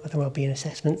video of the wellbeing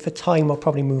assessment. For time, I'll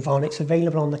probably move on. It's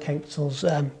available on the council's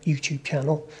YouTube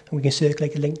channel, and we can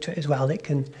circulate a link to it as well.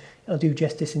 It'll do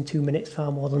justice in 2 minutes,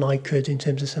 far more than I could in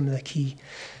terms of some of the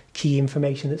key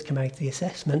information that's come out of the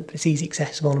assessment. It's easy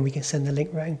accessible, and we can send the link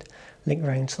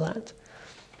round to that.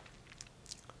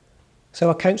 So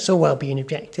our council wellbeing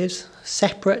objectives,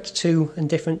 separate to and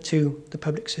different to the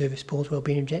Public Service Board's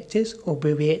wellbeing objectives,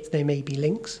 albeit they may be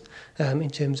links in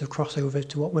terms of crossover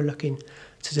to what we're looking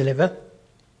to deliver.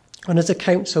 And as a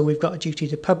council, we've got a duty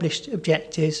to publish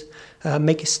objectives,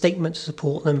 make a statement to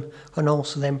support them, and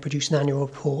also then produce an annual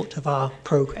report of our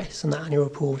progress. And that annual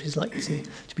report is likely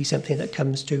to be something that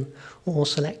comes to all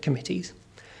select committees.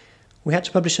 We had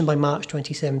to publish them by March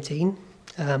 2017.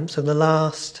 So the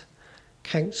last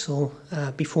council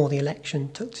before the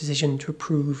election took decision to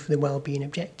approve the wellbeing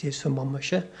objectives for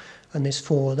Monmouthshire, and there's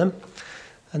 4 of them,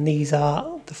 and these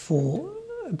are the 4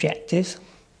 objectives.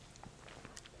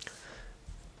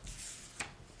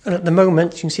 And at the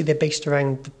moment, you can see they're based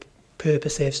around the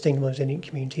purpose of sustainable and resilient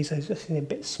communities. I think they're a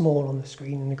bit small on the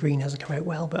screen, and the green hasn't come out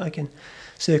well, but I can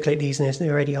circulate these, and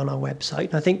they're already on our website.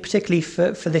 And I think particularly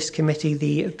for this committee,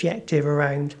 the objective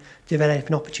around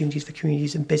developing opportunities for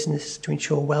communities and business to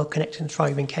ensure a well-connected and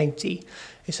thriving county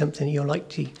is something that you're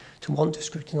likely to want to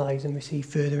scrutinise and receive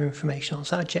further information on.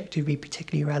 So that objective would be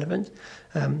particularly relevant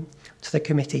to the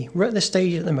committee. We're at the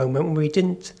stage at the moment when we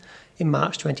didn't, in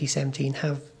March 2017,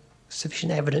 have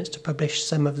sufficient evidence to publish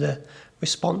some of the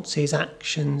responses,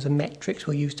 actions and metrics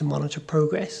we'll use to monitor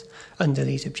progress under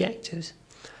these objectives.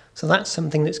 So that's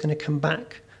something that's going to come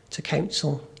back to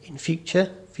council in future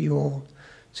for you all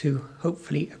to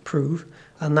hopefully approve,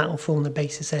 and that will form the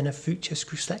basis then of future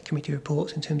select committee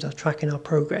reports in terms of tracking our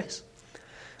progress.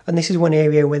 And this is one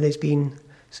area where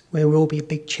there will be a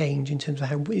big change in terms of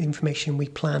how information we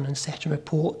plan and set and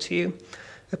report to you.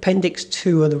 Appendix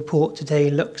 2 of the report today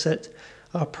looks at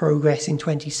our progress in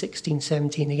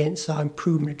 2016-17 against our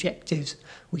improvement objectives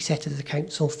we set as a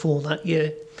council for that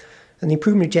year. And the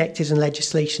improvement objectives and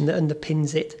legislation that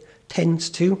underpins it tends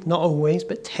to, not always,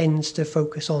 but tends to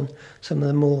focus on some of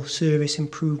the more service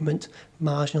improvement,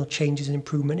 marginal changes and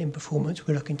improvement in performance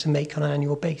we're looking to make on an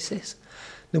annual basis.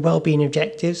 The wellbeing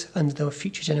objectives under the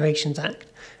Future Generations Act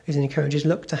is encourages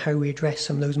look to how we address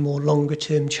some of those more longer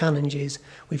term challenges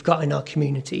we've got in our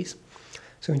communities.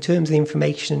 So in terms of the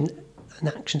information and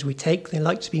actions we take, they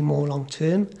like to be more long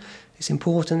term. It's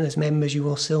important as members you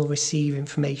will still receive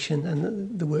information,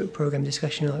 and the work programme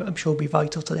discussion I'm sure will be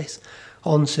vital to this,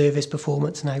 on service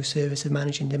performance and how service is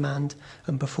managing demand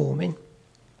and performing.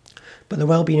 But the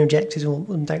wellbeing objectives will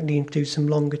undoubtedly include some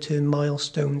longer term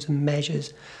milestones and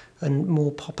measures and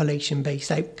more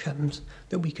population-based outcomes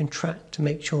that we can track to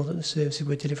make sure that the services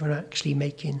we're delivering are actually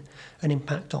making an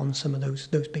impact on some of those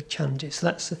big challenges. So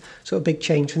that's a sort of big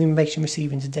change from the information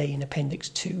receiving today in Appendix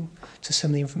 2 to some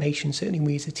of the information certainly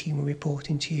we as a team will report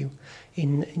into you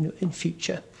in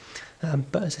future.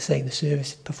 But as I say, the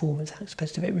service performance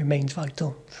aspect of it remains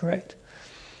vital throughout.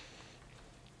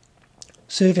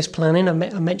 Service planning, I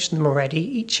mentioned them already.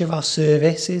 Each of our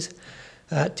services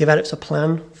develops a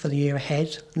plan for the year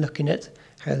ahead, looking at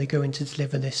how they're going to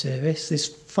deliver their service. There's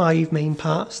 5 main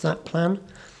parts to that plan.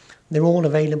 They're all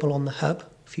available on the hub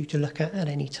for you to look at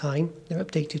any time. They're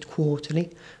updated quarterly.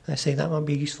 And I say that might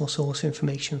be a useful source of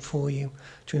information for you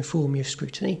to inform your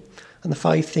scrutiny. And the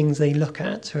 5 things they look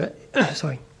at are,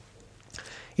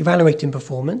 evaluating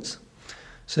performance.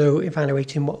 So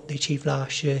evaluating what they achieved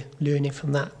last year, learning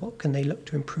from that, what can they look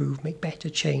to improve, make better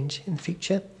change in the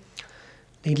future.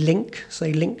 They link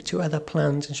to other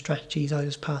plans and strategies either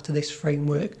as part of this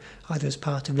framework, either as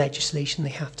part of legislation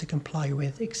they have to comply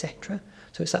with, etc.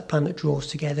 So it's that plan that draws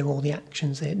together all the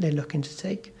actions they're looking to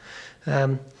take.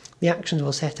 The actions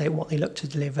will set out what they look to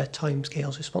deliver,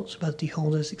 timescales, responsibility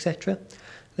holders, etc.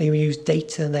 They will use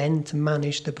data then to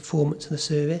manage the performance of the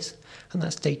service, and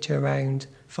that's data around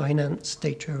finance,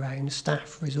 data around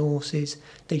staff resources,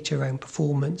 data around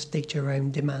performance, data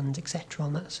around demand, etc.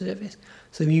 on that service.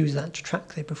 So we use that to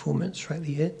track their performance throughout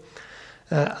the year.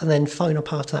 And then final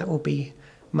part of that will be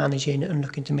managing and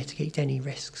looking to mitigate any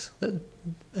risks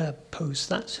that pose to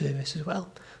that service as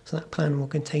well. So that plan will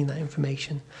contain that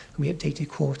information and be updated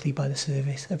quarterly by the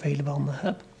service available on the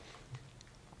hub.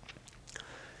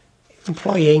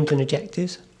 Employee aims and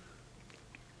objectives.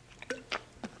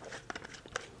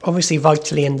 Obviously,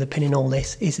 vitally underpinning all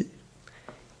this is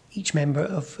each member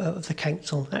of the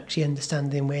council actually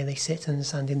understanding where they sit,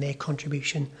 understanding their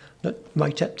contribution,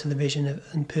 right up to the vision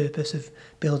and purpose of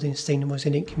building sustainable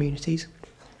resilient communities.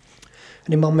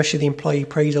 And in Monmouthshire, the employee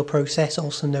appraisal process,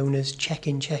 also known as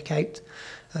check-in, check-out,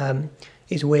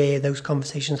 is where those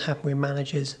conversations happen with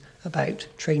managers about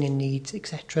training needs,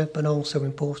 etc., but also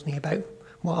importantly about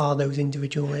what are those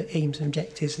individual aims and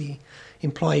objectives the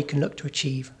employee can look to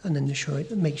achieve, and then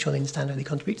make sure they understand how they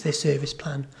contribute to their service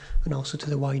plan and also to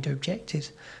the wider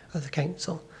objectives of the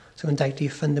council. So undoubtedly a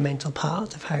fundamental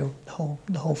part of how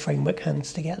the whole framework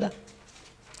hangs together.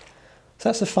 So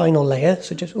that's the final layer.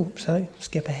 So just,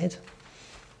 skip ahead.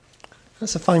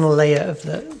 That's the final layer of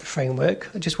the framework.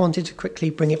 I just wanted to quickly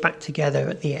bring it back together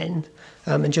at the end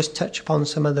and just touch upon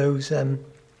some of those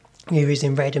areas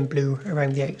in red and blue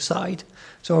around the outside.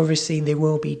 So obviously there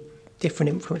will be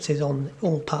different influences on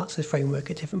all parts of the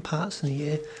framework at different parts of the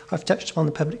year. I've touched upon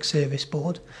the Public Service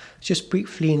Board. Just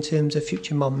briefly in terms of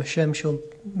Future Monmouthshire, I'm sure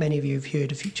many of you have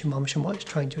heard of Future Monmouthshire and what it's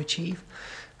trying to achieve.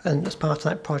 And as part of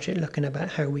that project, looking about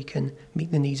how we can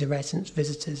meet the needs of residents,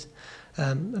 visitors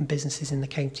and businesses in the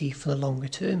county for the longer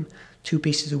term. 2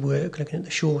 pieces of work looking at the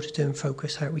shorter term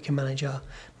focus, how we can manage our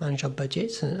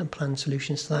budgets and plan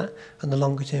solutions to that, and the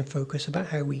longer term focus about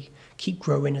how we keep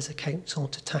growing as a council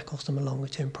to tackle some of the longer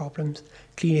term problems.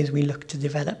 Clearly, as we look to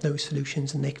develop those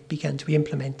solutions and they begin to be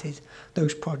implemented,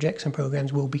 those projects and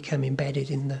programmes will become embedded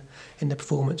in the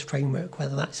performance framework,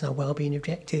 whether that's in our wellbeing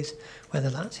objectives, whether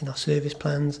that's in our service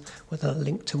plans, whether that's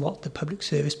linked to what the Public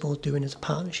Service Board is doing as a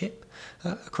partnership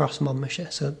across Monmouthshire.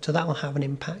 So that will have an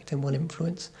impact and will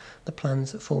influence the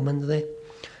plans that form under there.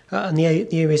 And the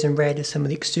areas in red are some of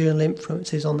the external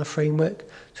influences on the framework.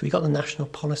 So we've got the National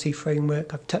Policy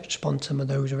Framework. I've touched upon some of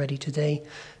those already today.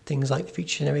 Things like the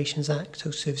Future Generations Act,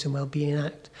 so Service and Wellbeing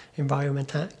Act,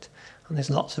 Environment Act, and there's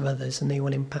lots of others, and they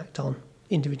will impact on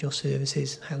individual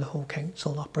services, how the whole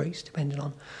council operates, depending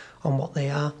on what they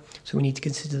are. So we need to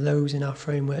consider those in our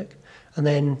framework. And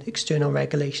then external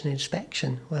regulation and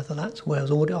inspection, whether that's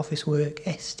Wales Audit Office work,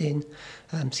 ESTIN,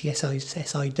 CSI's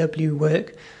SIW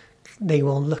work. They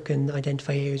will look and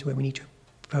identify areas where we need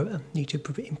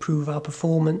to improve our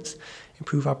performance,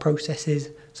 improve our processes.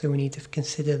 So we need to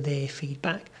consider their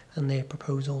feedback and their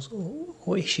proposals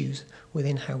or issues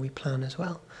within how we plan as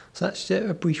well. So that's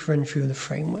a brief run through the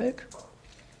framework.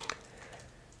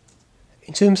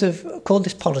 In terms of, I call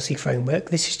this policy framework,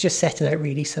 this is just setting out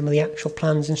really some of the actual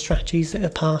plans and strategies that are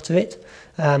part of it.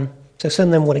 So some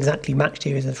of them will exactly match the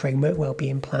areas of the framework: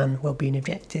 wellbeing plan, wellbeing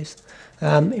objectives.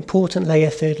 Important layer,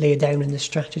 third layer down in the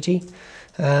strategy,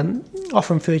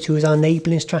 often referred to as our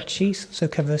enabling strategies, so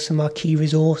cover some of our key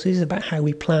resources about how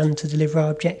we plan to deliver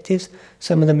our objectives.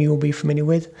 Some of them you will be familiar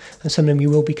with, and some of them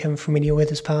you will become familiar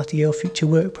with as part of your future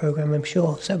work programme, I'm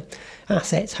sure. So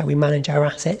assets, how we manage our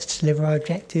assets to deliver our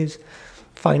objectives.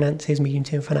 Finances,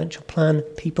 medium-term financial plan.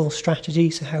 People strategy,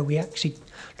 so how we actually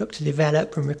look to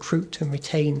develop and recruit and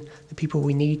retain the people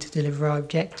we need to deliver our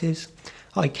objectives.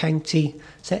 iCounty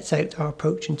sets out our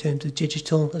approach in terms of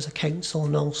digital as a council,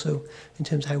 and also in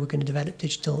terms of how we're going to develop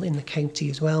digital in the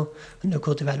county as well, and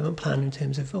local development plan in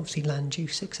terms of obviously land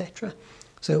use, etc.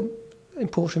 So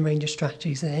important range of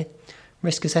strategies there.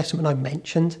 Risk assessment I've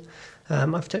mentioned.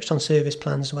 I've touched on service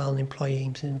plans as well and employee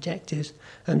aims and objectives.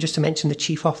 Just to mention the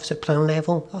chief officer plan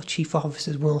level, our chief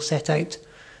officers will set out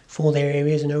for their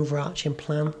areas an overarching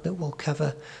plan that will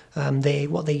cover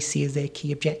what they see as their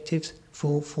key objectives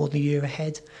for the year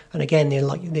ahead. And again, they're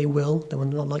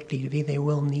not likely to be, there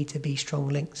will need to be strong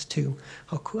links to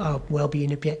our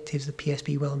wellbeing objectives, the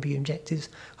PSB wellbeing objectives,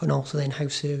 and also then how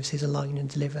services align and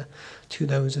deliver to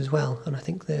those as well. And I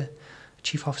think the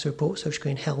Chief Officer Report Social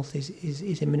Care and Health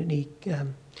is imminently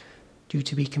due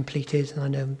to be completed, and I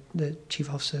know the Chief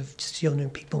Officer of Young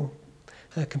and People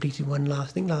completed one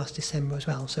last December as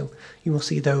well. So you will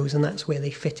see those, and that's where they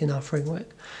fit in our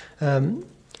framework.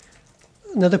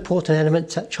 Another important element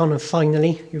to touch on, and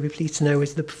finally, you'll be pleased to know,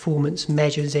 is the performance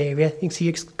measures area. You can see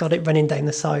you've got it running down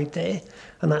the side there,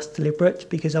 and that's deliberate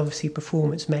because obviously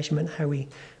performance measurement, how we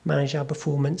manage our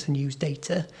performance and use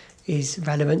data, is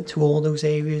relevant to all those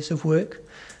areas of work.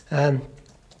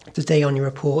 Today on your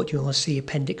report, you'll see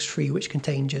Appendix 3, which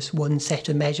contains just one set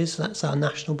of measures. That's our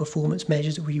national performance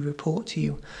measures that we report to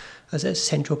you as a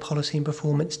central policy and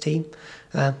performance team.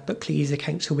 But clearly as a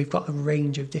council, we've got a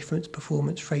range of different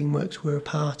performance frameworks we're a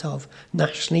part of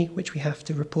nationally, which we have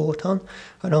to report on.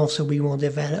 And also we will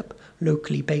develop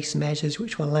locally based measures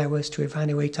which will allow us to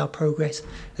evaluate our progress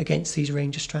against these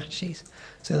range of strategies.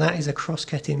 So that is a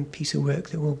cross-cutting piece of work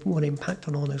that will impact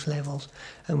on all those levels.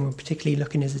 And we're particularly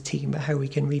looking as a team at how we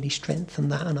can really strengthen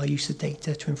that and our use of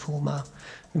data to inform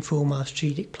our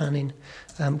strategic planning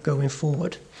going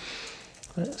forward.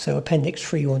 So Appendix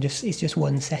 3 is just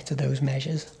one set of those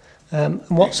measures. And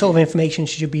what sort of information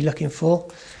should you be looking for?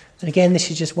 And again, this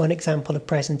is just one example of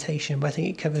presentation, but I think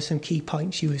it covers some key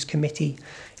points you as committee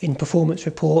in performance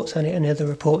reports and in other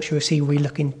reports you'll see we're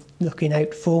looking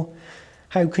out for.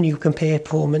 How can you compare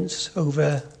performance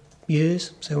over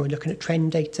years? So we're looking at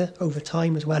trend data over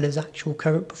time as well as actual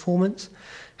current performance.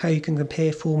 How you can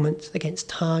compare performance against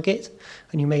target,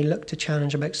 and you may look to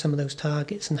challenge about some of those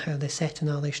targets and how they're set and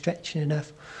are they stretching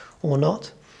enough or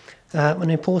not. An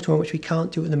important one which we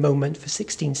can't do at the moment for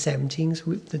 16-17,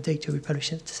 so the data we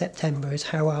publish in September, is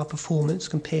how our performance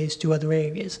compares to other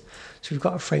areas. So we've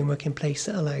got a framework in place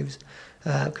that allows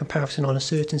comparison on a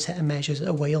certain set of measures at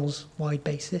a Wales-wide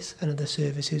basis, and other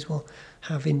services will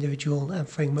have individual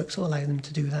frameworks that allow them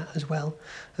to do that as well.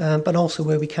 But also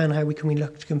where we can, how we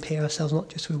look to compare ourselves not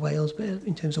just with Wales, but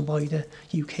in terms of wider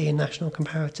UK and national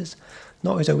comparators.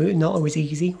 Not always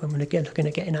easy when we're looking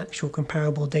at getting actual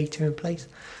comparable data in place,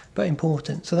 but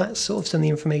important. So that's sort of some of the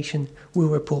information we'll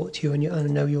report to you, and I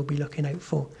know you'll be looking out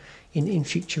for in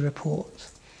future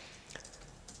reports.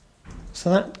 So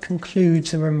that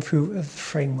concludes the run through of the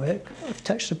framework. I've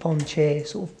touched upon, Chair,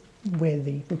 sort of where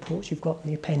the reports you've got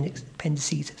in the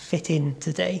appendices fit in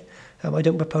today. I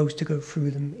don't propose to go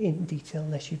through them in detail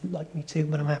unless you'd like me to,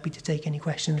 but I'm happy to take any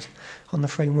questions on the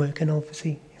framework and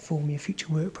obviously inform your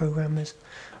future work programme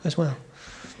as well.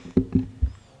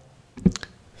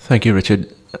 Thank you,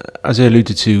 Richard. As I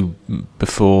alluded to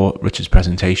before Richard's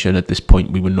presentation, at this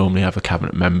point we would normally have a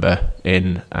cabinet member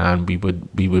in, and we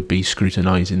would be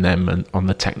scrutinising them and on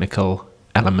the technical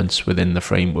elements within the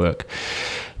framework.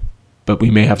 But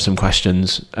we may have some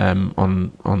questions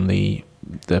on the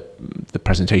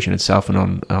presentation itself and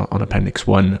on Appendix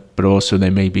 1, but also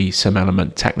there may be some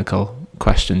element technical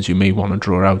questions you may want to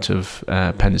draw out of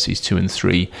Appendices 2 and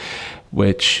 3,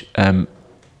 which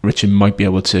Richard might be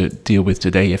able to deal with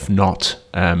today. If not,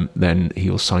 then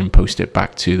he'll signpost it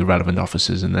back to the relevant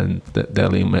officers, and then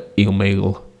they'll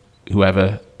email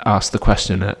whoever asked the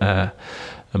question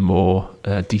a more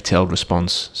detailed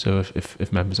response. So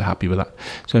if members are happy with that.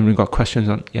 So anyone got questions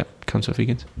on? Yeah, Councillor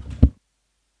Fegans.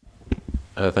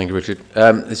 Thank you, Richard.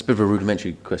 It's a bit of a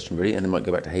rudimentary question, really, and it might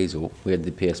go back to Hazel. We had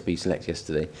the PSB select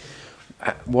yesterday.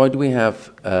 Why do we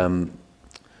have the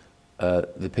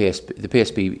PSB? The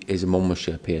PSB is a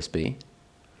Monmouthshire PSB,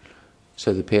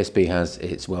 so the PSB has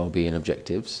its wellbeing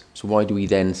objectives. So why do we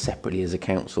then separately, as a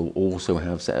council, also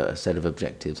have a set of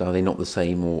objectives? Are they not the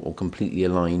same or completely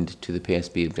aligned to the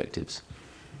PSB objectives?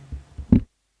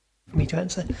 For me to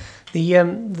answer,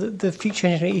 the Future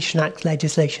Generation Act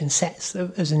legislation sets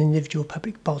as an individual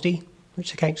public body,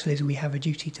 which the council is, we have a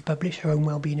duty to publish our own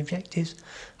wellbeing objectives,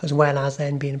 as well as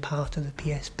then being part of the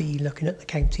PSB looking at the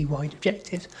county-wide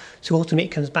objectives. So ultimately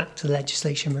it comes back to the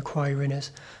legislation requiring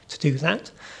us to do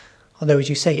that. Although, as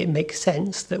you say, it makes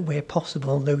sense that where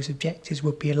possible those objectives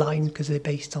would be aligned because they're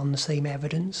based on the same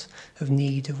evidence of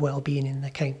need of well-being in the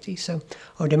county. So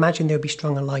I would imagine there would be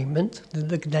strong alignment.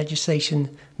 The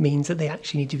legislation means that they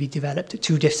actually need to be developed at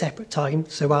two separate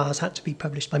times. So ours had to be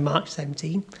published by March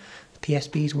 17. The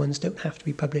PSB's ones don't have to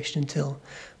be published until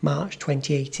March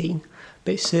 2018.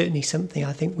 But it's certainly something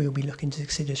I think we'll be looking to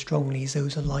consider strongly, is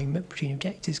those alignment between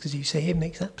objectives, because you say it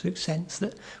makes absolute sense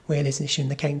that where there's an issue in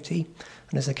the county,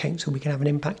 and as a council we can have an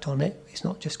impact on it. It's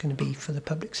not just going to be for the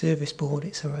Public Service Board,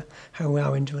 it's how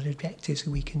our individual objectives, so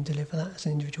we can deliver that as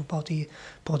an individual body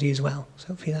as well. So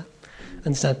hopefully that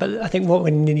understand. But I think what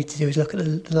we need to do is look at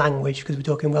the language, because we're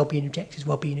talking wellbeing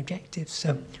objectives.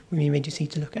 So we may just need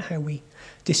to look at how we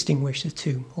distinguish the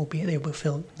two, albeit they will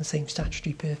fulfill the same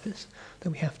statutory purpose that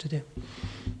we have to do.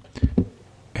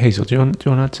 Hazel, do you want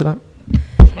to add to that?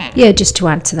 Yeah, just to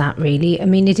add to that, really. I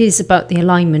mean, it is about the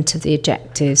alignment of the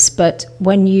objectives, but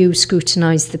when you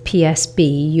scrutinise the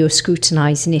PSB, you're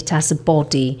scrutinising it as a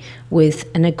body with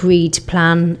an agreed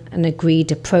plan, an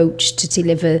agreed approach to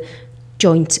deliver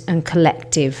joint and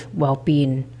collective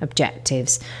wellbeing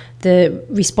objectives. The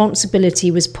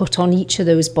responsibility was put on each of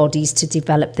those bodies to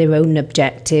develop their own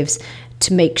objectives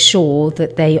to make sure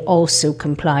that they also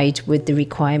complied with the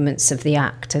requirements of the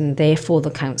Act, and therefore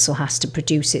the Council has to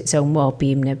produce its own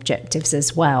wellbeing objectives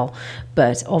as well.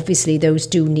 But obviously those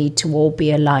do need to all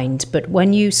be aligned. But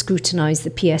when you scrutinise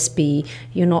the PSB,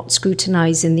 you're not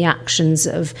scrutinising the actions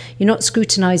of, you're not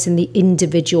scrutinising the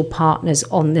individual partners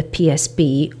on the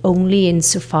PSB, only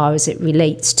insofar as it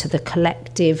relates to the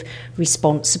collective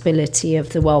responsibility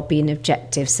of the wellbeing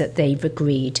objectives that they've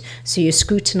agreed. So you're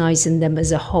scrutinising them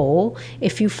as a whole.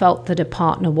 If you felt that a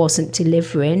partner wasn't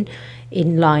delivering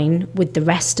in line with the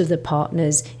rest of the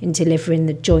partners in delivering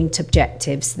the joint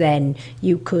objectives, then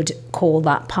you could call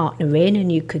that partner in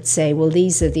and you could say, well,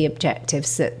 these are the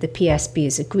objectives that the PSB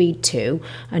has agreed to,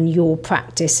 and your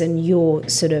practice and your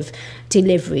sort of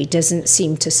delivery doesn't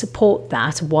seem to support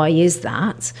that. Why is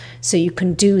that? So you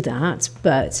can do that,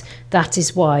 but that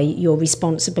is why your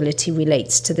responsibility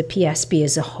relates to the PSB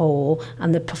as a whole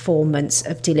and the performance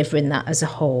of delivering that as a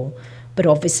whole. But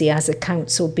obviously, as a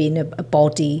council being a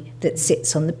body that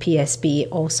sits on the PSB, it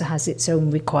also has its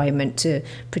own requirement to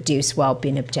produce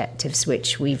wellbeing objectives,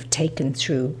 which we've taken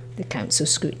through the council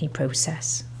scrutiny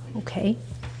process. Okay.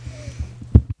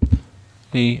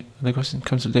 Any other question?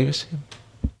 Councillor Davis?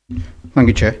 Thank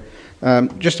you, Chair.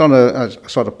 Just on a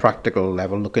sort of practical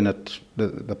level, looking at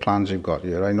the plans you've got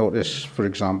here, I notice, for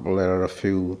example, there are a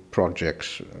few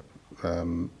projects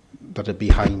that are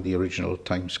behind the original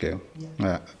timescale.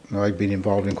 Now I've been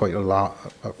involved in quite a lot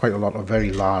of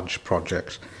very large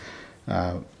projects.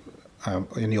 In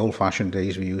the old-fashioned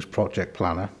days, we used Project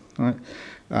Planner, right?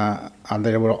 And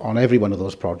there were, on every one of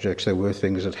those projects, there were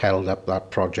things that held up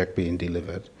that project being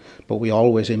delivered. But we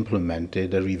always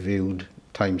implemented a reviewed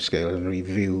timescale and a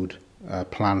reviewed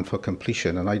plan for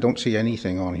completion. And I don't see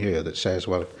anything on here that says,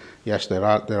 well, yes, there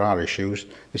are issues.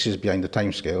 This is behind the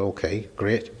timescale. Okay,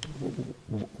 great.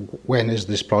 When is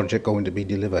this project going to be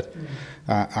delivered?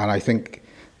 And I think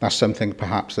that's something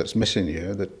perhaps that's missing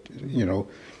here. That, you know,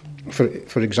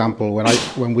 for example,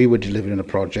 when we were delivering a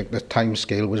project, the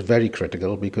timescale was very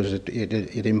critical because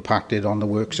it impacted on the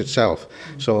works itself.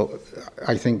 So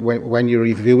I think when you're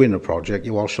reviewing a project,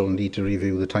 you also need to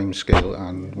review the timescale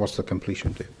and what's the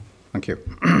completion date. Thank you.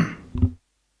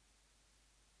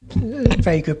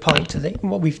 Very good point. I think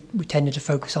what we tended to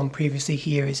focus on previously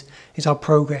here is our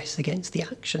progress against the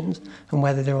actions and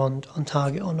whether they're on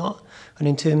target or not. And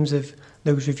in terms of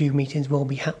those review meetings will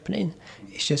be happening,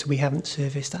 it's just we haven't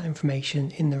serviced that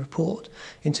information in the report.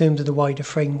 In terms of the wider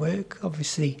framework,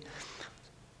 obviously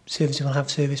services will have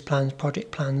service plans,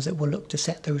 project plans that will look to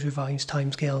set those revised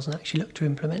timescales and actually look to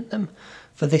implement them.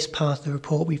 For this part of the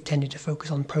report, we've tended to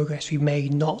focus on progress we've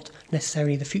made, not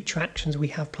necessarily the future actions we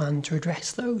have planned to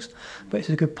address those. But it's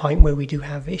a good point where we do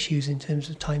have issues in terms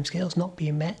of timescales not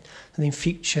being met. And in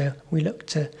future, we look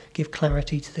to give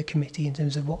clarity to the committee in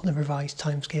terms of what the revised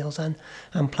timescales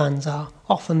and plans are.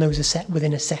 Often those are set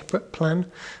within a separate plan.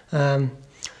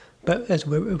 But as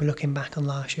we're looking back on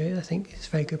last year, I think it's a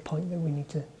very good point that we need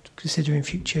to consider in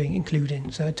future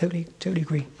including. So I totally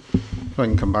agree. If I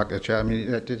can come back to Chair, I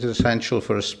mean, it is essential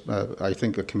for us, I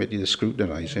think, a committee that's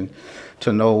scrutinising,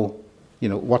 to know, you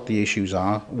know, what the issues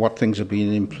are, what things are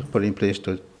being put in place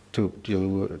to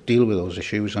deal with those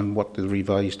issues, and what the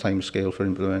revised timescale for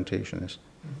implementation is.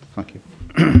 Thank you.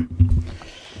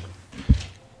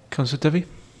 Councillor Devi?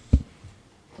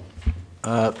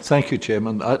 Thank you,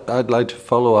 Chairman. I'd like to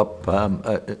follow up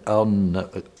on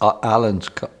Alan's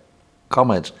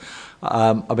comments.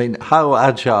 I mean, how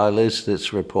agile is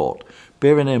this report?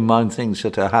 Bearing in mind things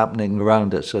that are happening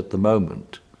around us at the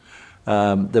moment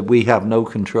that we have no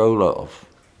control of.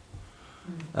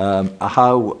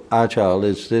 How agile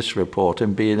is this report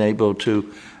in being able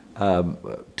to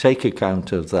take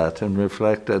account of that and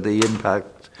reflect the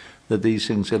impact that these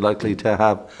things are likely to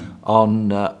have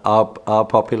on our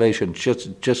population?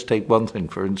 Just take one thing,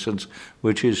 for instance,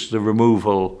 which is the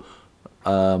removal,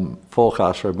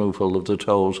 forecast removal of the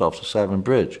tolls off the Severn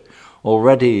Bridge.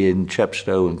 Already in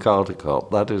Chepstow and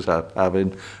Caldicot, that is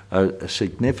having a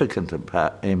significant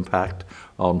impact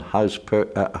on house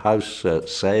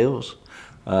sales.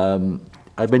 I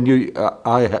mean,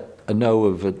 I know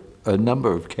of a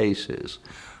number of cases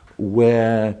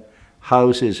where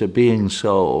houses are being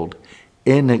sold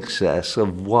in excess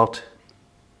of what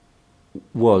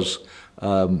was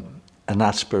an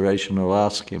aspirational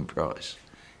asking price,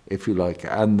 if you like,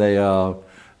 and they are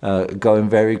going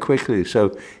very quickly.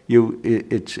 So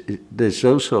there's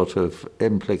those sort of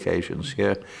implications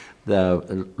here.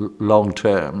 The long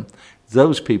term,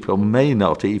 those people may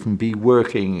not even be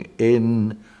working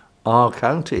in our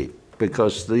county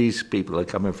because these people are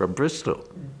coming from Bristol.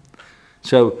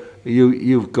 So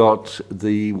you've got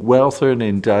the wealth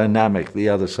earning dynamic the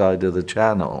other side of the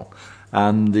channel,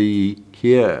 and they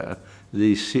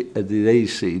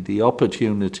see the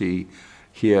opportunity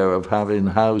here of having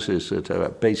houses that are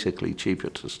basically cheaper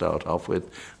to start off with,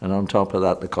 and on top of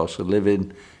that the cost of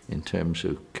living in terms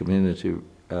of community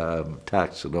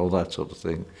tax and all that sort of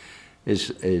thing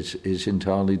is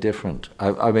entirely different.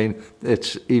 I mean,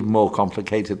 it's even more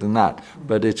complicated than that,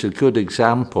 but it's a good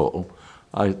example,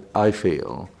 I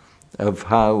feel, of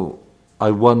how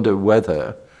I wonder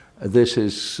whether this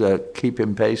is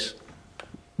keeping pace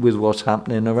with what's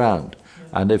happening around.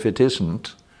 And if it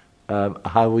isn't,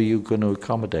 how are you going to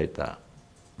accommodate that?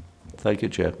 Thank you,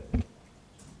 Chair.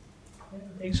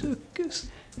 There's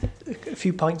a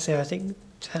few points there, I think,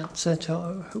 to answer,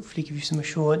 to hopefully give you some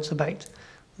assurance about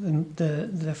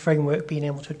the framework being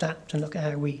able to adapt and look at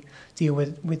how we deal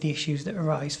with the issues that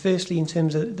arise. Firstly, in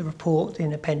terms of the report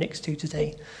in Appendix 2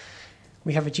 today,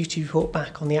 we have a duty report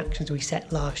back on the actions we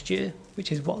set last year,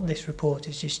 which is what this report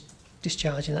is just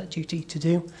discharging that duty to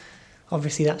do.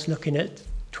 Obviously, that's looking at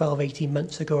 12, 18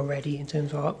 months ago already in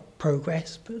terms of our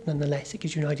progress, but nonetheless, it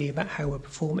gives you an idea about how we're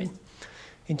performing.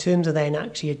 In terms of then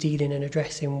actually dealing and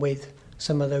addressing with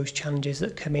some of those challenges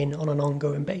that come in on an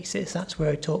ongoing basis, that's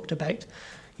where I talked about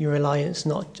your reliance,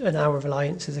 our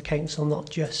reliance as a council, not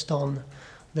just on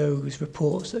those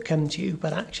reports that come to you,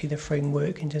 but actually the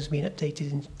framework in terms of being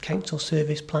updated in council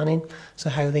service planning, so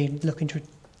how they look into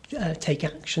take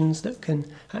actions that can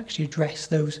actually address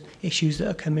those issues that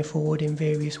are coming forward in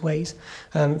various ways.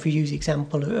 If we use the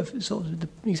example of sort of the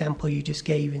example you just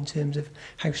gave in terms of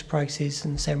house prices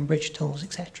and Severn Bridge tolls,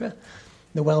 etc.,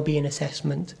 the wellbeing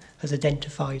assessment has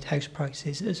identified house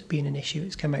prices as being an issue.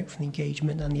 It's come out from the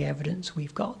engagement and the evidence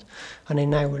we've got, and then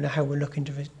now how we're looking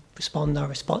to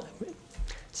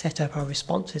set up our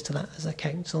responses to that as a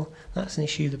council. That's an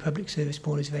issue the Public Service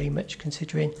Board is very much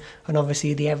considering, and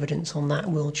obviously the evidence on that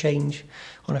will change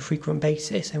on a frequent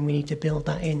basis, and we need to build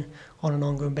that in on an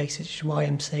ongoing basis, which is why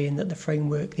I'm saying that the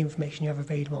framework, the information you have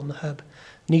available on the hub,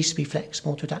 needs to be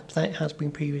flexible to adapt to that. It has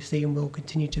been previously and will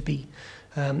continue to be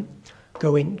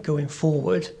going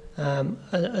forward,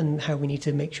 and how we need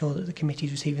to make sure that the committee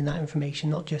is receiving that information,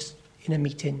 not just in a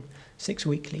meeting 6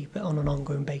 weekly, but on an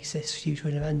ongoing basis, for you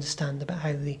to understand about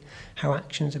how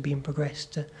actions are being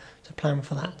progressed to plan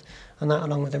for that. And that,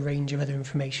 along with a range of other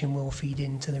information, will feed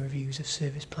into the reviews of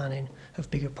service planning, of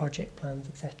bigger project plans,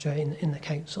 etc. in the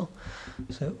council.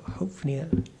 So hopefully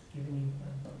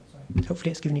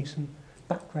it's given you some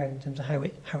background in terms of how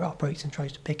it operates and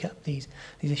tries to pick up these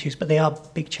issues. But they are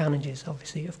big challenges,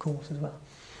 obviously, of course, as well.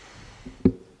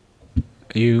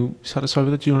 Are you satisfied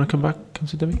with it? Do you want to come back,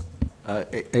 Councillor Demi?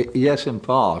 Yes, in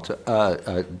part,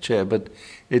 Chair, but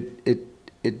it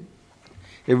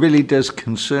really does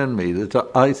concern me that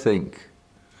I think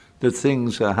that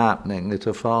things are happening at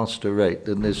a faster rate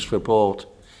than this report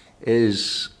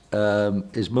is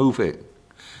moving,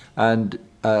 and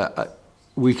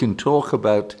we can talk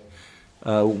about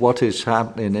what is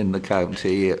happening in the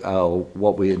county,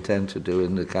 what we intend to do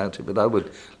in the county, but I would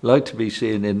like to be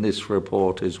seeing in this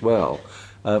report as well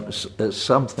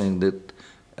something that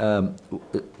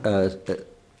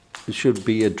should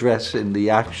be addressing the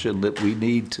action that we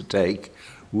need to take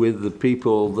with the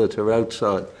people that are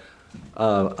outside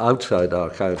our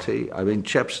county. I mean,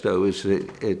 Chepstow is an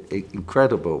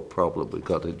incredible problem we've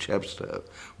got in Chepstow,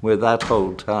 where that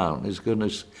whole town is going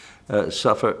to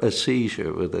suffer a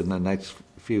seizure within the next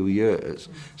few years,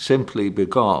 simply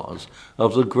because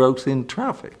of the growth in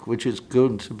traffic, which is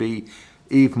going to be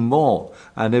even more.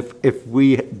 And if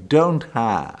we don't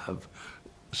have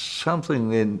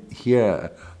something in here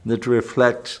that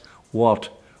reflects what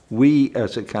we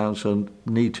as a council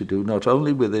need to do, not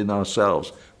only within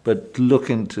ourselves, but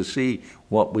looking to see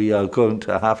what we are going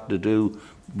to have to do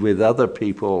with other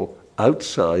people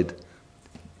outside.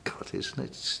 God, isn't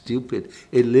it stupid?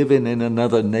 Living in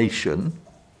another nation,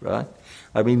 right?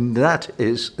 I mean, that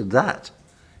is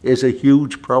a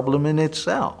huge problem in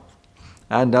itself.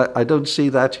 And I don't see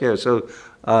that here. So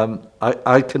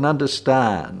I can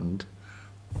understand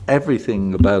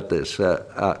everything about this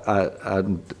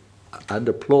and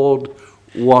applaud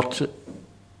what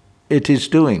it is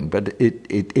doing, but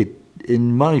it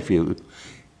in my view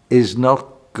is not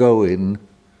going,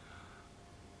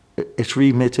 its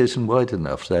remit isn't wide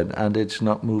enough then, and it's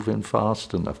not moving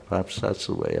fast enough. Perhaps that's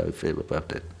the way I feel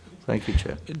about it. Thank you,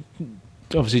 Chair.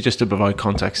 obviously, just to provide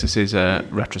context, this is a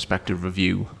retrospective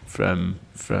review from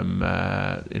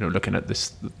looking at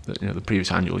this, the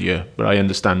previous annual year. But I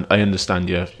understand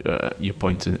your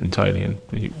point entirely, and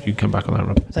you can come back on that,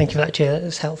 Rob. Thank you for that, Chair.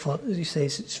 That's helpful. As you say,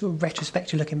 it's sort of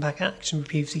retrospective, looking back at action we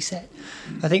previously set.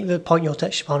 I think the point you're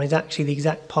touched upon is actually the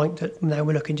exact point that now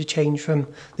we're looking to change from.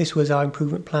 This was our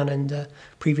improvement plan and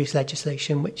previous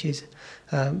legislation, which is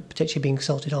potentially being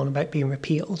consulted on about being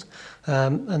repealed,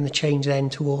 and the change then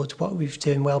towards what we've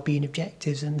done, wellbeing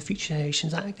objectives, and the Future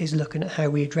Generations Act is looking at how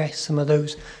we address some of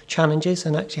those challenges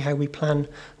and actually how we plan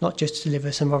not just to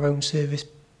deliver some of our own service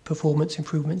performance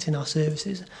improvements in our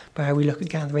services, but how we look at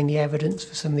gathering the evidence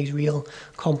for some of these real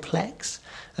complex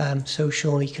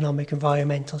social, economic,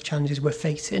 environmental challenges we're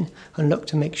facing, and look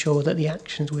to make sure that the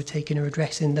actions we're taking are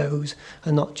addressing those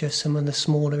and not just some of the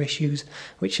smaller issues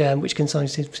which can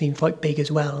sometimes seem quite big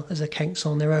as well as a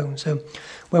council on their own. So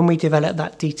when we develop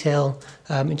that detail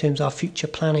in terms of our future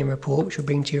planning report, which we'll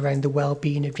bring to you around the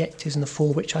wellbeing objectives and the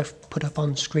 4 which I've put up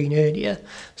on screen earlier,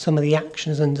 some of the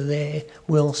actions under there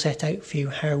will set out for you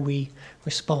how we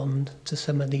respond to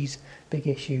some of these big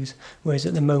issues, whereas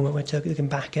at the moment we're looking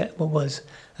back at what was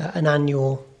an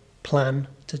annual plan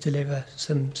to deliver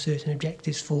some certain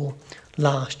objectives for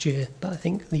last year. But I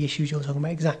think the issues you're talking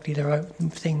about, exactly, there are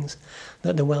things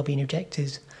that the wellbeing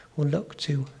objectives will look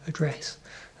to address,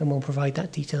 and we'll provide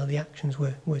that detail of the actions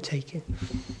we're taking.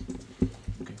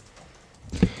 Okay.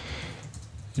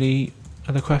 Any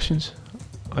other questions?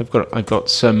 I've got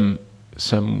some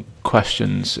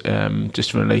questions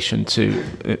just in relation to,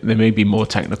 there may be more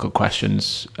technical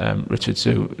questions, Richard,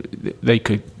 so they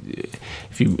could,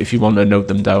 if you want to note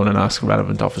them down and ask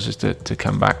relevant officers to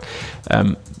come back.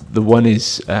 The one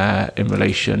is in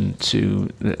relation to,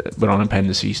 we're on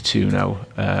appendices 2 now,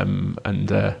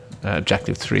 and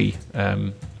objective 3,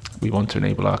 we want to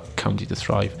enable our county to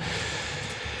thrive.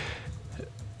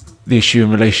 The issue in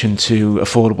relation to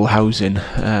affordable housing,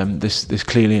 there's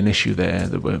clearly an issue there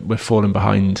that we're falling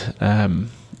behind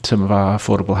some of our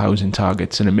affordable housing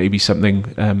targets, and it may be something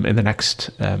in the next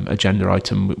agenda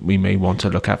item we may want to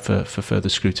look at for further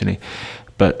scrutiny.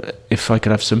 But if I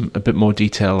could have a bit more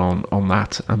detail on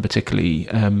that, and particularly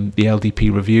the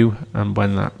LDP review, and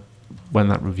when that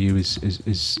review is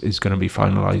going to be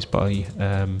finalised by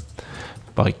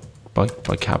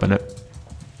Cabinet.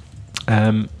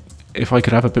 If I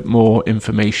could have a bit more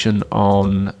information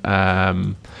on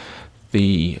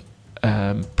the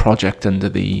project under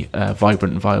the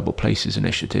Vibrant and Viable Places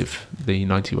initiative, the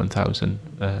 91,000,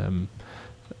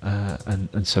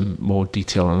 and some more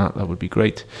detail on that would be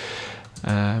great.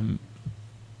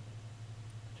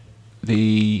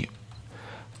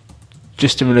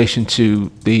 Just in relation to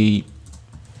the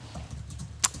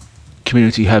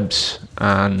community hubs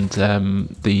and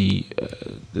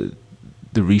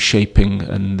the reshaping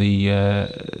and the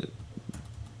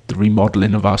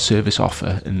remodelling of our service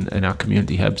offer in our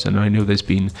community hubs, and I know there's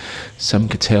been some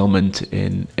curtailment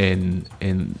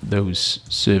in those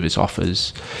service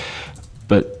offers,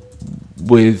 but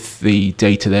with the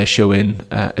data there showing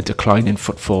a decline in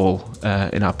footfall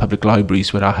in our public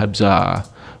libraries where our hubs are,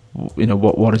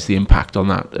 what is the impact on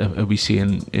that? Are we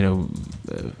seeing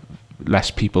less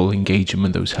people engaging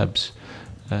with those hubs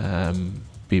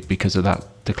because of that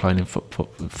decline in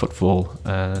footfall,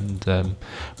 and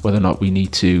whether or not we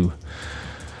need to,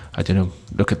 I don't know,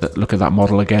 look at that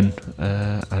model again,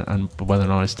 and whether or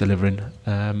not it's delivering.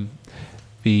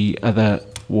 The other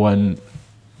one,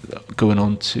 going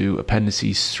on to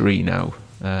appendices 3 now,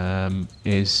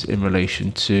 is in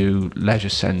relation to leisure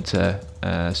centre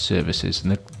services,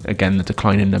 and again the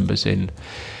decline in numbers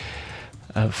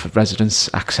of residents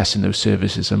accessing those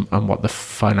services, and what the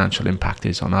financial impact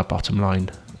is on our bottom line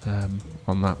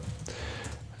on that.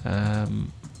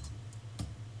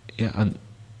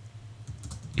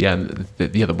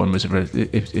 The other one was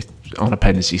on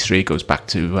appendices 3. It goes back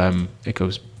to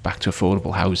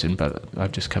affordable housing, but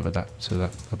I've just covered that, so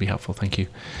that'll be helpful. Thank you.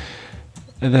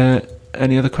 Are there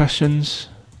any other questions?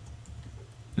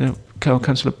 No,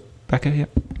 Councillor Becker. Yeah.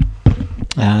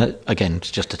 Again,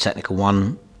 it's just a technical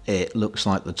one. It looks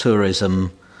like the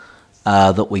tourism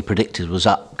that we predicted was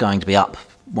going to be up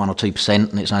 1 or 2%,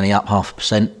 and it's only up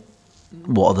 0.5%.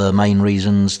 What are the main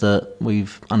reasons that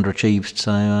we've underachieved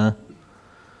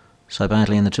so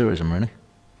badly in the tourism, really?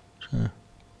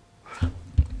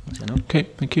 Okay,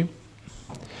 thank you.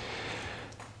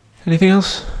 Anything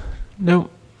else? No.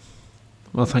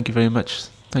 Well, thank you very much.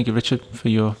 Thank you, Richard, for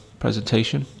your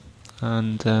presentation,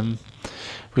 and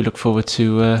we look forward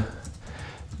to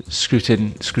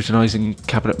scrutinising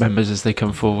Cabinet members as they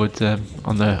come forward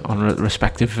on their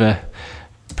respective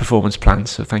performance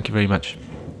plans. So thank you very much.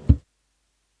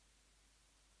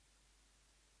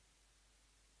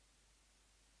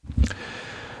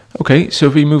 Okay, so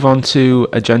if we move on to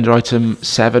agenda item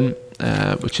 7,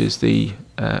 which is the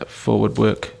forward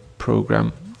work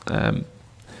programme.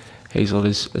 Hazel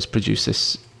has produced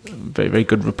this very, very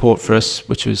good report for us,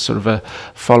 which was sort of a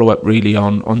follow-up really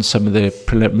on some of the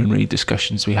preliminary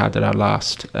discussions we had at our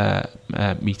last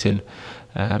meeting.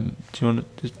 Do you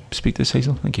want to speak to this,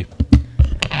 Hazel? Thank you.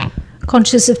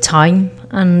 Conscious of time,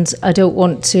 and I don't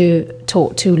want to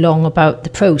talk too long about the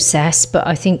process, but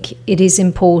I think it is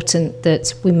important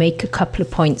that we make a couple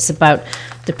of points about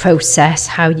the process,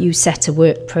 how you set a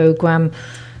work programme,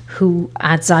 who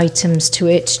adds items to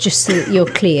it, just so that you're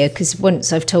clear, because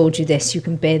once I've told you this, you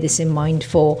can bear this in mind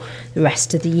for the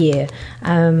rest of the year,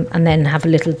 and then have a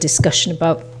little discussion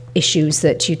about issues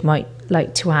that you might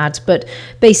like to add. But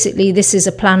basically, this is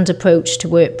a planned approach to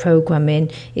work programming.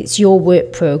 It's your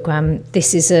work programme.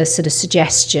 This is a sort of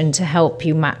suggestion to help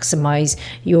you maximise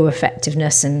your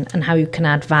effectiveness and how you can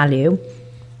add value.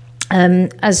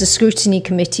 As a scrutiny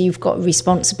committee, you've got a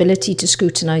responsibility to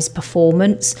scrutinise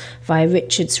performance via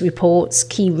Richard's reports,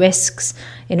 key risks,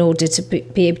 in order to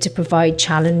be able to provide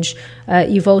challenge.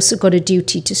 You've also got a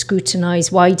duty to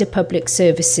scrutinise wider public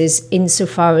services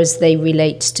insofar as they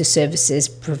relate to services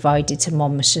provided to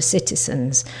Monmouthshire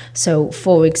citizens. So,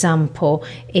 for example,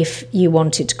 if you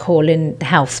wanted to call in the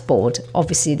Health Board,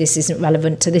 obviously this isn't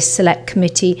relevant to this select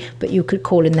committee, but you could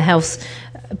call in the Health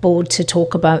Board to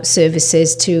talk about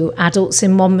services to adults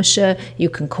in Monmouthshire. You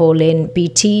can call in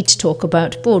BT to talk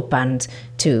about broadband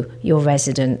to your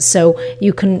residents. So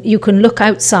you can look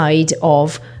outside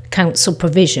of council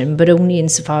provision, but only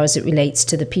insofar as it relates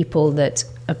to the people that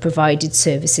are provided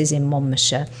services in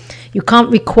Monmouthshire. You can't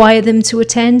require them to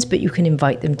attend, but you can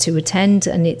invite them to attend,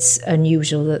 and it's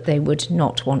unusual that they would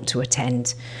not want to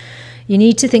attend. You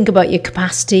need to think about your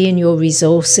capacity and your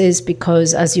resources,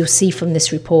 because as you'll see from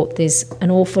this report, there's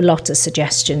an awful lot of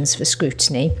suggestions for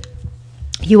scrutiny.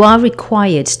 You are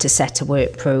required to set a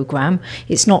work programme.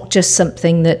 It's not just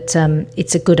something that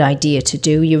it's a good idea to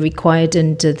do. You're required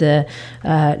under the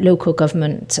local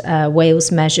government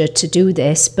Wales measure to do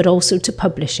this, but also to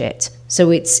publish it. So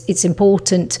it's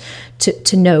important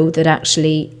to know that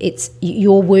actually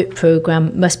your work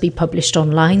programme must be published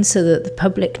online so that the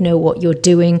public know what you're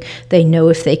doing. They know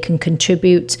if they can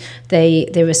contribute.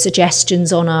 There are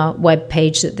suggestions on our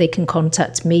webpage that they can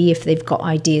contact me if they've got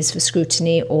ideas for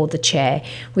scrutiny, or the chair.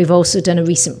 We've also done a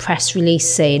recent press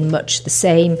release saying much the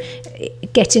same.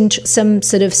 Getting some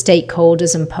sort of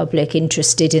stakeholders and public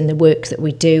interested in the work that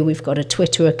we do. We've got a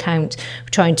Twitter account,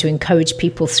 trying to encourage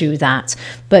people through that.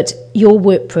 But your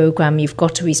work programme, you've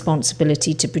got a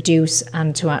responsibility to produce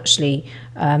and to actually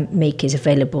make it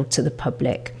available to the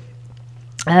public.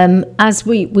 As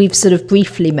we've sort of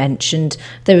briefly mentioned,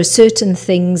 there are certain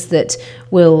things that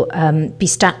will be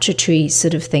statutory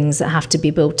sort of things that have to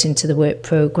be built into the work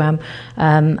programme,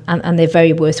 and they're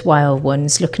very worthwhile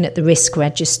ones, looking at the risk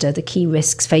register, the key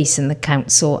risks facing the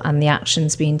council and the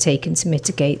actions being taken to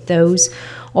mitigate those.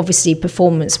 Obviously,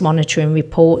 performance monitoring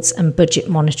reports and budget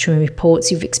monitoring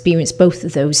reports. You've experienced both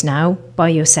of those now by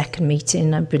your second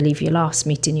meeting. I believe your last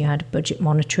meeting you had budget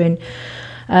monitoring.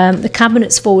 The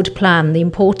Cabinet's forward plan, the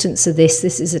importance of this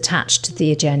is attached to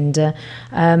the agenda.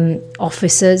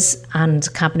 Officers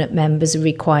and Cabinet members are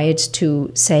required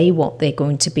to say what they're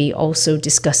going to be also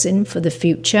discussing for the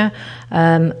future.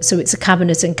 So it's a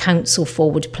Cabinet and Council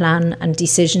forward plan, and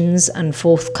decisions and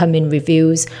forthcoming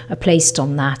reviews are placed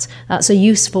on that. That's a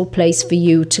useful place for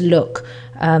you to look.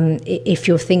 If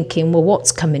you're thinking, well,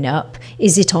 what's coming up?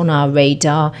 Is it on our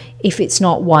radar? If it's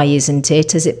not, why isn't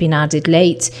it? Has it been added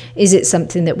late? Is it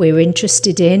something that we're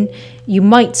interested in? You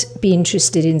might be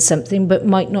interested in something, but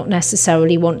might not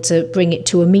necessarily want to bring it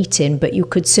to a meeting. But you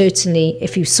could certainly,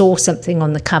 if you saw something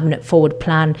on the Cabinet forward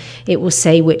plan, it will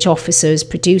say which officers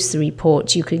produced the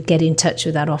report. You could get in touch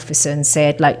with that officer and say,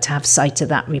 I'd like to have sight of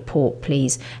that report,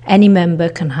 please. Any member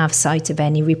can have sight of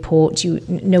any report.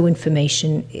 No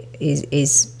information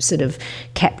is sort of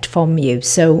kept from you.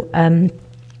 So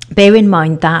bear in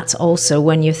mind that also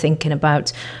when you're thinking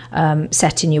about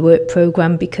setting your work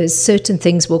programme, because certain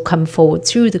things will come forward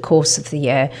through the course of the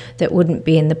year that wouldn't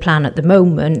be in the plan at the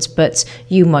moment, but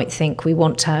you might think we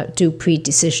want to do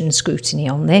pre-decision scrutiny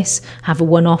on this, have a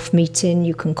one-off meeting.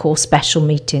 You can call special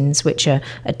meetings, which are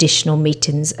additional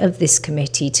meetings of this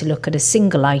committee to look at a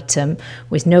single item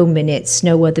with no minutes,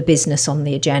 no other business on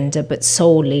the agenda, but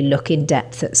solely look in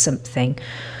depth at something.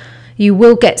 You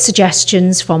will get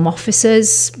suggestions from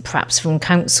officers, perhaps from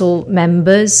council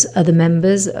members, other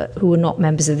members who are not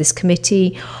members of this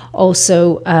committee,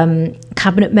 Also,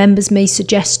 Cabinet members may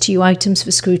suggest to you items for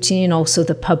scrutiny, and also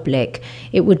the public.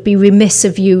 It would be remiss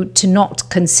of you to not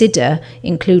consider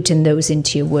including those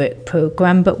into your work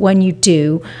programme, but when you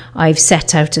do, I've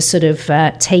set out a sort of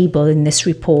table in this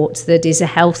report that is a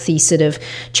healthy sort of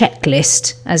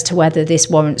checklist as to whether this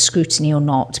warrants scrutiny or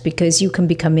not, because you can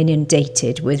become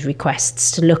inundated with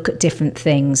requests to look at different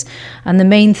things. And the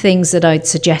main things that I'd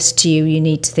suggest to you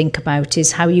need to think about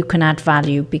is how you can add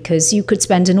value, because you could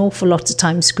spend an awful lot of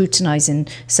time scrutinising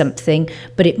something,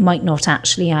 but it might not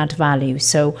actually add value.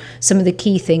 So some of the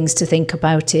key things to think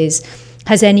about is,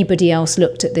 has anybody else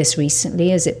looked at this recently?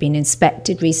 Has it been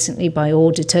inspected recently by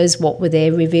auditors? What were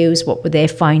their reviews? What were their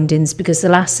findings? Because the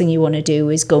last thing you want to do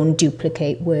is go and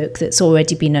duplicate work that's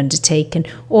already been undertaken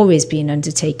or is being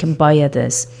undertaken by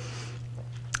others.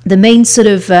 The main sort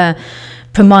of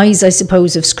premise, I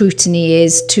suppose, of scrutiny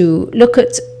is to look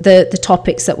at the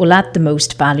topics that will add the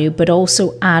most value, but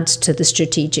also add to the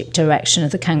strategic direction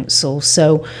of the council.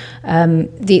 So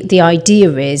the idea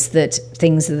is that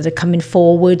things that are coming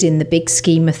forward in the big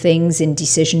scheme of things, in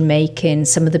decision making,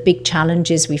 some of the big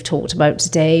challenges we've talked about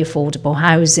today, affordable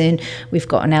housing, we've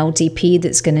got an LDP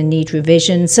that's going to need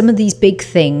revision, some of these big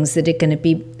things that are going to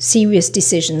be serious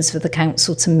decisions for the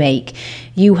council to make,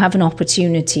 you have an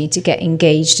opportunity to get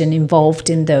engaged and involved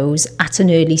in those at an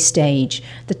early stage.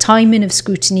 The timing of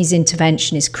scrutiny's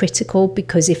intervention is critical,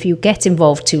 because if you get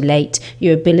involved too late,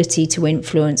 your ability to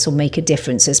influence or make a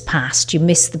difference has passed. You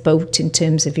miss the boat in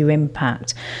terms of your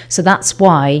impact. So that's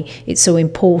why it's so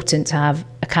important to have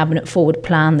a Cabinet Forward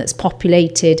plan that's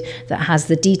populated, that has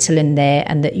the detail in there,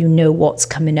 and that you know what's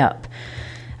coming up.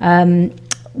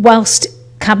 Whilst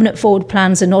Cabinet Forward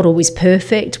plans are not always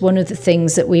perfect, one of the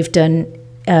things that we've done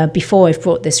before I've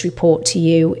brought this report to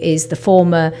you is the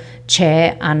former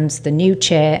chair and the new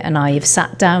chair and I have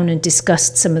sat down and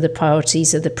discussed some of the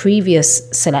priorities of the previous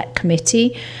select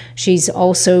committee. She's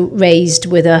also raised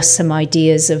with us some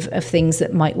ideas of things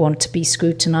that might want to be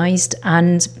scrutinised,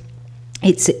 and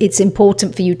it's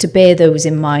important for you to bear those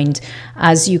in mind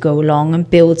as you go along and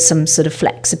build some sort of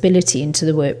flexibility into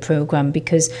the work programme,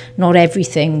 because not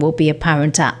everything will be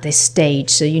apparent at this stage.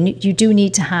 So you do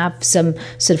need to have some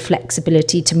sort of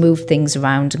flexibility to move things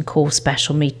around and call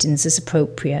special meetings as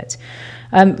appropriate.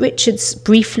 Richard's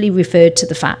briefly referred to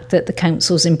the fact that the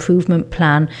council's improvement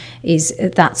plan is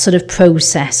that sort of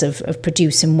process of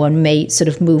producing one may sort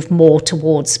of move more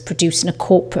towards producing a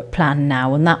corporate plan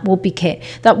now, and that will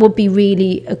be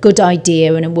really a good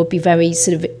idea, and it will be very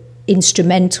sort of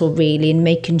instrumental really in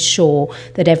making sure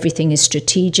that everything is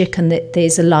strategic and that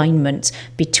there's alignment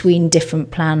between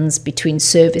different plans, between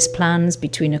service plans,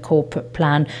 between a corporate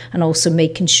plan, and also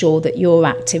making sure that your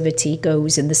activity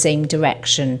goes in the same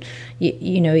direction.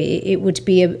 You know, it would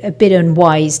be a bit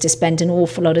unwise to spend an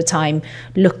awful lot of time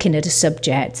looking at a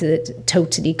subject that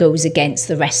totally goes against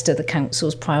the rest of the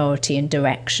council's priority and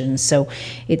direction. So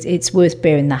it's worth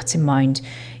bearing that in mind.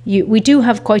 We do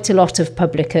have quite a lot of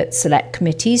public at select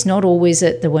committees, not always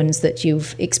at the ones that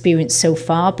you've experienced so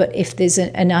far, but if there's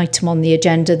an item on the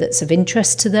agenda that's of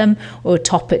interest to them or a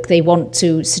topic they want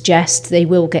to suggest, they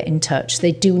will get in touch.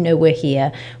 They do know we're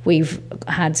here. We've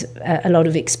had a lot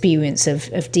of experience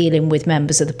of dealing with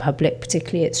members of the public,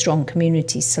 particularly at Strong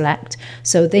Communities Select,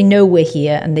 so they know we're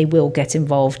here and they will get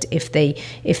involved if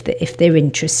they're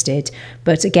interested.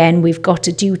 But again, we've got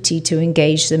a duty to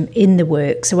engage them in the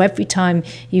work. So every time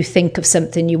you think of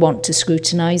something you want to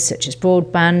scrutinise, such as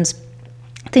broadband,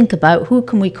 think about who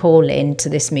can we call in to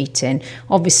this meeting.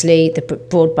 Obviously, the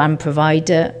broadband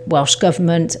provider, Welsh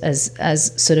Government, as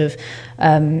sort of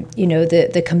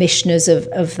the commissioners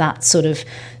of that sort of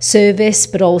service,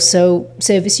 but also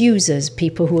service users,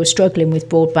 people who are struggling with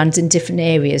broadband in different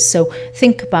areas. So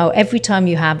think about every time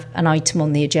you have an item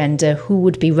on the agenda, who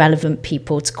would be relevant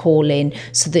people to call in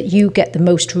so that you get the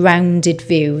most rounded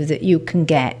view that you can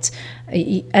get.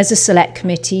 As a select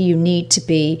committee, you need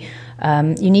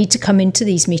to come into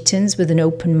these meetings with an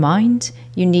open mind.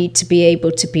 You need to be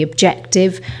able to be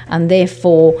objective, and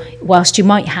therefore, whilst you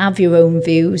might have your own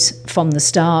views from the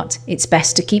start, it's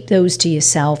best to keep those to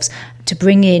yourselves, to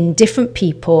bring in different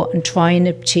people and try and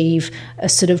achieve a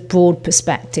sort of broad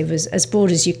perspective, as broad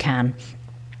as you can.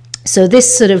 So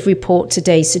this sort of report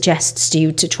today suggests to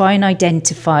you to try and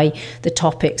identify the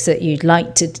topics that you'd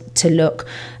like to look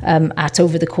at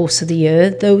over the course of the year,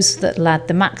 those that will add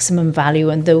the maximum value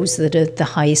and those that are the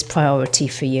highest priority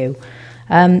for you.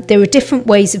 There are different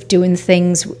ways of doing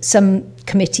things. Some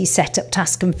committees set up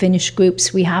task and finish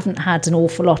groups. We haven't had an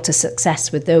awful lot of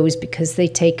success with those because they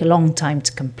take a long time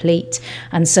to complete,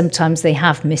 and sometimes they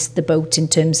have missed the boat in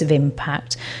terms of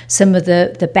impact. Some of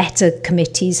the better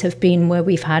committees have been where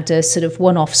we've had a sort of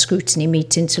one-off scrutiny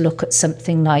meeting to look at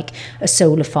something like a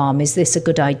solar farm. Is this a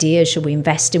good idea? Should we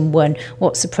invest in one?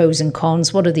 What's the pros and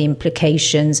cons? What are the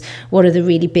implications? What are the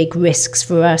really big risks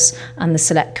for us? And the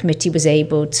select committee was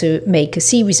able to make a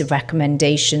series of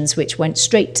recommendations which went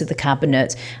straight to the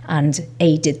cabinet and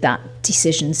aided that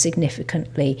decision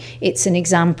significantly. It's an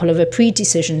example of a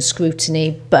pre-decision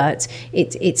scrutiny, but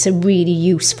it's a really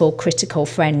useful critical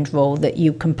friend role that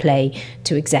you can play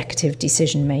to executive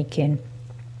decision making.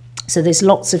 So there's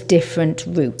lots of different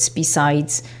routes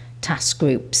besides task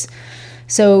groups.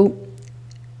 So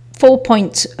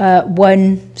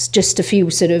 4.1 is just a few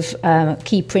sort of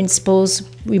key principles,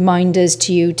 reminders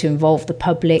to you to involve the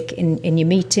public in your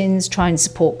meetings, try and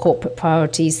support corporate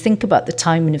priorities, think about the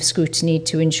timing of scrutiny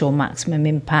to ensure maximum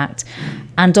impact,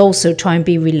 and also try and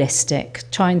be realistic.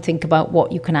 Try and think about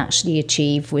what you can actually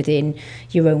achieve within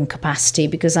your own capacity,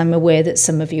 because I'm aware that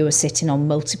some of you are sitting on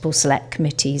multiple select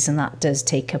committees and that does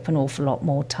take up an awful lot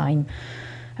more time.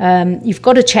 You've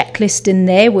got a checklist in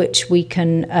there which we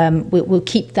can we'll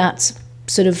keep that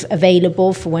sort of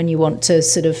available for when you want to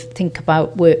sort of think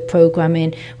about work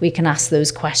programming. We can ask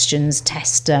those questions,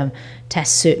 test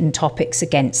certain topics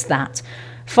against that.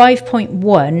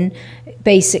 5.1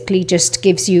 basically just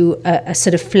gives you a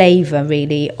sort of flavour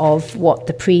really of what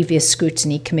the previous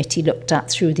scrutiny committee looked at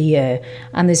through the year,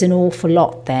 and there's an awful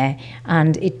lot there,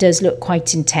 and it does look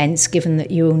quite intense given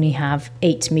that you only have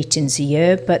 8 meetings a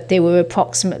year, but there were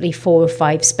approximately 4 or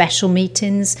 5 special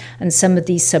meetings, and some of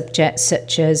these subjects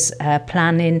such as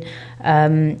planning,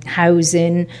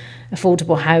 housing,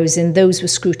 affordable housing, those were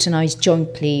scrutinised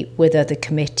jointly with other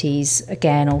committees.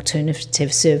 Again,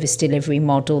 alternative service delivery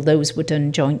model, those were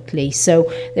done jointly.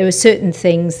 So there are certain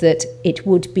things that it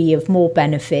would be of more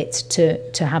benefit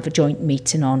to have a joint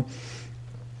meeting on.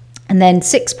 And then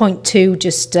 6.2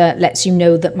 just lets you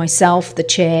know that myself, the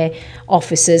chair,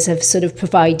 officers have sort of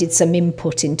provided some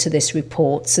input into this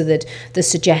report so that the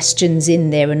suggestions in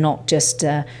there are not just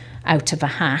out of a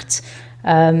hat.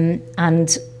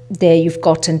 And there you've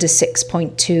got under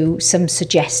 6.2 some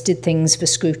suggested things for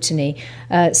scrutiny.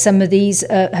 Some of these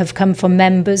have come from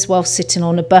members while sitting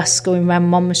on a bus going around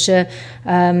Monmouthshire.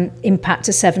 Impact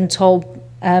of 7 toll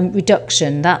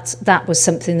reduction, that was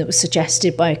something that was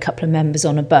suggested by a couple of members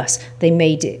on a bus. They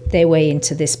made it their way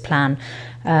into this plan.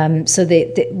 So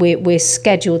we're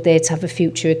scheduled there to have a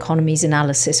future economies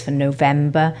analysis for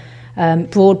November.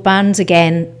 Broadband,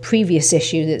 again, previous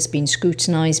issue that's been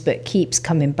scrutinised but keeps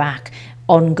coming back.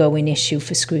 Ongoing issue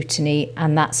for scrutiny,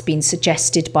 and that's been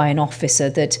suggested by an officer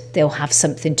that they'll have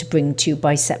something to bring to you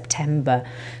by September.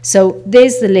 So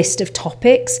there's the list of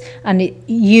topics, and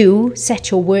you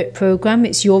set your work programme.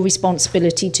 It's your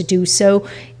responsibility to do so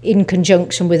in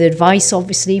conjunction with advice,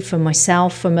 obviously, from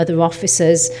myself, from other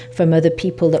officers, from other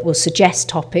people that will suggest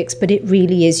topics, but it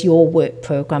really is your work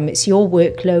programme. It's your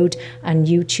workload, and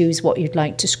you choose what you'd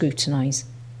like to scrutinise.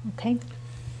 Okay.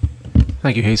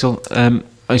 Thank you, Hazel.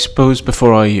 I suppose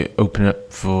before I open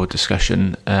up for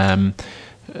discussion,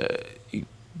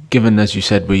 given, as you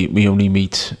said, we only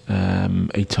meet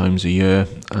 8 times a year,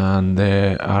 and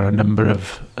there are a number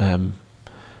of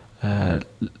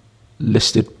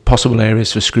listed possible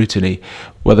areas for scrutiny,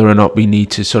 whether or not we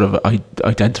need to sort of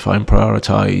identify and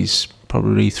prioritise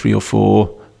probably 3 or 4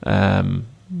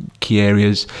 key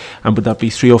areas, and would that be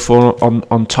 3 or 4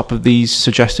 on top of these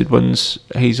suggested ones,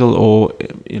 Hazel, or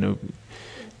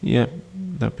yeah,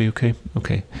 that'd be okay.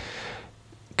 Okay,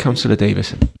 Councillor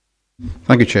Davison.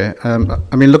 Thank you, Chair.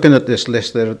 I mean, looking at this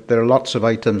list, there are lots of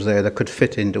items there that could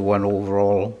fit into one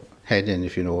overall heading,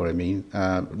 if you know what I mean,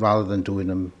 rather than doing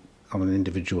them on an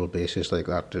individual basis like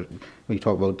that. We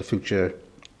talk about the future,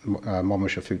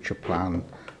 Monmouthshire Future Plan,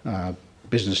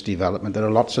 business development. There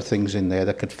are lots of things in there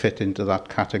that could fit into that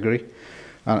category.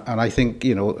 And I think,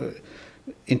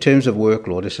 in terms of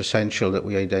workload, it's essential that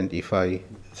we identify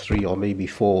 3 or maybe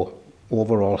 4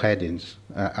 overall headings,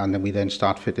 and then we then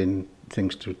start fitting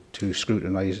things to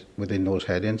scrutinise within those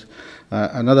headings.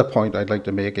 Another point I'd like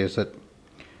to make is that,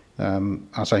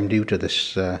 as I'm new to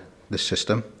this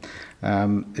system,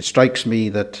 it strikes me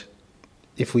that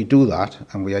if we do that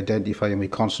and we identify and we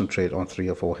concentrate on 3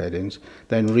 or 4 headings,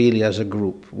 then really as a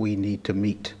group we need to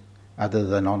meet other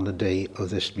than on the day of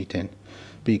this meeting,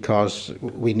 because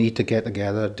we need to get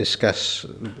together, discuss,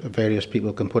 various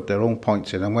people can put their own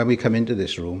points in, and when we come into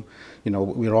this room,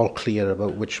 we're all clear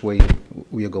about which way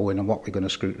we are going and what we're going to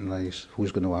scrutinise,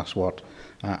 who's going to ask what,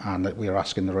 and that we're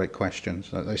asking the right questions.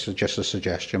 This is just a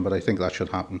suggestion, but I think that should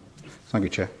happen. Thank you,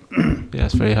 Chair. Yeah,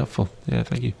 that's very helpful. Yeah,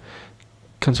 thank you.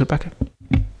 Councillor Becker?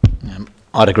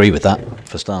 I'd agree with that,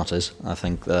 for starters. I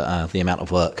think that the amount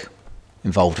of work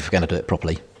involved, if we're going to do it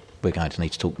properly, we're going to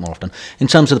need to talk more often. In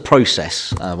terms of the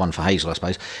process, one for Hazel, I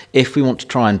suppose, if we want to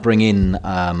try and bring in,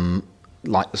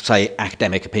 like, say,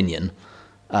 academic opinion,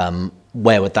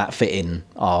 where would that fit in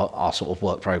our sort of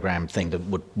work programme thing?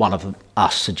 Would one of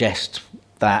us suggest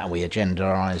that and we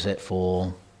agendarise it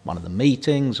for one of the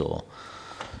meetings, or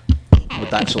would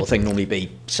that sort of thing normally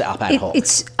be set up ad hoc?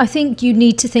 I think you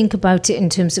need to think about it in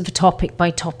terms of a topic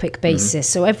by topic basis.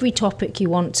 So every topic you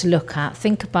want to look at,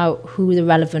 think about who the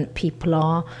relevant people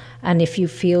are. And if you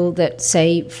feel that,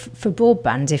 say, for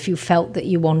broadband, if you felt that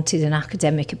you wanted an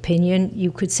academic opinion,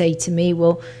 you could say to me,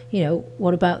 well, you know,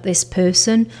 what about this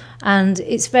person? And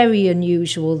it's very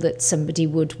unusual that somebody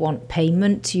would want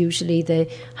payment. Usually they're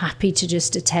happy to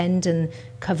just attend and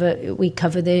we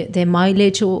cover their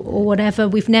mileage or whatever.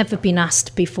 We've never been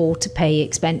asked before to pay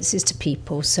expenses to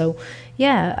people. So,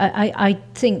 yeah, I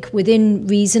think within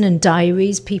reason and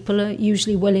diaries, people are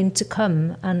usually willing to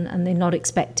come and they're not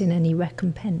expecting any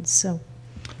recompense. So,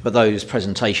 but those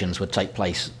presentations would take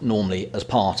place normally as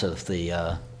part of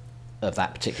the of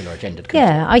that particular agenda committee.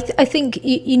 Yeah, I think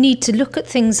you need to look at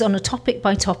things on a topic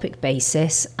by topic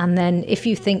basis, and then if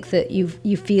you think that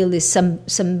you feel there's some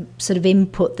sort of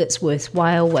input that's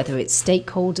worthwhile, whether it's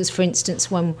stakeholders, for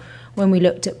instance, when we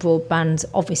looked at broadband,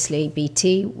 obviously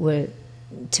BT were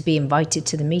to be invited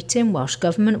to the meeting, Welsh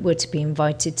Government were to be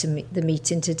invited to the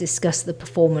meeting to discuss the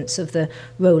performance of the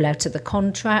rollout of the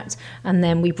contract, and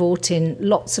then we brought in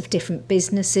lots of different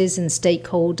businesses and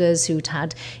stakeholders who'd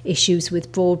had issues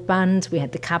with broadband. We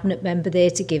had the Cabinet member there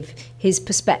to give his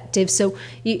perspective. So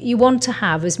you want to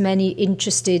have as many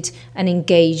interested and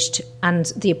engaged and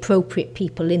the appropriate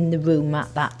people in the room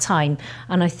at that time,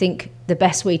 and I think the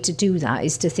best way to do that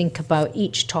is to think about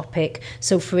each topic.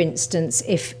 So, for instance,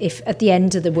 if at the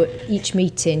end of each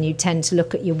meeting you tend to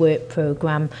look at your work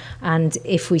programme, and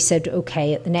if we said,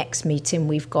 okay, at the next meeting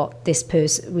we've got this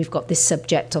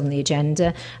subject on the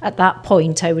agenda, at that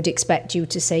point I would expect you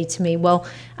to say to me, well,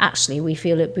 actually we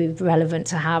feel it'd be relevant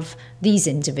to have these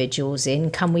individuals in,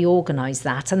 can we organise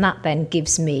that? And that then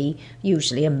gives me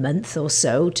usually a month or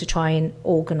so to try and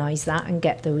organise that and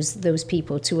get those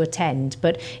people to attend.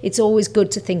 But it's always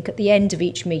good to think at the end of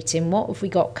each meeting, what have we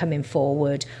got coming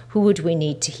forward? Who would we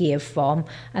need to hear from?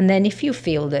 And then if you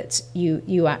feel that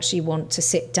you actually want to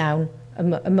sit down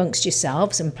amongst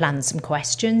yourselves and plan some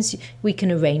questions, we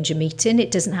can arrange a meeting. It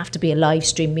doesn't have to be a live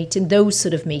stream meeting. Those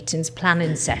sort of meetings,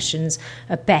 planning sessions,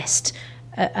 are best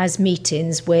as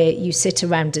meetings where you sit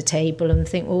around a table and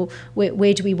think, well,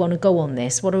 where do we want to go on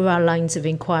this? What are our lines of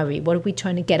inquiry? What are we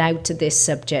trying to get out of this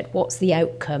subject? What's the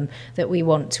outcome that we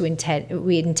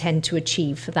intend to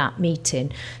achieve for that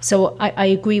meeting? So I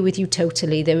agree with you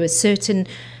totally. There are certain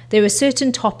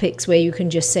topics where you can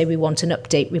just say we want an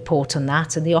update report on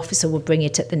that, and the officer will bring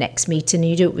it at the next meeting.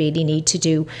 You don't really need to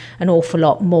do an awful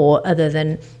lot more other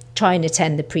than try and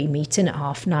attend the pre-meeting at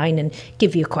 9:30 and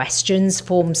give your questions,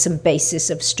 form some basis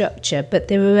of structure. But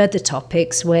there are other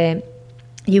topics where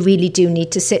you really do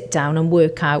need to sit down and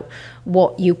work out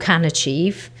what you can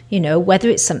achieve, you know, whether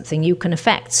it's something you can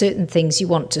affect. Certain things you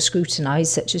want to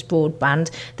scrutinise, such as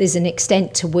broadband, there's an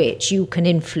extent to which you can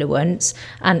influence,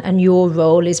 and your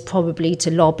role is probably to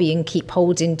lobby and keep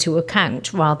holding to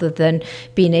account rather than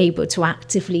being able to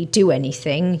actively do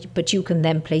anything. But you can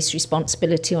then place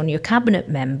responsibility on your cabinet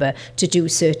member to do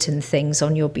certain things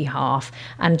on your behalf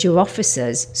and your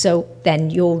officers. So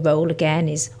then your role again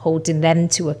is holding them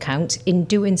to account in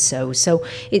doing so. So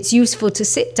it's useful to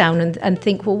sit down and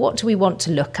think, well, what do we want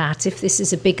to look at if this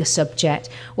is a bigger subject?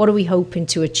 What are we hoping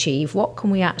to achieve? What can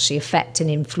we actually affect and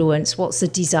influence? What's the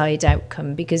desired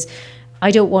outcome? Because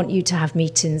I don't want you to have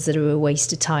meetings that are a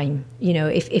waste of time. You know,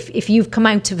 if you've come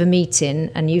out of a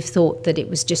meeting and you've thought that it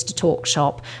was just a talk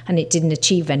shop and it didn't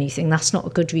achieve anything, that's not a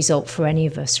good result for any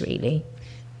of us, really.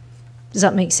 Does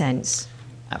that make sense?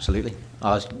 Absolutely.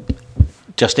 I was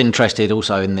just interested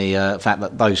also in the fact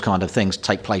that those kind of things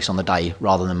take place on the day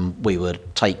rather than we would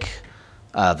take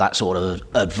that sort of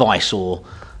advice or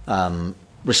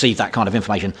receive that kind of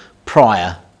information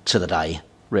prior to the day,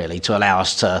 really, to allow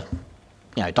us to,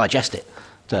 digest it,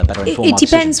 to better inform our decisions. It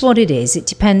depends what it is. It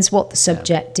depends what the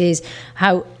subject is,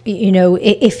 how you know,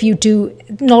 if you do,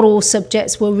 not all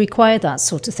subjects will require that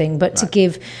sort of thing, but to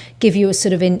give you a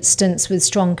sort of instance with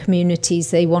strong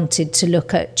communities, they wanted to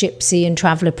look at gypsy and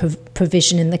traveller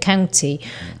provision in the county.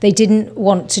 They didn't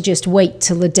want to just wait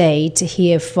till the day to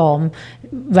hear from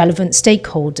relevant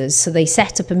stakeholders. So they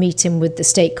set up a meeting with the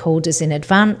stakeholders in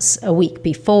advance, a week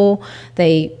before.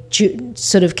 They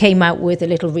sort of came out with a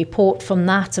little report from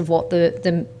that of what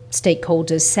the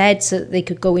stakeholders said, so that they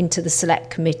could go into the select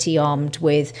committee armed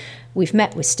with, we've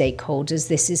met with stakeholders,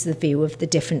 this is the view of the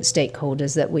different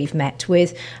stakeholders that we've met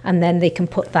with, and then they can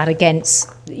put that against,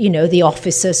 you know, the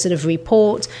officer sort of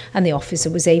report, and the officer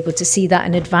was able to see that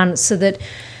in advance, so that,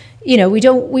 you know, we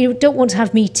don't want to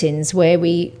have meetings where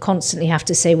we constantly have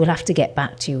to say, we'll have to get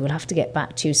back to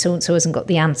you, so-and-so hasn't got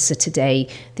the answer today.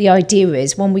 The idea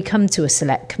is, when we come to a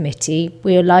select committee,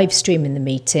 we are live streaming the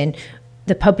meeting.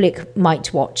 The public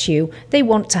might watch you. They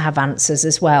want to have answers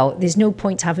as well. There's no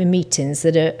point having meetings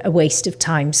that are a waste of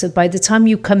time. So by the time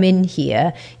you come in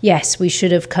here, yes, we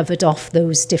should have covered off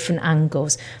those different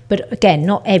angles. But again,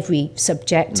 not every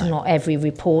subject and not every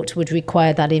report would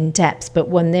require that in depth. But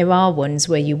when there are ones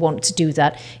where you want to do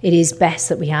that, it is best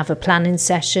that we have a planning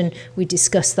session. We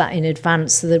discuss that in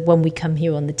advance so that when we come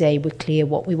here on the day, we're clear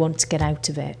what we want to get out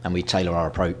of it. And we tailor our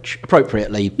approach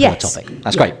appropriately per topic.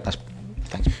 That's great.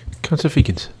 Thanks. Councillor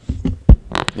Feakins.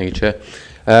 Thank you, Chair.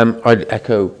 I'd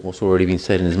echo what's already been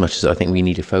said, in as much as I think we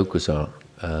need to focus our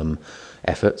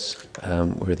efforts.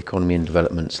 We're the Economy and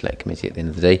Development Select Committee at the end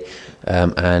of the day,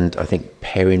 and I think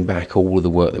paring back all of the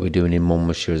work that we're doing in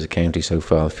Monmouthshire as a county so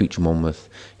far, Future Monmouth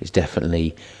is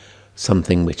definitely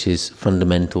something which is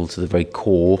fundamental to the very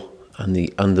core, and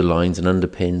the underlines and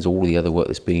underpins all the other work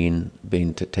that's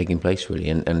taking place, really,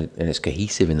 and it's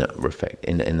cohesive in that effect,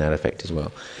 in that effect as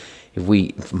well. If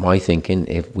we, my thinking,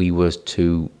 if we were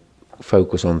to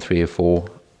focus on 3 or 4,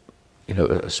 you know,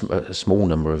 a small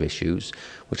number of issues,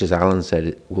 which, as Alan said,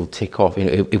 it will tick off. You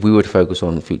know, if we were to focus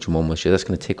on Future Monmouthshire, that's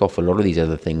going to tick off a lot of these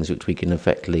other things, which we can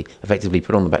effectively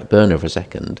put on the back burner for a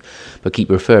second, but keep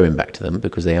referring back to them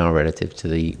because they are relative to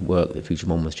the work that Future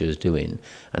Monmouthshire is doing,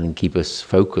 and keep us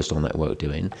focused on that work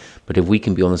doing. But if we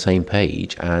can be on the same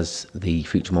page as the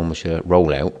Future Monmouthshire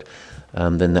rollout,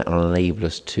 then that will enable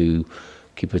us to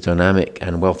keep a dynamic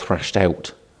and well thrashed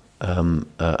out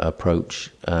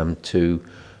approach to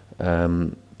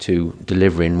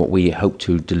delivering what we hope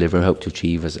to deliver and hope to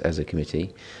achieve as a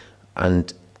committee.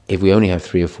 And if we only have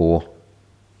 3 or 4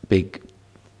 big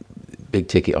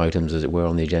ticket items, as it were,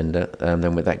 on the agenda,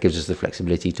 then that gives us the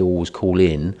flexibility to always call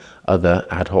in other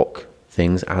ad hoc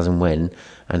things as and when,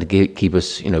 and to keep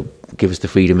us, you know, give us the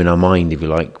freedom in our mind, if you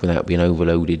like, without being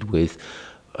overloaded with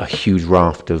a huge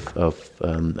raft of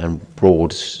and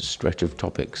broad stretch of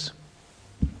topics.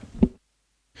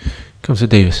 Councillor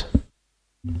Davis.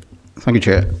 Thank you,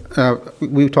 Chair.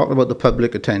 We've talked about the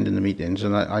public attending the meetings,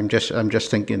 and I'm just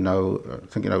thinking now,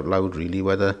 thinking out loud, really,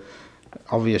 whether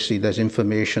obviously there's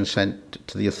information sent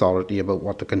to the authority about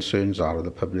what the concerns are of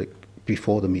the public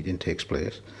before the meeting takes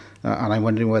place. And I'm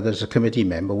wondering whether, as a committee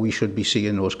member, we should be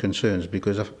seeing those concerns,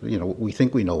 because, you know, we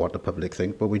think we know what the public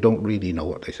think, but we don't really know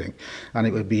what they think. And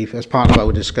it would be, as part of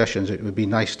our discussions, it would be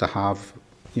nice to have,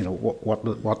 you know,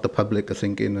 what the public are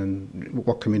thinking and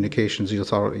what communications the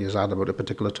authority has had about a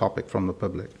particular topic from the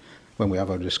public when we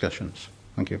have our discussions.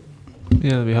 Thank you.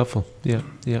 Yeah, that'd be helpful. Yeah.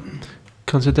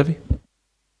 Councillor Devi.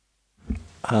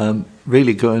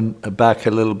 Really going back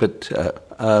a little bit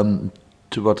to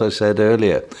what I said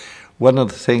earlier. One of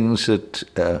the things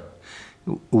that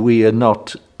we are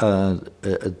not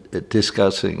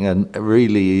discussing, and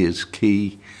really is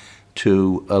key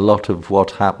to a lot of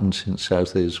what happens in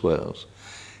South East Wales,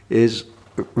 is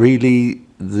really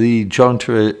the joint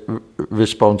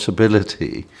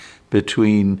responsibility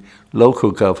between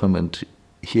local government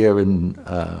here in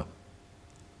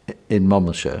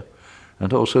Monmouthshire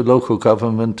and also local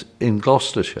government in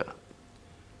Gloucestershire,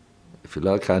 if you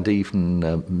like, and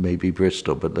even maybe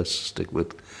Bristol, but let's stick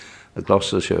with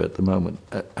Gloucestershire at the moment.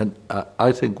 And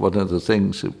I think one of the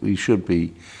things that we should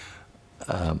be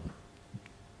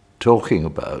talking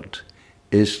about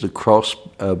is the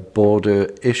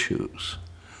cross-border issues.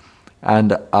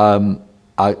 And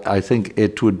I think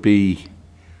it would be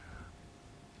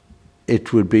a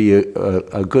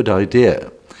good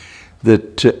idea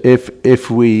that if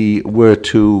we were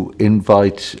to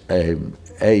invite a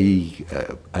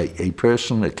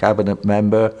person, a cabinet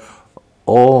member,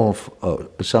 or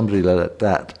somebody like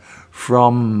that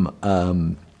from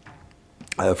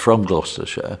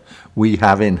Gloucestershire, we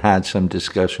having had some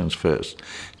discussions first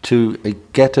to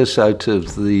get us out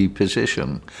of the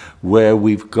position where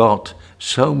we've got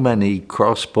so many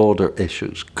cross-border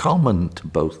issues common to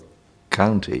both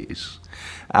counties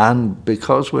And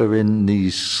because we're in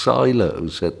these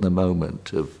silos at the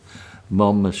moment of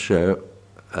Monmouthshire,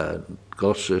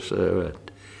 Gloucestershire,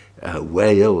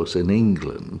 Wales and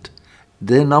England,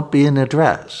 they're not being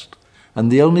addressed.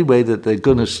 And the only way that they're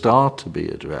going to start to be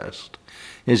addressed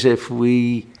is if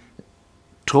we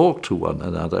talk to one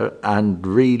another and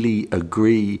really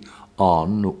agree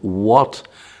on what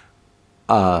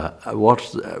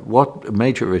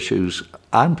major issues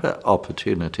and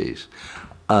opportunities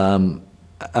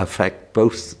affect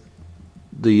both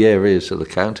the areas of the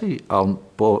county on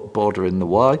bordering the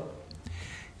Wye,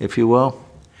 if you will,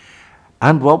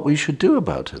 and what we should do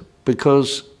about it.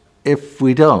 Because if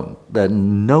we don't,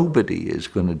 then nobody is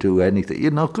going to do anything.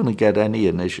 You're not going to get any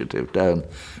initiative down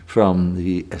from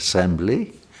the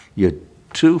Assembly. You're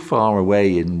too far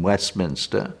away in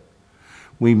Westminster.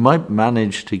 We might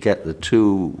manage to get the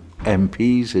 2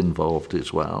 MPs involved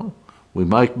as well. We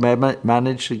might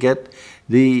manage to get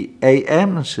the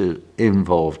AMs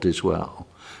involved as well.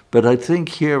 But I think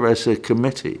here as a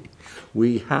committee,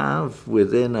 we have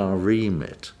within our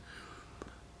remit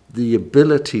the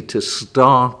ability to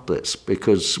start this,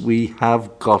 because we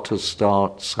have got to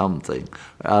start something.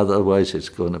 Otherwise it's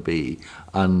going to be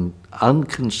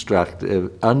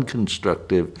unconstructive,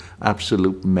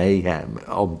 absolute mayhem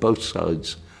on both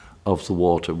sides of the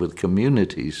water, with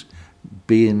communities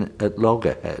being at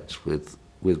loggerheads with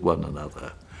one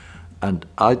another. And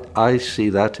I see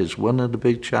that as one of the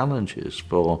big challenges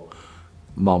for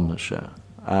Monmouthshire,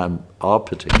 our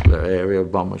particular area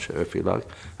of Monmouthshire, if you like,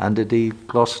 and indeed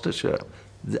Gloucestershire.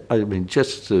 I mean,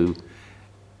 just to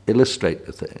illustrate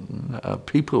the thing,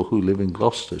 people who live in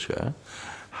Gloucestershire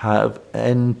have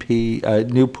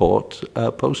Newport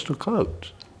postal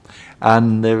codes.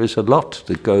 And there is a lot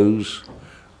that goes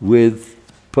with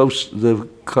the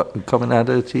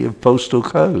commonality of postal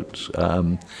codes,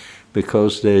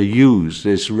 because they're used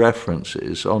as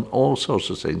references on all sorts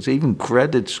of things, even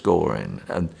credit scoring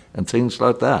and things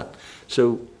like that.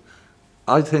 So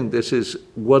I think this is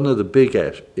one of the big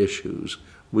issues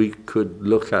we could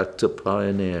look at to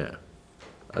pioneer.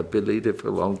 I've believed it for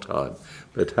a long time,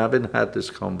 but having had this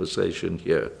conversation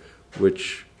here,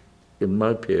 which in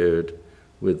my period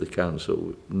with the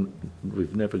council,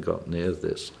 we've never got near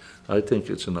this. I think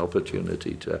it's an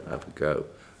opportunity to have a go.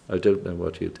 I don't know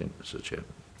what you think, Mr. Chairman.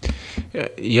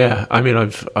 Yeah, I mean,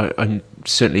 I'm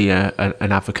certainly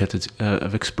an advocate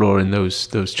of exploring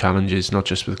those challenges, not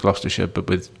just with Gloucestershire, but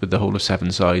with the whole of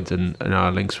Sevenside and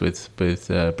our links with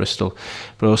Bristol,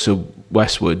 but also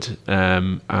Westwood.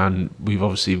 And we've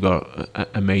obviously got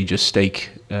a major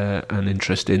stake and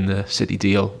interest in the city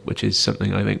deal, which is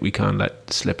something I think we can't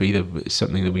let slip either. It's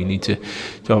something that we need to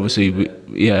obviously,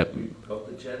 yeah.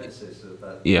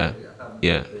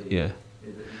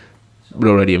 We're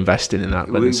already investing in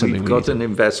that. But We've got an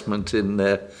investment in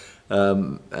there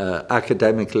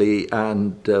academically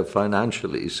and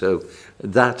financially, so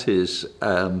that is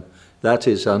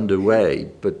underway.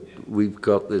 But we've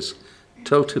got this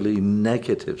totally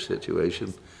negative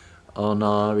situation on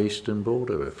our eastern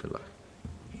border, if you like.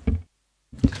 Do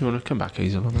you want to come back,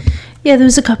 Hazel, on that? Yeah, there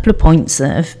was a couple of points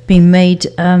that have been made.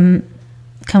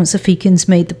 Councillor Feakins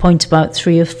made the point about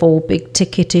 3 or 4 big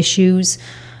ticket issues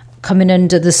coming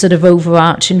under the sort of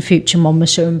overarching Future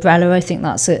Monmouthshire umbrella. I think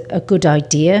that's a good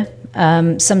idea.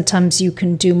 Sometimes you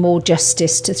can do more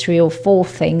justice to 3 or 4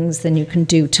 things than you can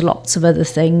do to lots of other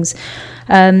things.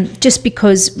 Just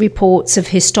because reports have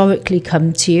historically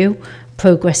come to you,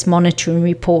 progress monitoring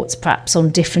reports perhaps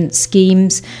on different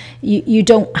schemes, you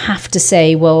don't have to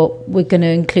say, well, we're going to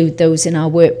include those in our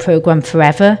work programme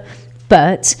forever.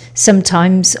 But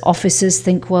sometimes officers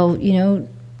think, well, you know,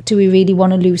 do we really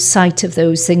want to lose sight of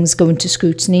those things going to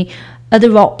scrutiny?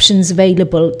 Other options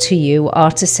available to you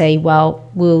are to say, well,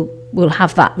 we'll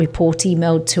have that report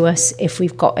emailed to us. If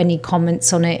we've got any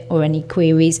comments on it or any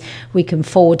queries, we can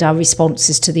forward our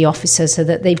responses to the officer so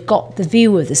that they've got the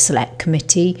view of the select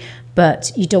committee,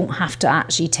 but you don't have to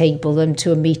actually table them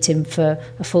to a meeting for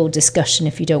a full discussion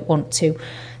if you don't want to.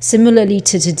 Similarly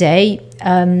to today,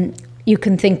 you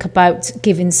can think about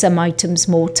giving some items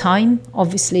more time.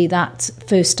 Obviously, that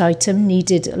first item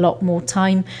needed a lot more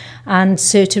time, and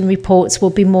certain reports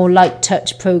will be more light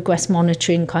touch progress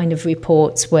monitoring kind of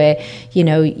reports where, you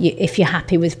know, if you're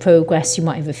happy with progress, you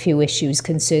might have a few issues,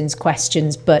 concerns,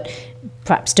 questions, but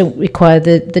perhaps don't require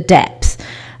the depth.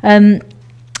 In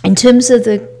terms of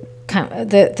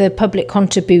the public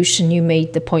contribution, you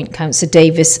made the point, Councillor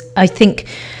Davis. I think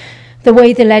the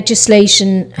way the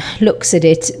legislation looks at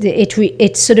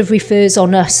it sort of refers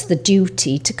on us the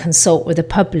duty to consult with the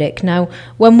public. Now,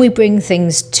 when we bring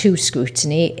things to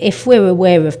scrutiny, if we're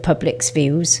aware of public's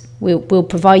views, we'll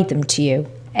provide them to you.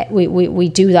 we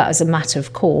do that as a matter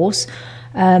of course.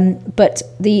 But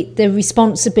the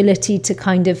responsibility to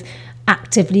kind of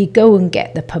actively go and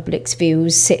get the public's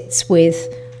views sits with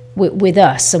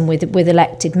us and with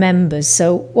elected members.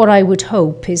 So what I would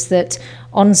hope is that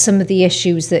on some of the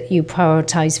issues that you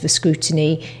prioritise for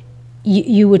scrutiny,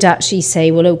 you would actually say,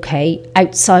 well, okay,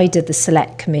 outside of the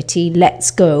select committee,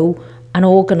 let's go and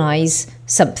organise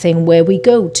something where we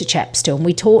go to Chepstow,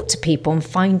 we talk to people and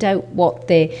find out what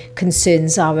their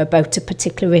concerns are about a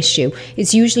particular issue.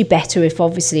 It's usually better if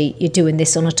obviously you're doing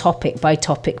this on a topic by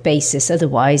topic basis,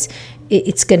 otherwise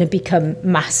it's going to become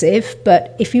massive.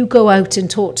 But if you go out and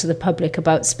talk to the public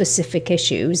about specific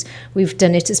issues, we've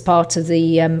done it as part of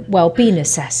the wellbeing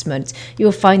assessment,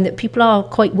 you'll find that people are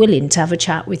quite willing to have a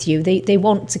chat with you. They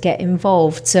want to get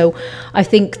involved. So I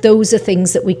think those are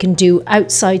things that we can do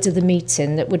outside of the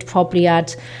meeting that would probably add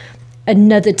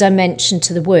another dimension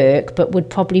to the work, but would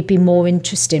probably be more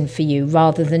interesting for you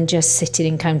rather than just sitting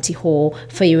in County Hall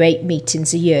for your 8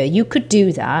 meetings a year. You could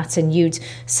do that and you'd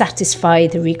satisfy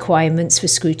the requirements for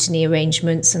scrutiny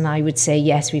arrangements, and I would say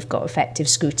yes, we've got effective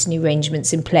scrutiny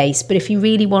arrangements in place. But if you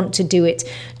really want to do it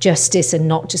justice and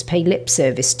not just pay lip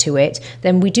service to it,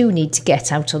 then we do need to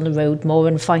get out on the road more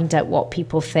and find out what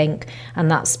people think,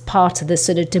 and that's part of the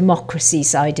sort of democracy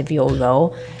side of your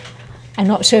role. I'm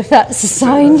not sure if that's a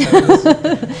sign.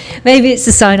 Maybe it's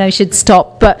a sign I should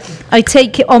stop. But I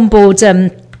take it on board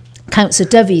Councillor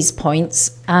Dovey's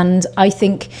points, and I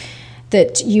think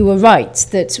that you were right,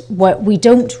 that we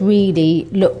don't really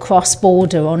look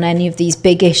cross-border on any of these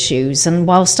big issues. And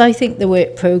whilst I think the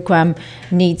work programme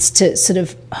needs to sort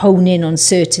of hone in on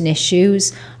certain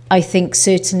issues, I think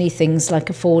certainly things like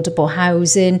affordable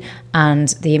housing and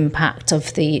the impact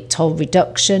of the toll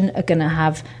reduction are going to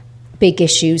have big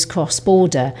issues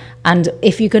cross-border. And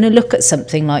if you're going to look at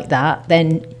something like that,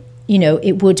 then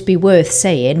it would be worth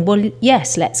saying, well,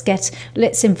 yes,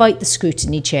 let's invite the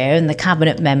scrutiny chair and the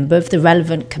cabinet member of the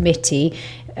relevant committee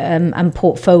and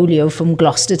portfolio from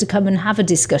Gloucester to come and have a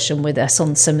discussion with us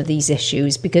on some of these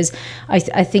issues, because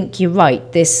I think you're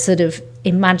right, this sort of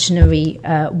imaginary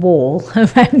wall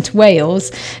around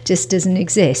Wales just doesn't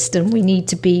exist, and we need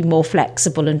to be more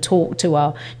flexible and talk to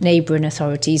our neighbouring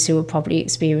authorities who are probably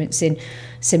experiencing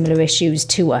similar issues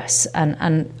to us,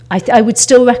 and I would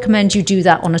still recommend you do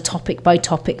that on a topic by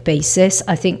topic basis.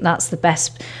 I think that's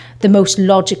the most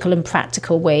logical and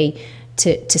practical way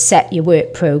to set your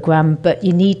work programme. But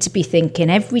you need to be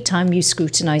thinking every time you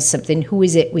scrutinise something, who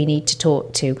is it we need to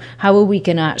talk to? How are we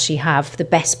going to actually have the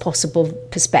best possible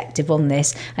perspective on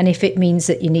this? And if it means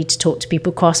that you need to talk to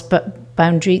people across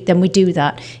boundary, then we do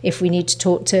that. If we need to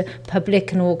talk to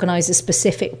public and organise a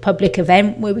specific public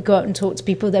event where we go out and talk to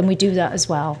people, then we do that as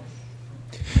well.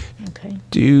 Okay.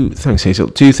 Thanks, Hazel.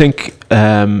 Do you think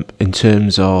in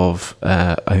terms of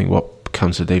I think what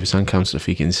Councillor Davis and Councillor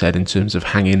Feakin said in terms of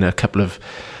hanging a couple of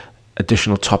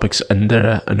additional topics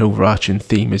under an overarching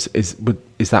theme, is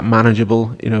that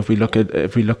manageable? If we look at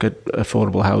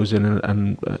affordable housing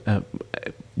and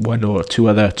one or two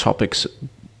other topics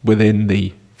within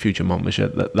the future Monmouthshire,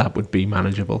 that would be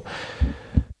manageable.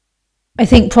 I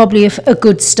think probably a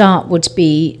good start would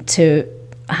be to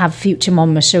have future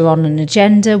Monmouthshire on an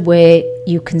agenda where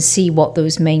you can see what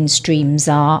those main streams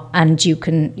are, and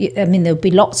there'll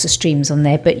be lots of streams on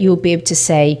there, but you'll be able to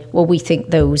say, well, we think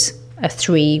those are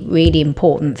 3 really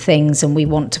important things and we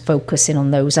want to focus in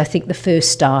on those. I think the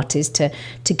first start is to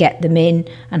get them in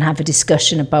and have a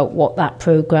discussion about what that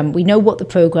programme, we know what the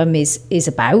programme is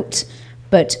about,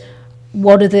 but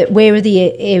where are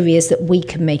the areas that we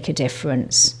can make a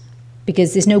difference?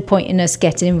 Because there's no point in us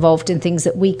getting involved in things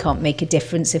that we can't make a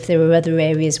difference if there are other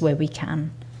areas where we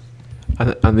can.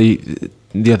 And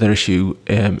the other issue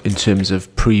in terms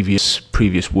of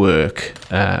previous work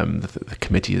the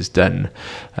committee has done,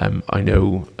 I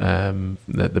know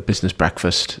that the business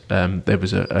breakfast, there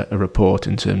was a report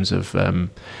in terms of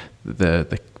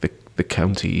the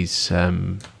county's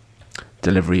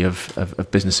delivery of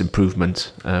business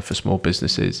improvement for small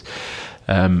businesses.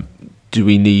 Do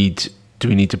we need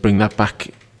to bring that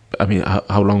back? I mean,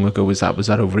 how long ago was that? Was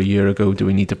that over a year ago? Do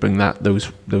we need to bring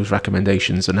those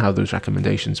recommendations and how those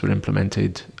recommendations were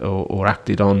implemented or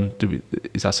acted on?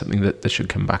 Is that something that should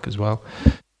come back as well?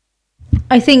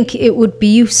 I think it would be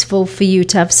useful for you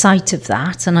to have sight of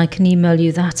that, and I can email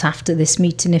you that after this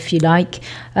meeting if you like.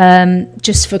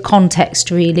 Just for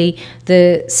context, really,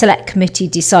 the Select Committee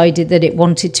decided that it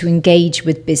wanted to engage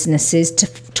with businesses to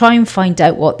try and find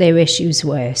out what their issues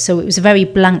were. So it was a very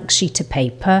blank sheet of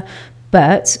paper,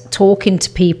 But talking to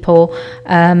people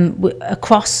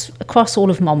across all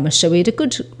of Monmouthshire, we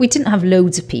didn't have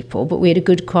loads of people, but we had a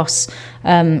good cross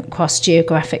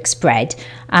geographic spread,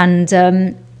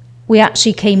 and we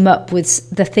actually came up with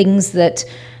the things that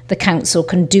the council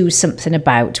can do something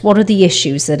about. What are the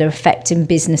issues that are affecting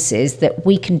businesses that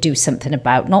we can do something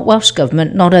about? Not Welsh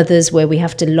Government, not others where we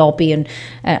have to lobby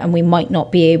and we might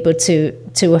not be able to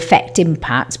affect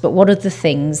impact, but what are the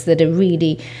things that are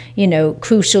really,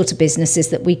 crucial to businesses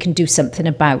that we can do something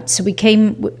about? So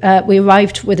we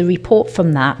arrived with a report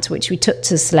from that, which we took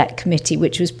to the Select Committee,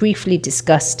 which was briefly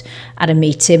discussed at a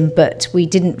meeting, but we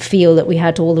didn't feel that we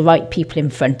had all the right people in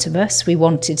front of us. We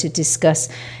wanted to discuss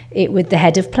it with the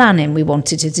head of planning, we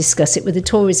wanted to discuss it with the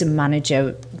tourism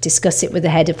manager, discuss it with the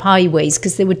head of highways,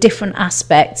 because there were different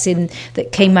aspects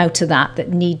that came out of that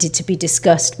needed to be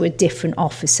discussed with different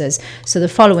officers. So the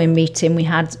following meeting, we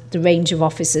had the range of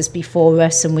officers before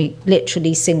us, and we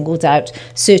literally singled out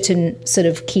certain sort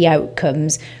of key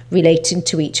outcomes relating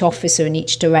to each officer and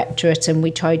each directorate, and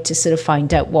we tried to sort of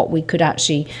find out what we could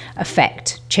actually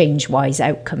affect change-wise,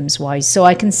 outcomes-wise. So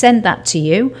I can send that to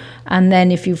you, and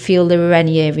then if you feel there are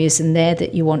any areas in there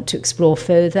that you want to explore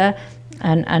further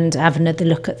and have another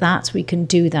look at that, we can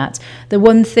do that. The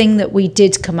one thing that we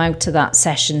did come out of that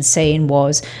session saying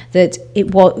was that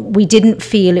we didn't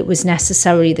feel it was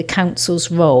necessarily the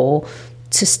council's role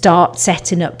to start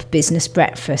setting up business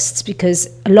breakfasts, because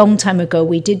a long time ago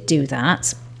we did do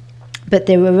that, but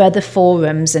there were other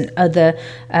forums and other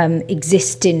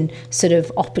existing sort of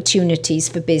opportunities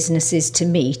for businesses to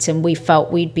meet, and we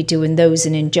felt we'd be doing those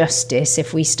an injustice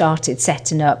if we started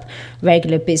setting up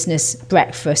regular business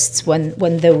breakfasts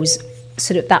when those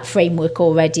sort of that framework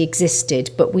already existed.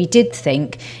 But we did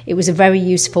think it was a very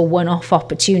useful one-off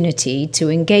opportunity to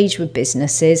engage with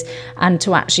businesses and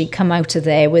to actually come out of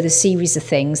there with a series of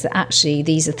things that actually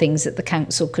these are things that the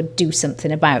council could do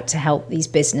something about to help these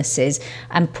businesses.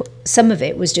 And some of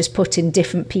it was just putting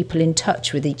different people in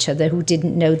touch with each other who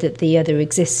didn't know that the other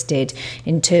existed,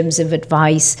 in terms of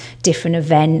advice, different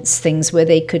events, things where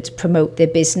they could promote their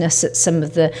business at some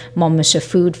of the Monmouthshire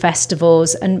food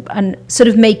festivals, and sort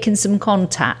of making some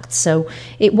contacts. So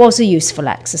it was a useful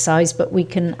exercise, but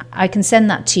I can send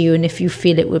that to you, and if you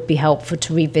feel it would be helpful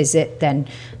to revisit, then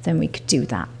we could do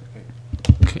that.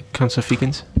 Okay. Councillor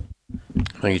Feakins.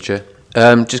 Thank you, Chair.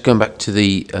 Just going back to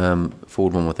the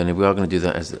forward one, if we are going to do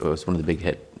that as one of the big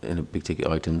ticket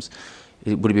items,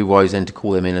 would it be wise then to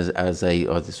call them in as a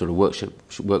either sort of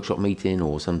workshop meeting,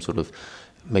 or some sort of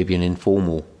maybe an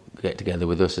informal get together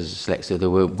with us as a select, so that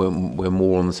we're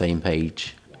more on the same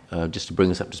page, just to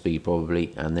bring us up to speed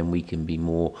probably, and then we can be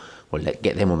more,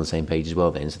 get them on the same page as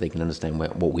well then, so they can understand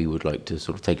what we would like to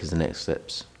sort of take as the next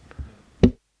steps.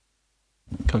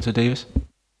 Councillor Davis.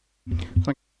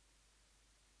 Thank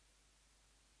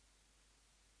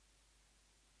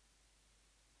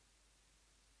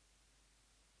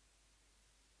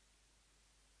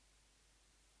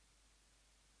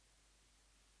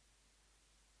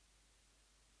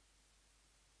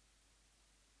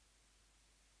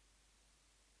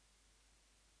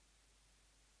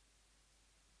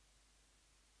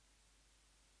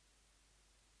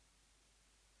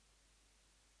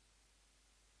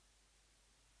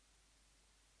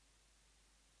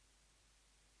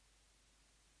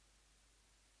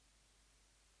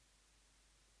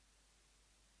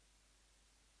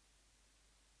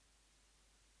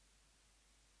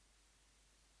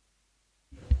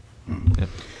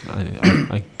Yeah,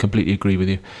 I completely agree with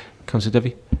you. Councillor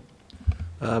Devi.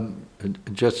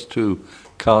 Just to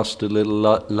cast a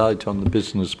little light on the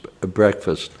business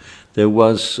breakfast, there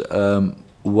was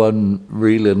one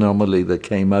real anomaly that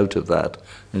came out of that,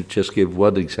 and just give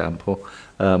one example,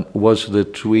 was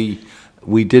that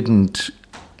we didn't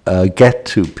get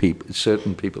to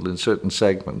certain people in certain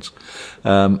segments.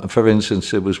 For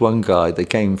instance, there was one guy that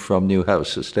came from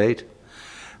Newhouse Estate,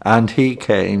 and he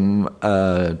came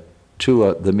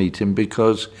to the meeting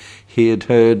because he had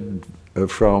heard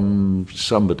from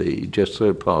somebody, just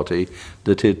third party,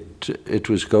 that it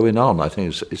was going on. I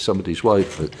think it's somebody's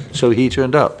wife. So he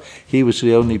turned up. He was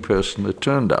the only person that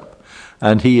turned up.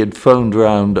 And he had phoned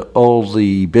round all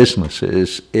the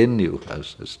businesses in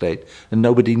Newhouse Estate, and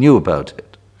nobody knew about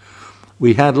it.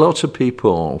 We had lots of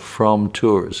people from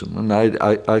tourism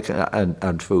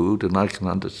and food, and I can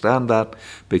understand that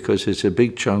because it's a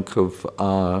big chunk of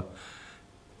our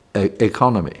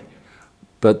economy.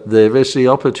 But there is the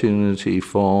opportunity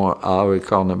for our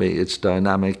economy, its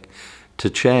dynamic, to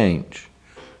change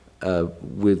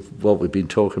with what we've been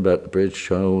talking about, the bridge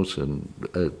shows, and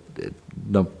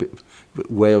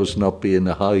Wales not being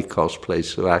a high-cost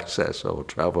place to access or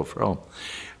travel from.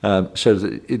 So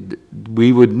that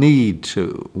we would need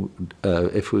to,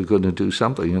 if we're going to do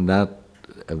something in that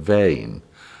vein,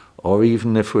 or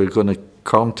even if we're going to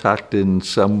contact in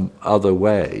some other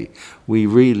way, we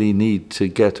really need to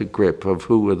get a grip of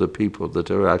who are the people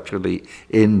that are actually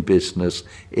in business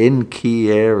in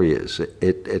key areas,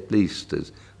 at least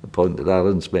as the point that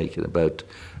Alan's making about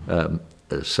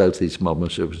South East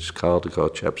Monmouthshire, which is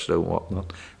Caldecott, Chepstow and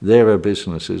whatnot. There are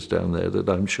businesses down there that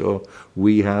I'm sure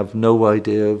we have no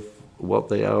idea of what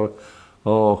they are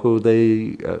or who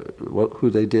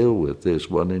they deal with. There's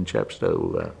one in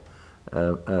Chepstow,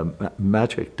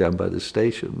 Magic, down by the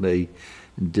station. They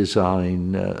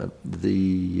design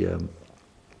the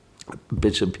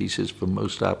bits and pieces for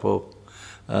most Apple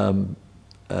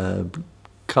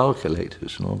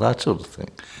calculators and all that sort of thing.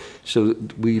 So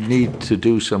we need to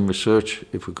do some research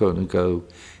if we're going to go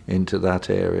into that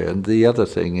area. And the other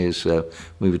thing is,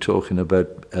 we were talking about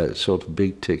sort of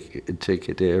big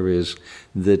ticket areas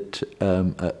that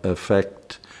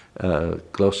affect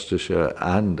Gloucestershire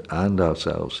and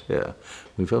ourselves here.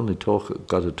 We've only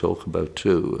got to talk about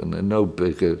two, and there are no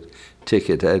bigger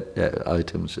ticket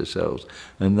items ourselves,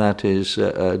 and that is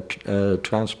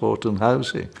transport and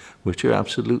housing, which are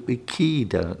absolutely key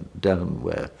down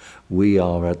where we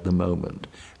are at the moment.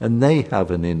 And they have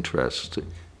an interest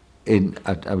in,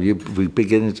 we're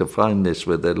beginning to find this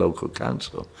with their local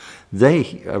council.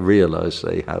 They realise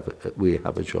we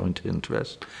have a joint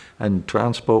interest, and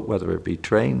transport, whether it be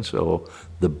trains or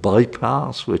the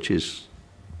bypass, which is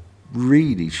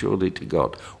really, surely to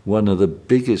God, one of the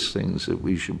biggest things that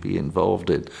we should be involved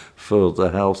in for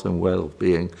the health and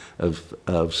well-being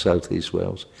of South East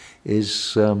Wales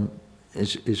is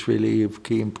really of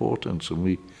key importance,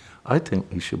 and I think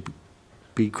we should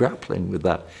be grappling with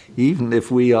that, even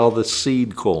if we are the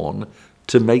seed corn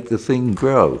to make the thing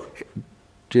grow,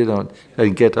 you know,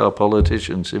 and get our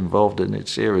politicians involved in it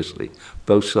seriously,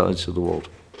 both sides of the water.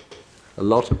 A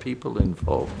lot of people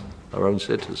involved, our own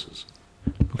citizens.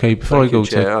 Okay, before I go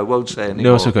to... I won't say any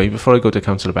No, more. it's okay. Before I go to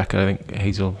Councillor Becker, I think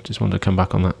Hazel just wanted to come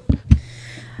back on that.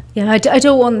 Yeah, I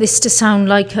don't want this to sound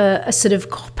like a sort of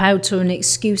cop-out or an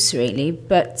excuse, really,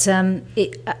 but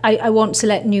I want to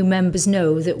let new members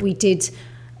know that we did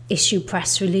issue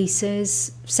press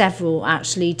releases, several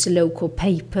actually, to local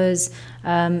papers.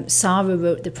 Sarah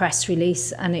wrote the press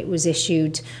release and it was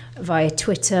issued via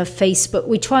Twitter, Facebook.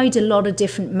 We tried a lot of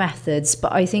different methods,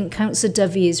 but I think Councillor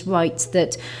Dovey is right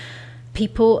that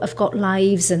people have got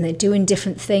lives and they're doing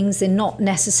different things. They're not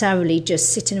necessarily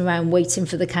just sitting around waiting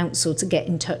for the council to get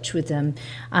in touch with them.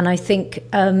 And I think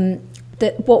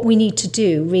that what we need to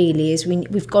do really is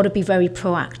we've got to be very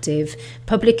proactive.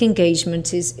 Public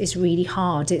engagement is really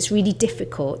hard. It's really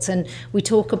difficult. And we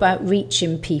talk about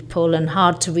reaching people and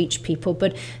hard to reach people,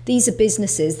 but these are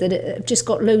businesses that have just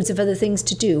got loads of other things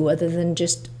to do other than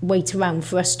just wait around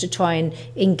for us to try and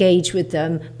engage with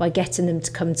them by getting them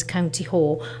to come to County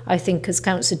Hall. I think, as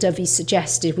Councillor Dovey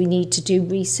suggested, we need to do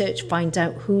research, find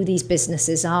out who these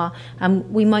businesses are, and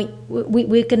we're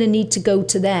going to need to go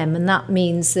to them, and that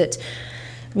means that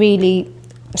really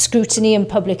scrutiny and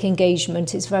public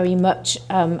engagement is very much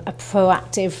a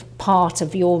proactive part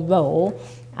of your role,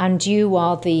 and you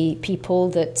are the people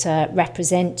that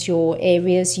represent your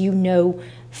areas. You know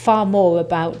far more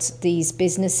about these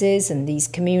businesses and these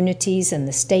communities and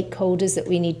the stakeholders that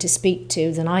we need to speak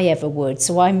to than I ever would.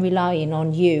 So I'm relying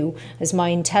on you as my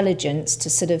intelligence to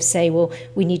sort of say, well,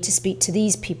 we need to speak to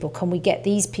these people. Can we get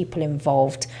these people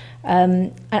involved?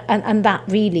 And that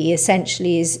really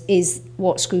essentially is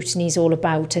what scrutiny is all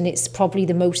about, and it's probably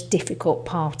the most difficult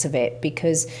part of it,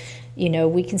 because you know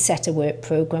we can set a work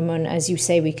programme and, as you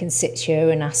say, we can sit here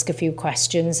and ask a few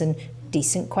questions, and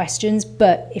decent questions,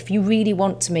 but if you really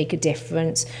want to make a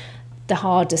difference, the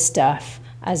harder stuff,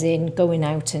 as in going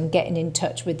out and getting in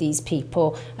touch with these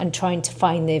people and trying to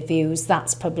find their views,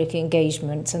 that's public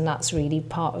engagement, and that's really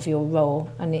part of your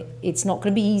role. And it's not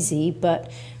going to be easy,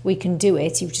 but we can do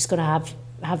it. You've just got to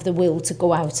have the will to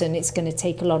go out, and it's going to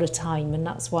take a lot of time, and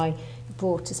that's why it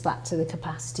brought us back to the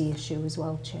capacity issue as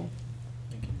well, Chair.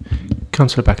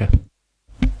 Councillor Becker.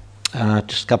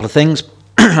 Just a couple of things.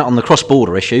 On the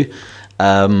cross-border issue,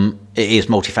 it is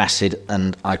multifaceted,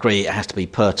 and I agree it has to be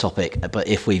per topic, but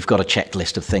if we've got a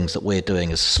checklist of things that we're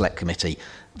doing as a select committee,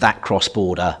 that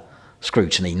cross-border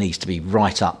scrutiny needs to be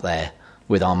right up there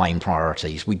with our main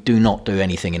priorities. We do not do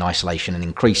anything in isolation, and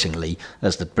increasingly,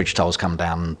 as the bridge tolls come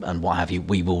down and what have you,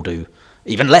 we will do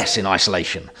even less in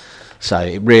isolation. So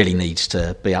it really needs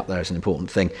to be up there as an important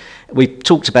thing. We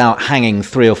talked about hanging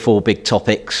 3 or 4 big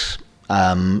topics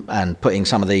and putting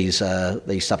some of these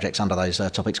subjects under those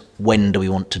topics. When do we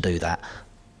want to do that?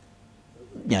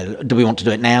 You know, do we want to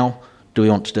do it now? Do we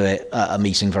want to do it at a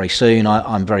meeting very soon?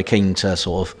 I'm very keen to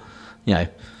sort of,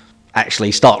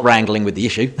 actually start wrangling with the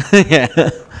issue. Yeah.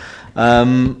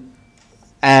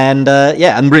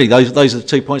 And really those are the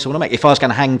 2 points I want to make. If I was going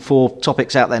to hang 4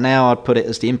 topics out there now, I'd put it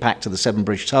as the impact of the Severn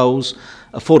Bridge tolls,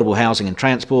 affordable housing and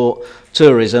transport,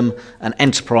 tourism, and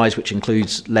enterprise, which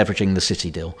includes leveraging the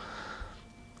city deal.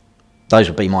 Those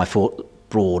would be my 4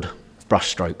 broad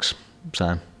brushstrokes.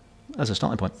 So, as a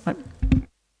starting point. Right.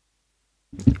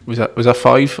 Was that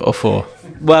 5 or 4?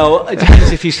 Well, it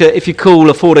depends if you call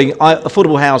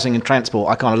affordable housing and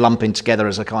transport, I kind of lump in together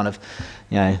as a kind of,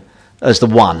 as the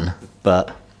one.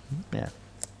 But yeah.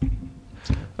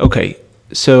 Okay,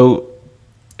 so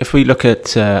if we look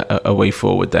at a way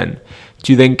forward, then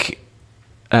do you think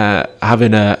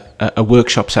having a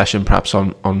workshop session, perhaps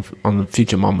on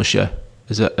future Monmouthshire,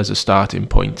 as a starting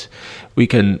point, we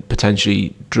can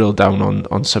potentially drill down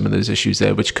on some of those issues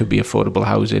there, which could be affordable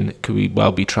housing, it could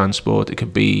be transport, it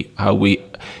could be how we,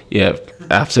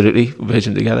 absolutely,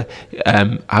 vision together,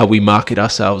 how we market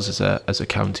ourselves as a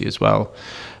county as well.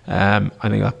 I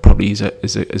think that probably is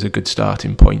a good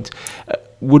starting point.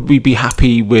 Would we be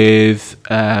happy with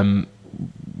the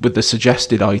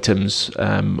suggested items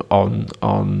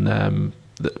on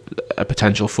a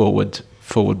potential forward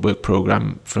work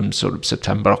programme from sort of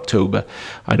September, October?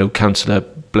 I know Councillor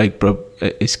Blakeborough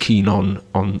is keen on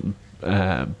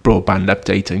broadband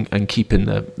updating and keeping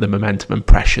the momentum and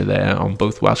pressure there on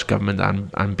both Welsh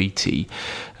Government and BT,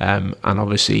 and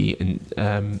obviously in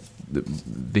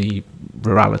the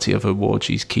rurality of her ward,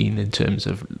 she's keen in terms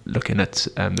of looking at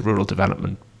the rural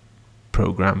development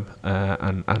programme,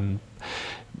 and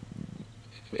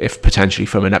if potentially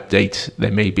from an update there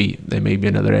may be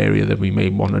another area that we may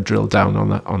want to drill down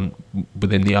on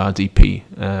within the RDP,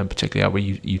 particularly how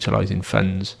we're utilising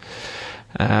funds.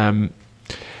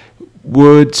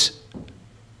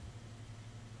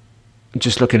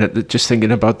 Just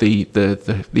thinking about the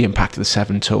impact of the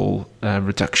Severn toll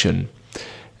reduction,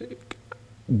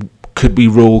 could we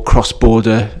roll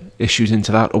cross-border issues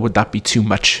into that, or would that be too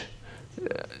much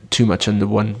under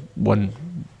one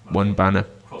banner?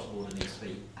 Cross-border needs to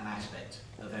be an aspect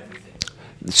of everything.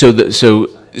 So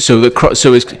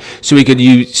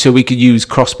we could use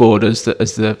cross-border as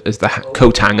the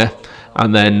coat hanger,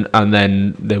 and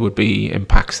then there would be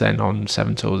impacts then on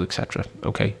Severn tolls, etc.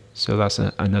 Okay, so that's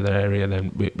another area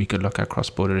then we could look at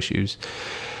cross-border issues.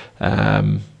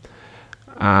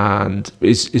 And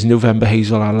is November,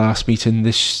 Hazel, our last meeting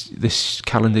this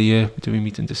calendar year? Do we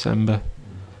meet in December?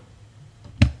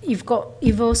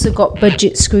 You've also got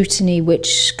budget scrutiny,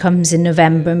 which comes in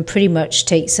November and pretty much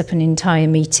takes up an entire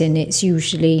meeting. It's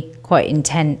usually quite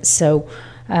intense. So,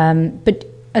 but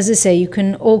as I say, you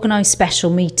can organise special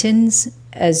meetings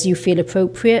as you feel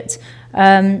appropriate.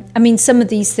 I mean, some of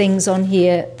these things on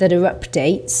here that are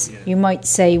updates, you might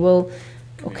say, well,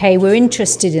 okay, we're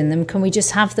interested in them. Can we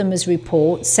just have them as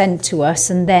reports sent to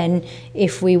us? And then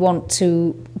if we want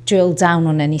to drill down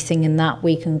on anything in that,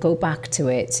 we can go back to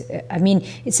it. I mean,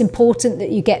 it's important that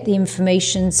you get the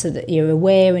information so that you're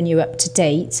aware and you're up to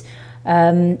date.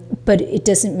 But it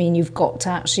doesn't mean you've got to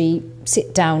actually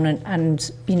sit down and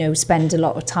spend a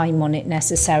lot of time on it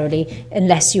necessarily,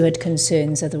 unless you had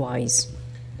concerns otherwise.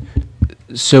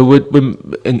 So,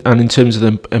 in terms of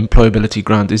the employability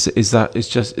grant, is that an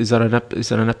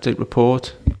update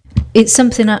report? It's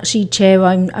something actually, Chair,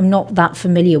 I'm not that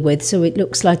familiar with, so it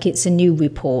looks like it's a new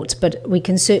report, but we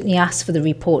can certainly ask for the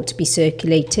report to be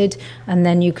circulated, and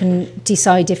then you can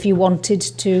decide if you wanted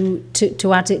to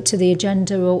add it to the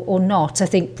agenda or not. I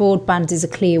think broadband is a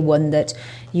clear one that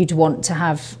you'd want to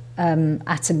have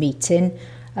at a meeting.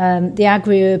 The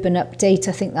agri-urban update,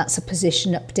 I think that's a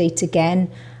position update again.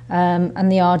 And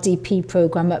the RDP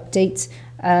programme update,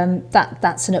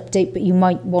 that's an update, but you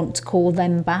might want to call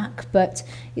them back. But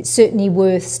it's certainly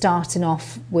worth starting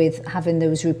off with having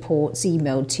those reports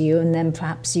emailed to you, and then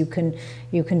perhaps you can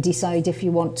decide if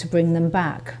you want to bring them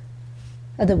back.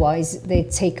 Otherwise, they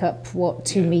take up,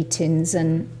 2 meetings,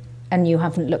 and you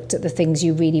haven't looked at the things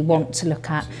you really want to look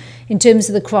at. In terms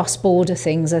of the cross-border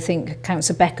things, I think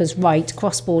Councillor Becker's right.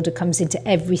 Cross-border comes into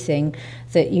everything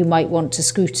that you might want to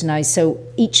scrutinise. So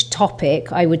each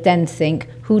topic, I would then think,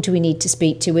 who do we need to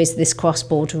speak to? Is this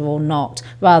cross-border or not?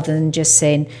 Rather than just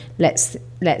saying, let's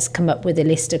come up with a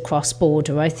list of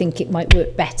cross-border. I think it might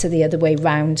work better the other way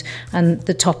round. And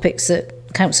the topics that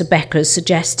Councillor Becker has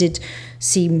suggested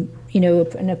seem,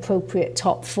 an appropriate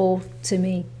top 4 to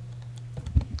me.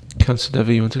 Councillor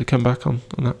Devey, you wanted to come back on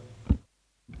that?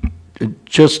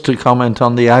 Just to comment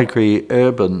on the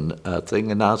agri-urban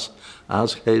thing and ask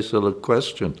Hazel a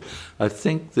question. I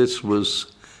think this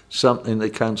was something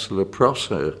that Councillor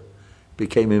Prosser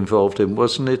became involved in.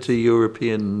 Wasn't it a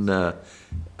European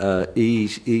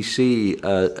EC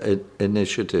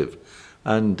initiative?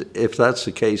 And if that's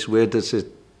the case, where does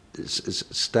it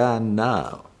stand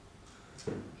now?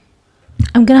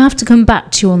 I'm going to have to come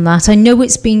back to you on that. I know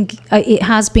it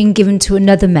has been given to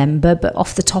another member, but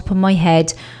off the top of my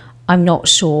head, I'm not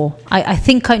sure. I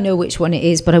think I know which one it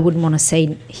is, but I wouldn't want to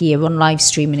say here on live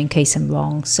streaming in case I'm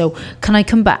wrong. So can I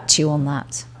come back to you on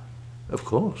that? Of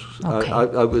course. Okay.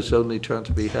 I was only trying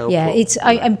to be helpful. Yeah,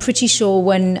 I'm pretty sure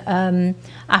when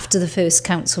after the first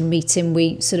council meeting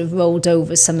we sort of rolled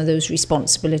over some of those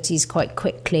responsibilities quite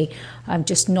quickly. I'm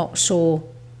just not sure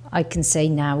I can say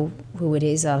now who it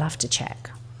is. I'll have to check.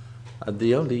 And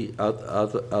the only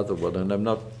other one, and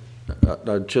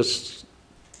I'm just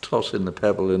tossing the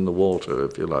pebble in the water,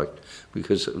 if you like,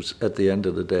 because it was at the end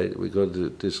of the day we've got to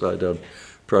decide on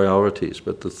priorities.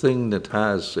 But the thing that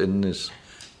has in this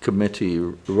committee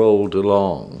rolled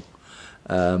along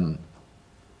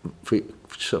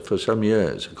for some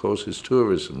years, of course, is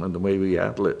tourism and the way we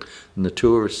handle it. And the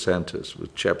tourist centres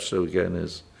with Chepstow again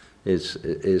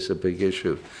is a big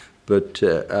issue. But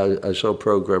I saw a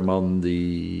programme on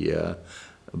the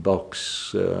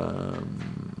box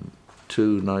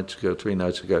 3 nights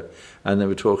ago, and they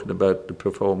were talking about the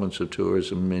performance of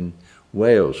tourism in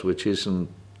Wales, which isn't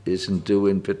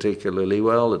doing particularly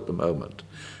well at the moment.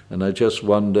 And I just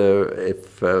wonder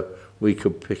if we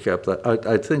could pick up that.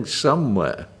 I think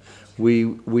somewhere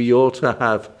we ought to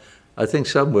have. I think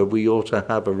somewhere we ought to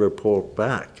have a report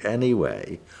back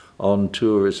anyway on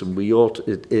tourism.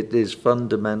 It is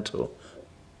fundamental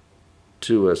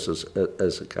to us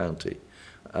as a county.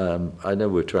 I know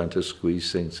we're trying to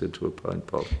squeeze things into a pint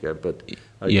pot here, but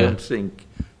I don't think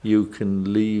you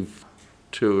can leave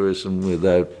tourism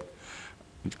without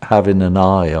having an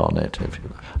eye on it, if you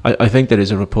like. I think there is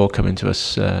a report coming to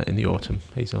us in the autumn,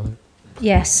 Hazel.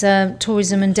 Yes,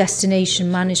 Tourism and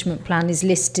Destination Management Plan is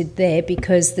listed there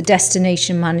because the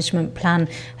Destination Management Plan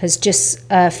has just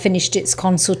finished its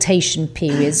consultation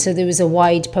period. So there was a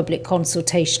wide public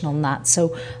consultation on that.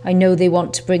 So I know they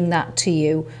want to bring that to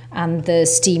you, and the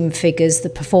STEAM figures, the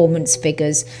performance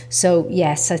figures. So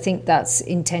yes, I think that's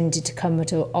intended to come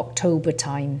at October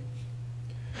time.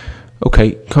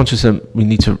 Okay, conscious that we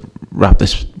need to wrap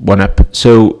this one up.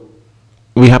 So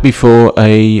are we happy for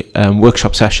a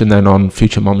workshop session then on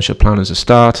future Monmouthshire plan as a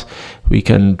start? We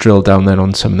can drill down then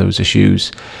on some of those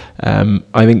issues.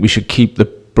 I think we should keep the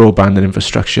broadband and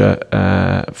infrastructure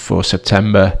for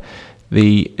September.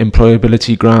 The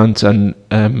employability grant and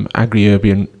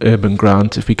agri-urban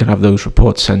grant, if we can have those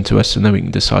reports sent to us, and then we can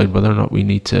decide whether or not we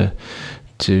need to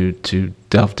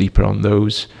delve deeper on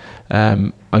those.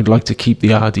 I'd like to keep the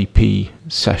RDP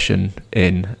session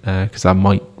in because that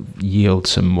might yield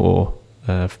some more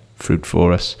fruit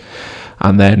for us.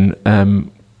 And then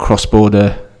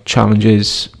cross-border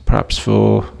challenges perhaps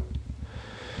for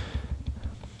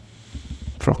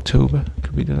October.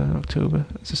 Could we do that in October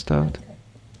as a start?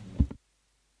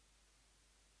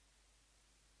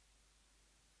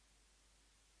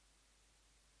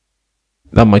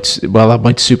 That might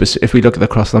supersede. If we look at the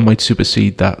cross, that might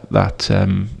supersede the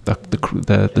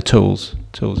tools.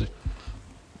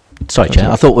 Sorry, Chair.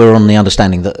 I thought we were on the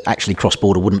understanding that actually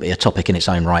cross-border wouldn't be a topic in its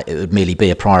own right. It would merely be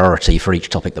a priority for each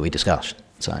topic that we discussed.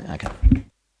 So, okay.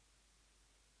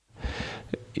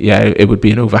 Yeah, it would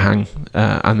be an overhang,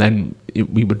 and then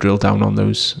we would drill down on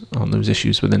those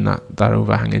issues within that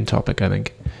overhanging topic, I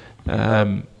think.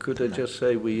 Could I just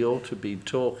say we ought to be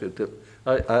talking?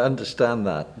 I understand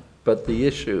that. But the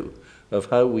issue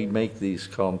of how we make these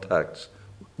contacts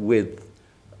with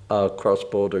our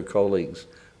cross-border colleagues,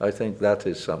 I think that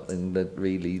is something that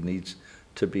really needs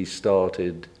to be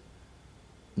started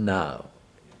now.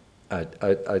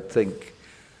 I think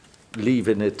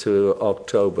leaving it to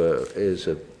October is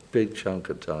a big chunk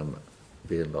of time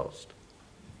being lost.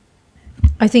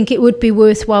 I think it would be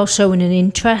worthwhile showing an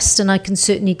interest, and I can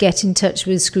certainly get in touch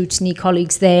with scrutiny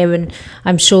colleagues there, and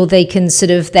I'm sure they can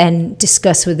sort of then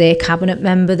discuss with their cabinet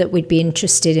member that we'd be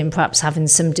interested in perhaps having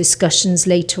some discussions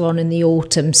later on in the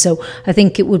autumn. So I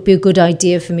think it would be a good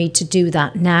idea for me to do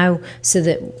that now so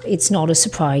that it's not a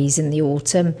surprise in the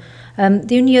autumn.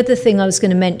 The only other thing I was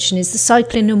going to mention is the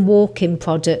cycling and walking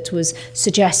product was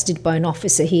suggested by an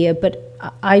officer here, but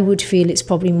I would feel it's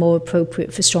probably more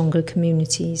appropriate for stronger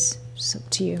communities. It's up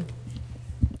to you.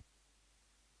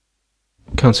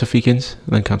 Councillor Feekins,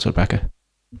 and then Councillor Becker.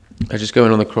 Just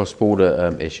going on the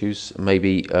cross-border issues,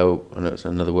 maybe I know it's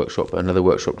another workshop, but another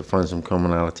workshop to find some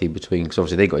commonality between, because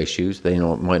obviously they've got issues,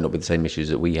 might not be the same issues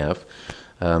that we have,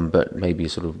 but maybe a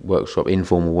sort of workshop,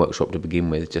 informal workshop to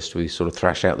begin with, just to sort of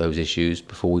thrash out those issues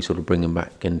before we sort of bring them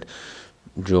back and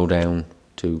drill down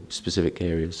to specific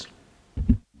areas.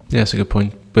 Yeah, that's a good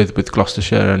point. With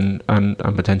Gloucestershire and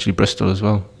potentially Bristol as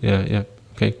well. Yeah.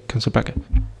 Okay, Councillor Becker.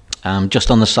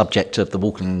 Just on the subject of the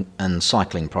walking and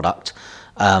cycling product,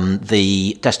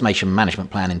 the Destination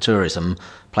Management Plan in Tourism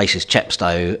places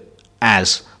Chepstow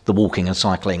as the walking and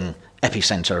cycling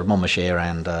epicentre of Monmouthshire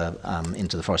and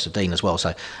into the Forest of Dean as well.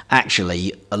 So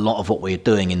actually a lot of what we're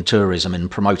doing in tourism and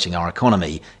promoting our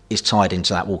economy is tied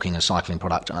into that walking and cycling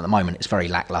product, and at the moment it's very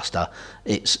lacklustre.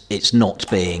 It's not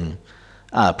being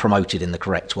promoted in the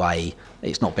correct way,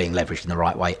 it's not being leveraged in the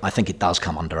right way. I think it does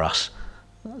come under us.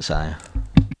 So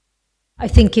I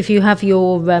think if you have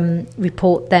your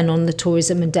report then on the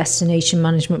tourism and destination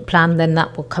management plan, then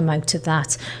that will come out of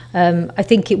that. I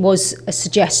think it was a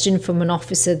suggestion from an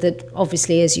officer that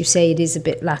obviously, as you say, it is a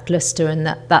bit lacklustre and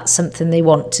that's something they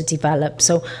want to develop.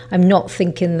 So I'm not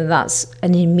thinking that that's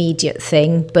an immediate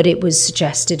thing, but it was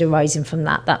suggested arising from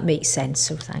that. That makes sense,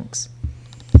 so thanks.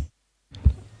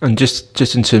 And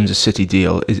just in terms of City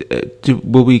Deal,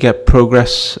 will we get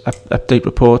progress update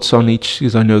reports on each?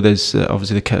 Because I know there's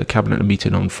obviously the cabinet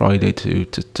meeting on Friday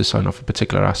to sign off a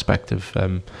particular aspect of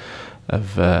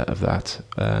that.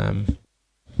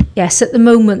 Yes, at the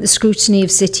moment the scrutiny of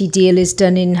City Deal is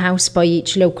done in-house by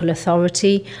each local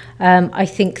authority. I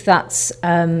think that's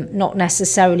not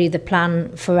necessarily the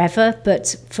plan forever,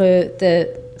 but for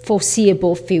the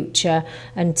foreseeable future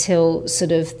until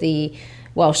sort of the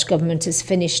Welsh Government has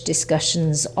finished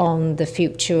discussions on the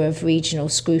future of regional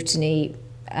scrutiny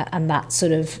and that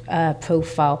sort of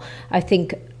profile. I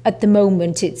think at the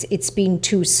moment it's been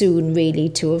too soon really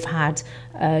to have had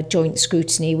joint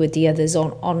scrutiny with the others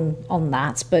on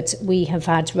that, but we have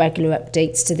had regular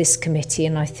updates to this committee,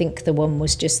 and I think the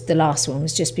last one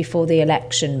was just before the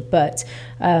election, but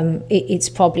it's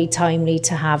probably timely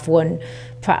to have one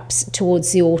perhaps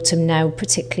towards the autumn now,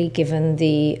 particularly given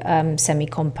the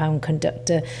semi-compound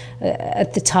conductor.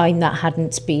 At the time that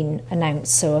hadn't been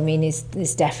announced, so I mean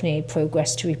there's definitely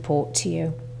progress to report to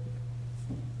you.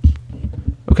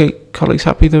 Okay, colleagues,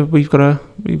 happy that we've got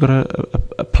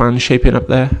a plan shaping up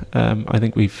there. I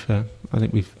think we've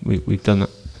done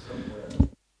that.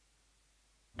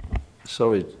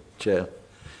 Sorry, Chair.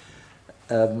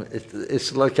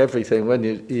 It's like everything. When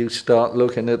you start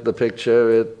looking at the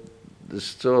picture, there's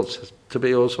starts to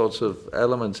be all sorts of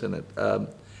elements in it.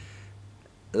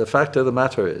 The fact of the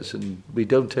matter is, and we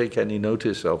don't take any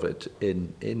notice of it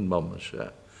in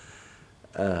Monmouthshire,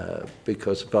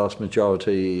 because the vast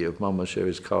majority of Monmouthshire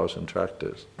is cars and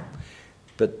tractors.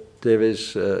 But there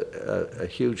is a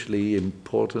hugely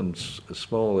important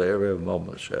small area of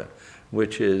Monmouthshire,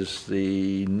 which is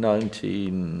the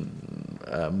 19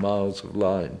 miles of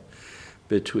line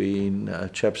between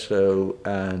Chepstow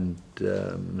and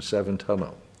Severn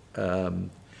Tunnel,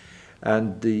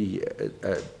 and the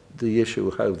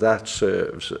issue how that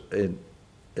serves in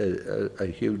a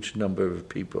huge number of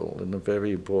people in a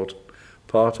very important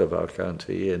part of our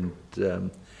county, and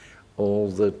all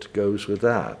that goes with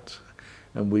that.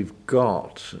 And we've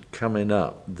got coming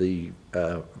up the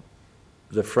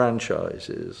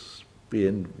franchises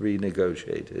being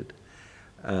renegotiated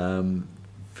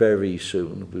very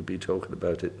soon. We'll be talking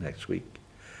about it next week.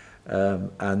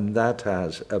 And that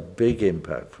has a big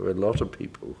impact for a lot of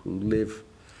people who live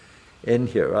in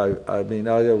here. I mean,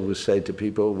 I always say to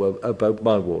people, well, about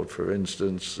my ward, for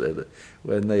instance,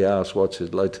 when they ask what's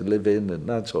it like to live in and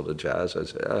that sort of jazz, I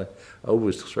say, I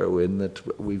always throw in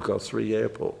that we've got 3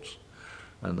 airports.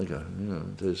 And they go, you know,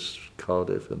 there's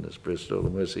Cardiff and there's Bristol,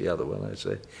 and where's the other one? I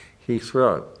say,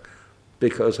 Heathrow.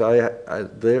 Because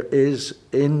there is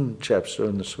in Chepstow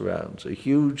and the surrounds a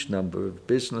huge number of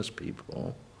business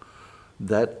people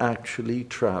that actually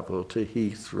travel to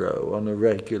Heathrow on a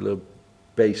regular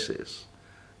basis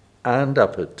and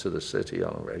up to the city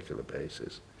on a regular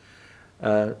basis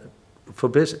for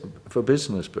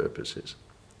business purposes.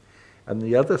 And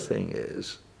the other thing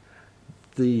is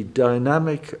the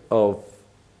dynamic of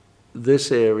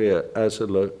this area as a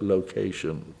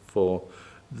location for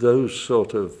those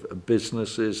sort of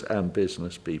businesses and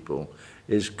business people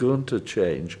is going to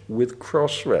change with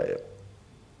Crossrail.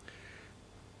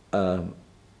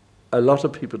 A lot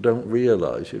of people don't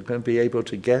realise you're going to be able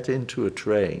to get into a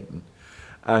train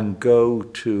and go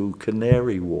to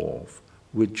Canary Wharf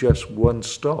with just one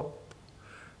stop,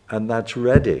 and that's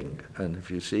Reading. And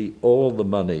if you see all the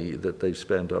money that they've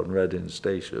spent on Reading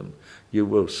Station, you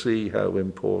will see how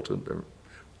important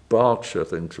Berkshire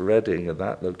thinks Reading and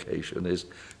that location is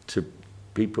to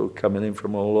people coming in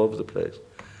from all over the place.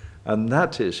 And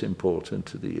that is important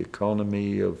to the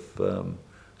economy of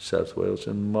South Wales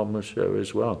and Monmouthshire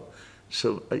as well.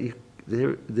 So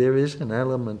there is an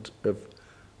element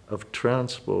of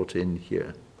transport in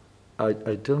here,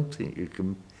 I don't think you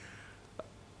can.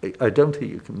 I don't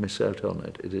think you can miss out on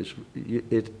it. It is.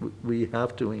 We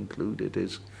have to include it.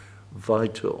 It's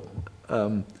vital.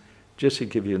 Just to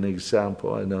give you an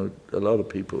example, I know a lot of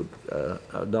people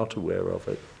are not aware of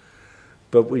it,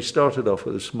 but we started off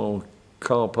with a small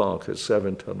car park at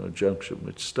Severn Tunnel Junction,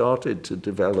 which started to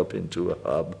develop into a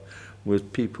hub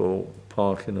with people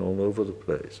parking all over the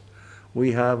place.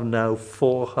 We have now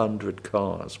 400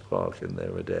 cars parking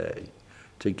there a day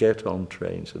to get on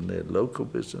trains, and they're local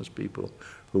business people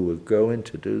who are going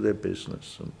to do their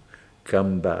business and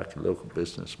come back, local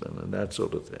businessmen and that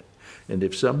sort of thing. And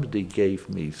if somebody gave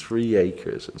me 3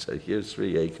 acres and said, here's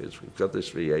 3 acres, we've got this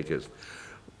 3 acres,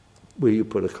 will you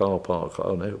put a car park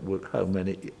on it? How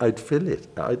many? I'd fill it.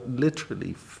 I'd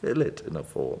literally fill it in a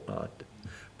fortnight,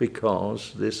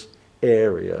 because this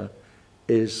area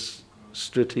is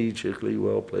strategically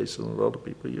well placed and a lot of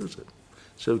people use it.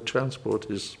 So transport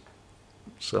is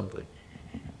something.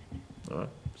 All right.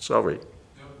 Sorry.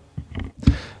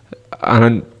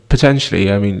 And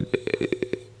potentially, I mean,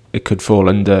 it could fall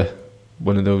under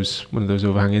one of those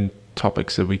overhanging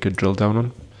topics that we could drill down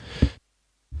on.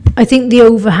 I think the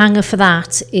overhanger for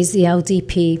that is the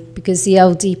LDP, because the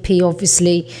LDP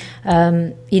obviously,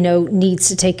 needs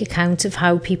to take account of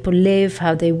how people live,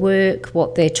 how they work,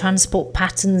 what their transport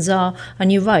patterns are.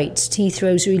 And you're right,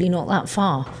 Teathrow's really not that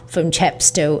far from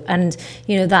Chepstow, and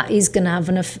that is going to have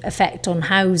an effect on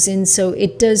housing. So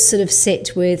it does sort of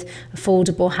sit with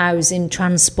affordable housing,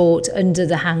 transport under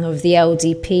the hanger of the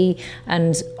LDP,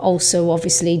 and also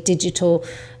obviously digital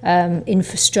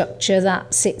infrastructure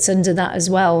that sits under that as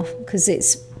well, because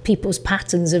it's people's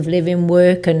patterns of living,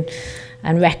 work and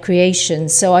recreation.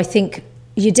 So I think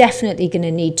you're definitely going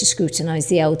to need to scrutinise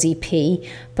the LDP,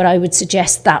 but I would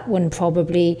suggest that one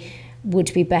probably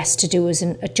would be best to do as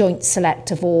a joint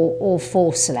select of all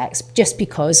 4 selects, just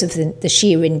because of the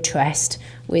sheer interest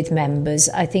with members.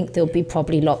 I think there'll be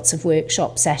probably lots of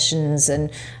workshop sessions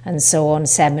and so on,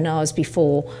 seminars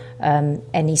before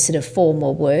any sort of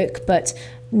formal work, but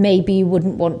maybe you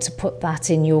wouldn't want to put that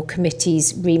in your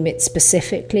committee's remit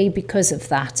specifically because of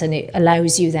that, and it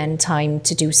allows you then time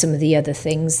to do some of the other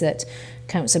things that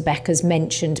Councillor Becker's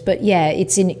mentioned. But yeah,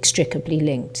 it's inextricably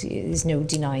linked. There's no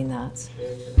denying that.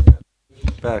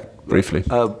 Back briefly.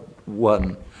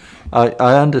 One, I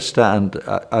understand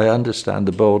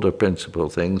the border principle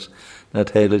things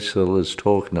that Haleshill is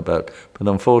talking about, but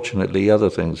unfortunately other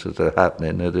things that are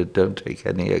happening that don't take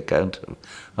any account of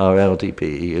our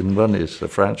LDP, and one is the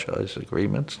franchise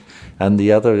agreements, and the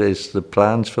other is the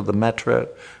plans for the metro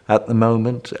at the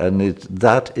moment, and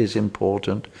that is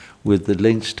important with the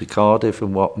links to Cardiff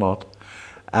and whatnot,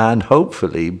 and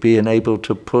hopefully being able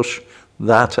to push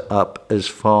that up as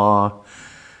far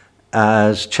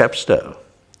as Chepstow.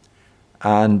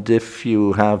 And if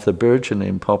you have the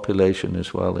burgeoning population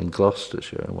as well in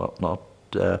Gloucestershire and whatnot,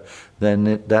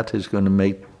 then that is going to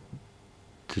make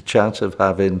the chance of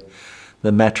having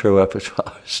the metro up as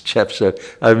far as Chepstow.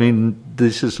 I mean,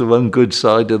 this is the one good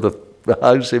side of the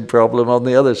housing problem on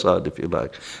the other side, if you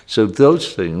like. So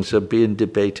those things are being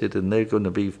debated, and they're going to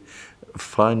be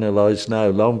finalised now,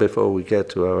 long before we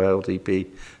get to our LDP.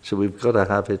 So we've got to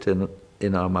have it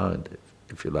in our mind,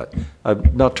 if you like.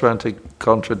 I'm not trying to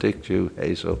contradict you,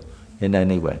 Hazel, in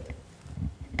any way.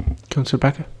 Councillor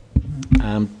Becker?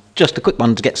 Just a quick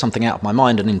one to get something out of my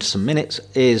mind and into some minutes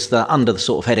is that under the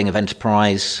sort of heading of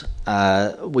enterprise,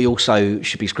 we also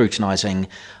should be scrutinising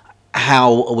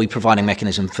how are we providing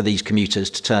mechanism for these commuters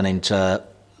to turn into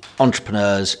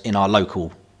entrepreneurs in our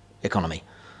local economy,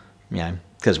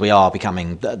 because we are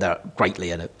becoming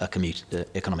greatly a commuter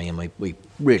economy, and we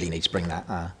really need to bring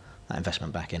that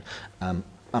investment back in. And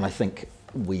I think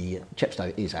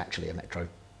Chepstow is actually a metro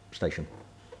station.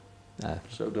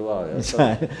 So do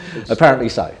I. Apparently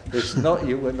so. It's not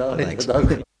you and I. Thanks.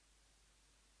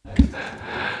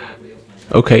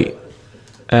 Okay.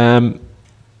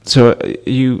 So are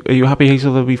you happy,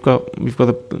 Hazel, that we've got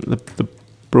the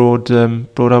broad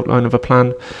outline of a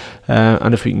plan,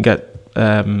 and if we can get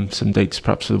some dates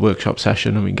perhaps for the workshop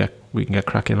session, and we can get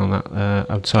cracking on that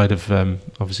outside of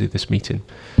obviously this meeting.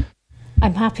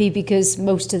 I'm happy because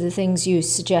most of the things you're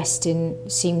suggesting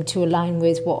seem to align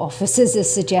with what officers are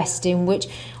suggesting, which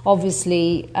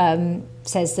obviously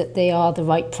says that they are the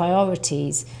right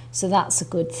priorities. So that's a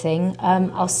good thing.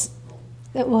 What's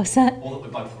that? All that we're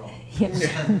both wrong.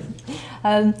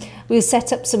 Yeah. We'll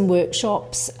set up some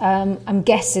workshops. I'm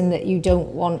guessing that you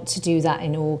don't want to do that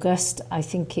in August. I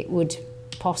think it would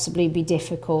possibly be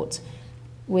difficult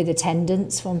with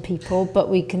attendance from people, but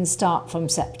we can start from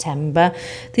September.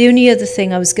 The only other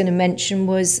thing I was going to mention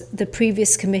was the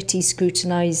previous committee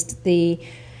scrutinised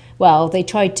well, they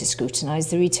tried to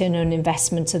scrutinise the return on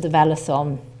investment of the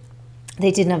Velathon. They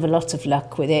didn't have a lot of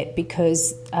luck with it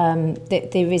because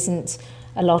there isn't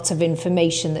a lot of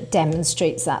information that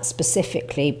demonstrates that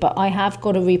specifically. But I have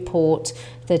got a report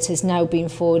that has now been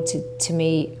forwarded to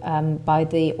me by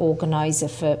the organiser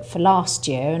for last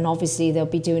year, and obviously they'll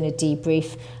be doing a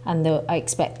debrief, and I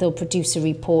expect they'll produce a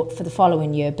report for the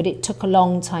following year. But it took a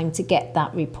long time to get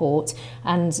that report,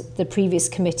 and the previous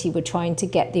committee were trying to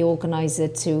get the organiser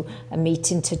to a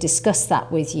meeting to discuss that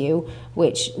with you,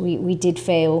 which we did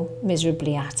fail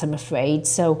miserably at, I'm afraid.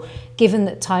 So given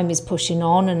that time is pushing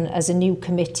on, and as a new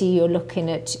committee you're looking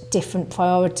at different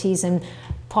priorities and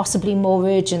possibly more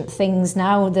urgent things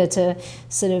now that are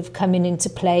sort of coming into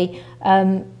play,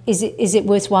 is it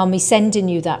worthwhile me sending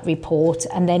you that report?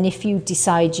 And then if you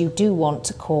decide you do want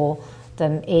to call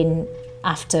them in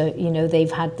after, you know,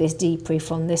 they've had this debrief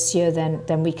on this year,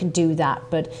 then we can do that.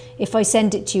 But if I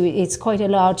send it to you, it's quite a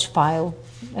large file,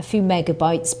 a few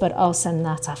megabytes, but I'll send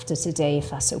that after today if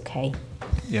that's okay.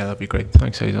 Yeah, that'd be great.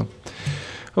 Thanks, Hazel.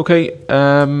 Okay,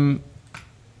 I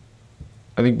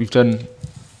think we've done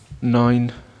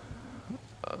 9.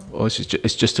 Or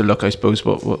it's just a look, I suppose.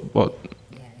 What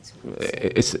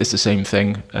it's the same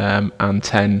thing. And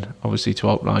 10, obviously, to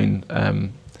outline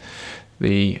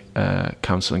the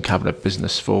council and cabinet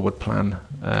business forward plan.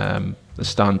 They're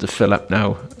starting to fill up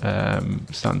now,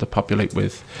 starting to populate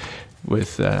with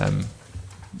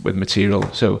material.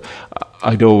 So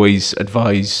I'd always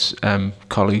advise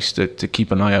colleagues to keep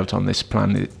an eye out on this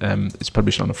plan. It's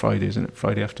published on a Friday, isn't it?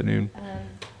 Friday afternoon.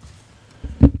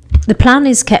 The plan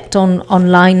is kept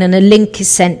online, and a link is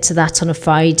sent to that on a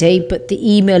Friday, but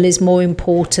the email is more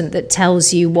important, that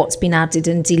tells you what's been added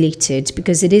and deleted,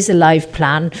 because it is a live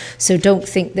plan. So don't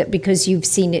think that because you've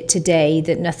seen it today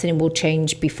that nothing will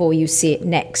change before you see it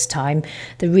next time.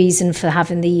 The reason for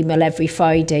having the email every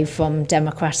Friday from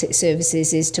Democratic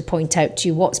Services is to point out to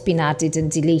you what's been added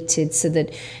and deleted, so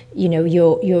that you know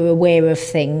you're aware of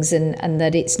things, and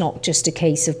that it's not just a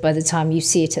case of by the time you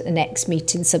see it at the next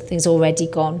meeting something's already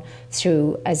gone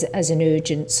through as an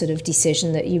urgent sort of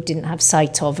decision that you didn't have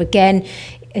sight of. Again,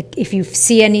 if you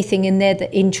see anything in there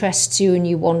that interests you and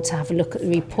you want to have a look at the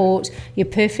report, you're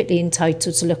perfectly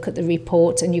entitled to look at the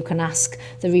report, and you can ask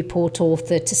the report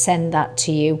author to send that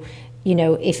to you. You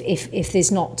know, if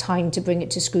there's not time to bring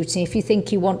it to scrutiny. If you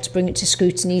think you want to bring it to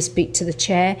scrutiny, speak to the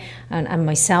chair and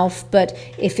myself. But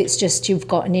if it's just you've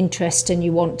got an interest and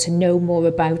you want to know more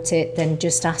about it, then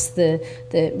just ask the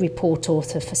report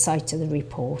author for sight of the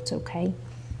report, okay?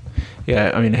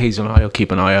 Yeah, I mean, Hazel and I will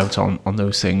keep an eye out on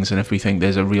those things, and if we think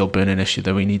there's a real burning issue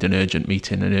that we need an urgent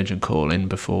meeting, an urgent call in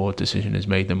before a decision is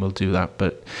made, then we'll do that.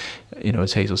 But, you know,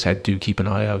 as Hazel said, do keep an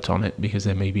eye out on it, because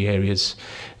there may be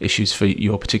issues for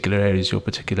your particular areas, your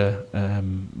particular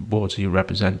wards that you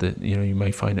represent, that, you know, you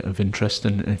may find it of interest,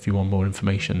 and if you want more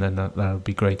information, then that would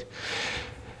be great.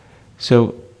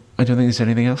 So, I don't think there's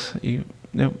anything else.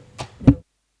 No?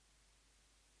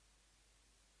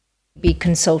 Be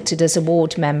consulted as a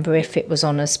ward member if it was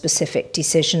on a specific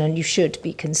decision, and you should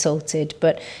be consulted,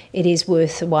 but it is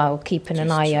worthwhile keeping an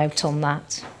eye out on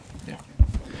that. Yeah.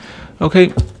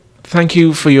 Okay, thank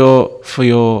you for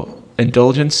your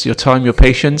indulgence, your time, your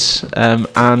patience,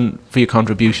 and for your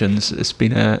contributions. It's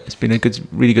been a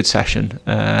really good session,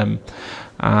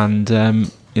 and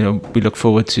you know, we look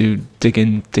forward to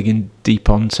digging deep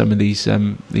on some of these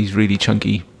really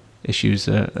chunky issues.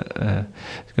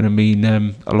 It's going to mean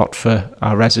a lot for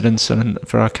our residents and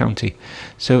for our county.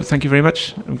 So thank you very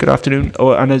much, and good afternoon.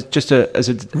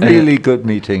 Really good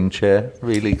meeting, Chair.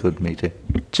 Really good meeting.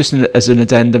 Just as an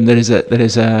addendum, there is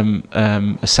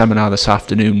a seminar this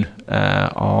afternoon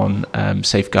on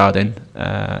safeguarding.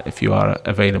 If you are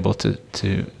available to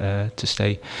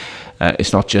stay,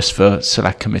 it's not just for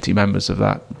select committee members of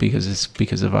that,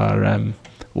 because of our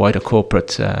wider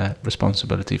corporate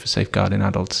responsibility for safeguarding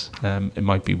adults. It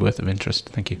might be of interest.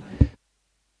 Thank you.